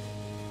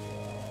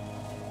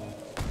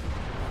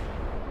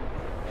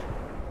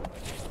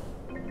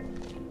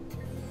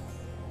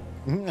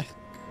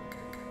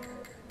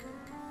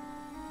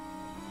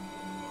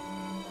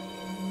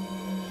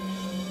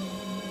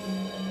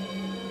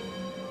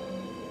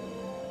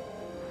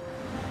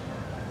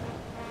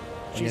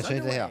 She's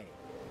Schnell hinterher. underway.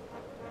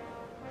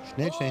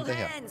 Schnell All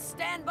hinterher. hands,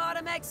 stand by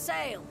to make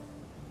sail.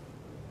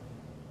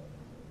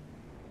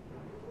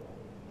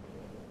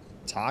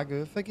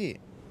 Tage vergehen.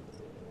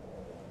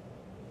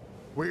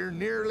 We're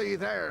nearly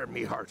there,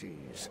 me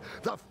hearties.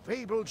 The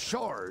fabled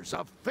shores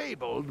of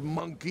fabled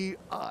Monkey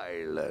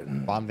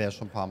Island. Waren wir ja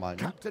schon ein paar Mal,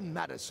 ne? Kapitän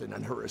Madison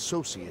and her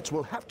associates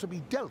will have to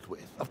be dealt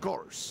with, of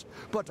course.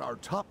 But our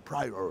top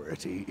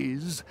priority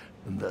is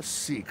the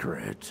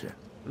secret.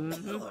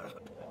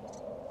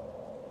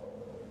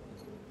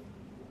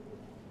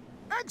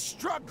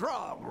 Extra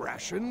grog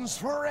rations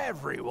for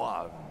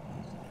everyone.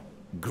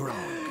 Grog.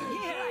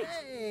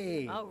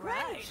 Hey! All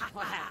right.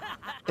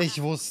 Ich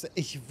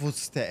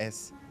wusste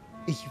es.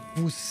 Ich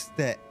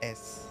wusste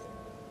es.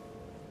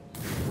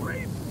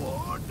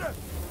 Threepwood!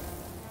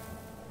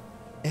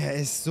 Er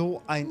ist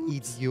so ein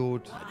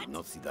Idiot. I did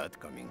not see that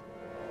coming.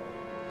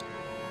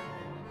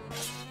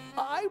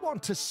 I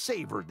want to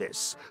savor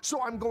this,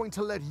 so I'm going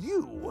to let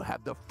you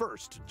have the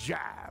first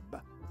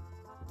jab.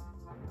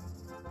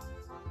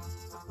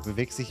 Du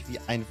bewegst dich wie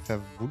ein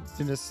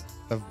verwundenes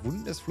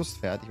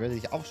Flusspferd. Ich werde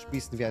dich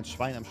aufspießen wie ein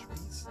Schwein am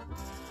Spieß.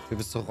 Du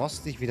bist so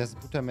rostig wie das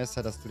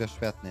Buttermesser, das du das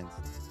Schwert nennst.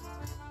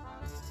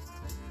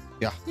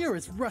 Ja. You're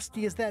as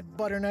rusty as that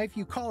butter knife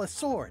you call a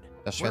sword.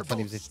 Das Schwert von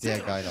ihm sieht sehr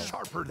geil aus.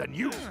 Sharper than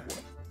you.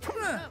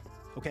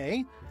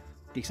 Okay,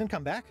 decent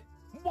comeback.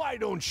 Why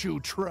don't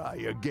you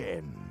try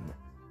again?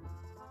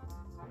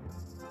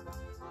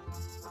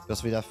 Du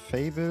hast weder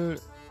Fable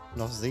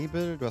noch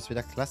Säbel, du hast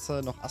weder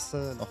Klasse noch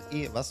Asse noch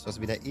was? Du hast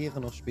weder Ehre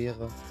noch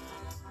Speere.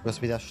 Du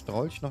hast weder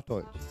Strolch noch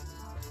Dolch.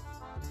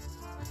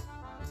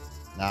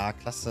 Na,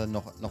 Klasse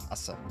noch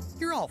Asse.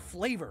 You're all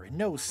flavor and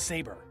no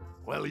saber.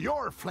 Well,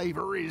 your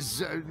flavor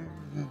is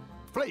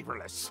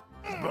flavorless.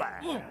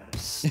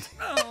 Blast.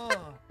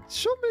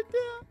 Schummelt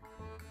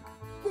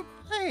der?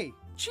 Hey,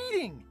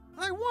 cheating!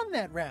 I won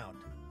that round.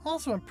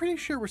 Also, I'm pretty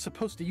sure we're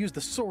supposed to use the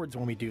swords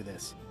when we do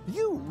this.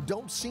 You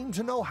don't seem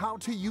to know how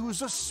to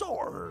use a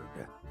sword.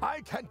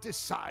 I can't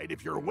decide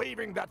if you're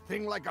waving that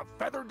thing like a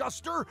feather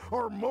duster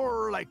or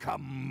more like a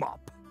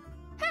mop.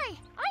 Hey,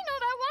 I know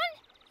that one!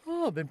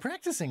 Oh, been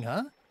practicing,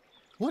 huh?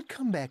 What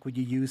comeback would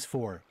you use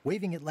for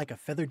waving it like a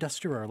feather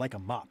duster or like a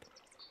mop?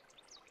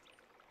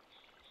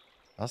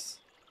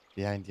 Was?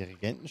 Wie ein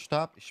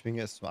Dirigentenstab? Ich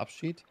schwinge es zum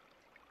Abschied.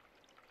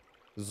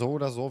 So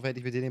oder so werde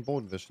ich mit dir den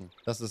Boden wischen.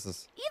 Das ist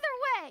es.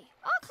 Either way,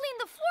 I'll clean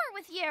the floor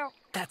with you.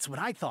 That's what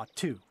I thought,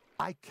 too.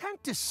 I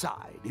can't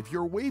decide if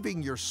you're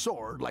waving your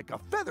sword like a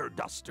feather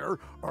duster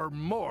or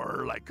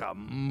more like a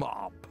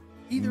mop.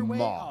 Either way,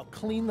 Mop. I'll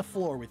clean the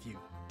floor with you.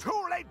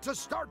 Too late to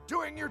start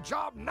doing your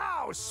job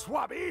now,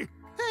 Swabby!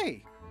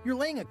 Hey, you're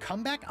laying a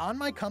comeback on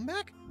my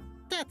comeback?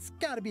 That's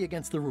gotta be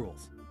against the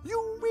rules.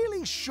 You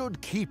really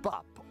should keep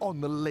up on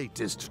the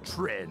latest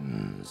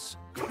trends.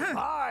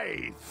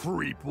 Hi,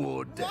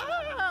 Threepwood.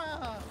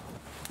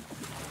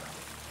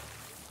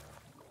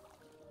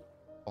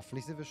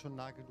 Hoffentlich sind wir schon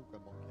nah genug bei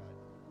Monkey Island.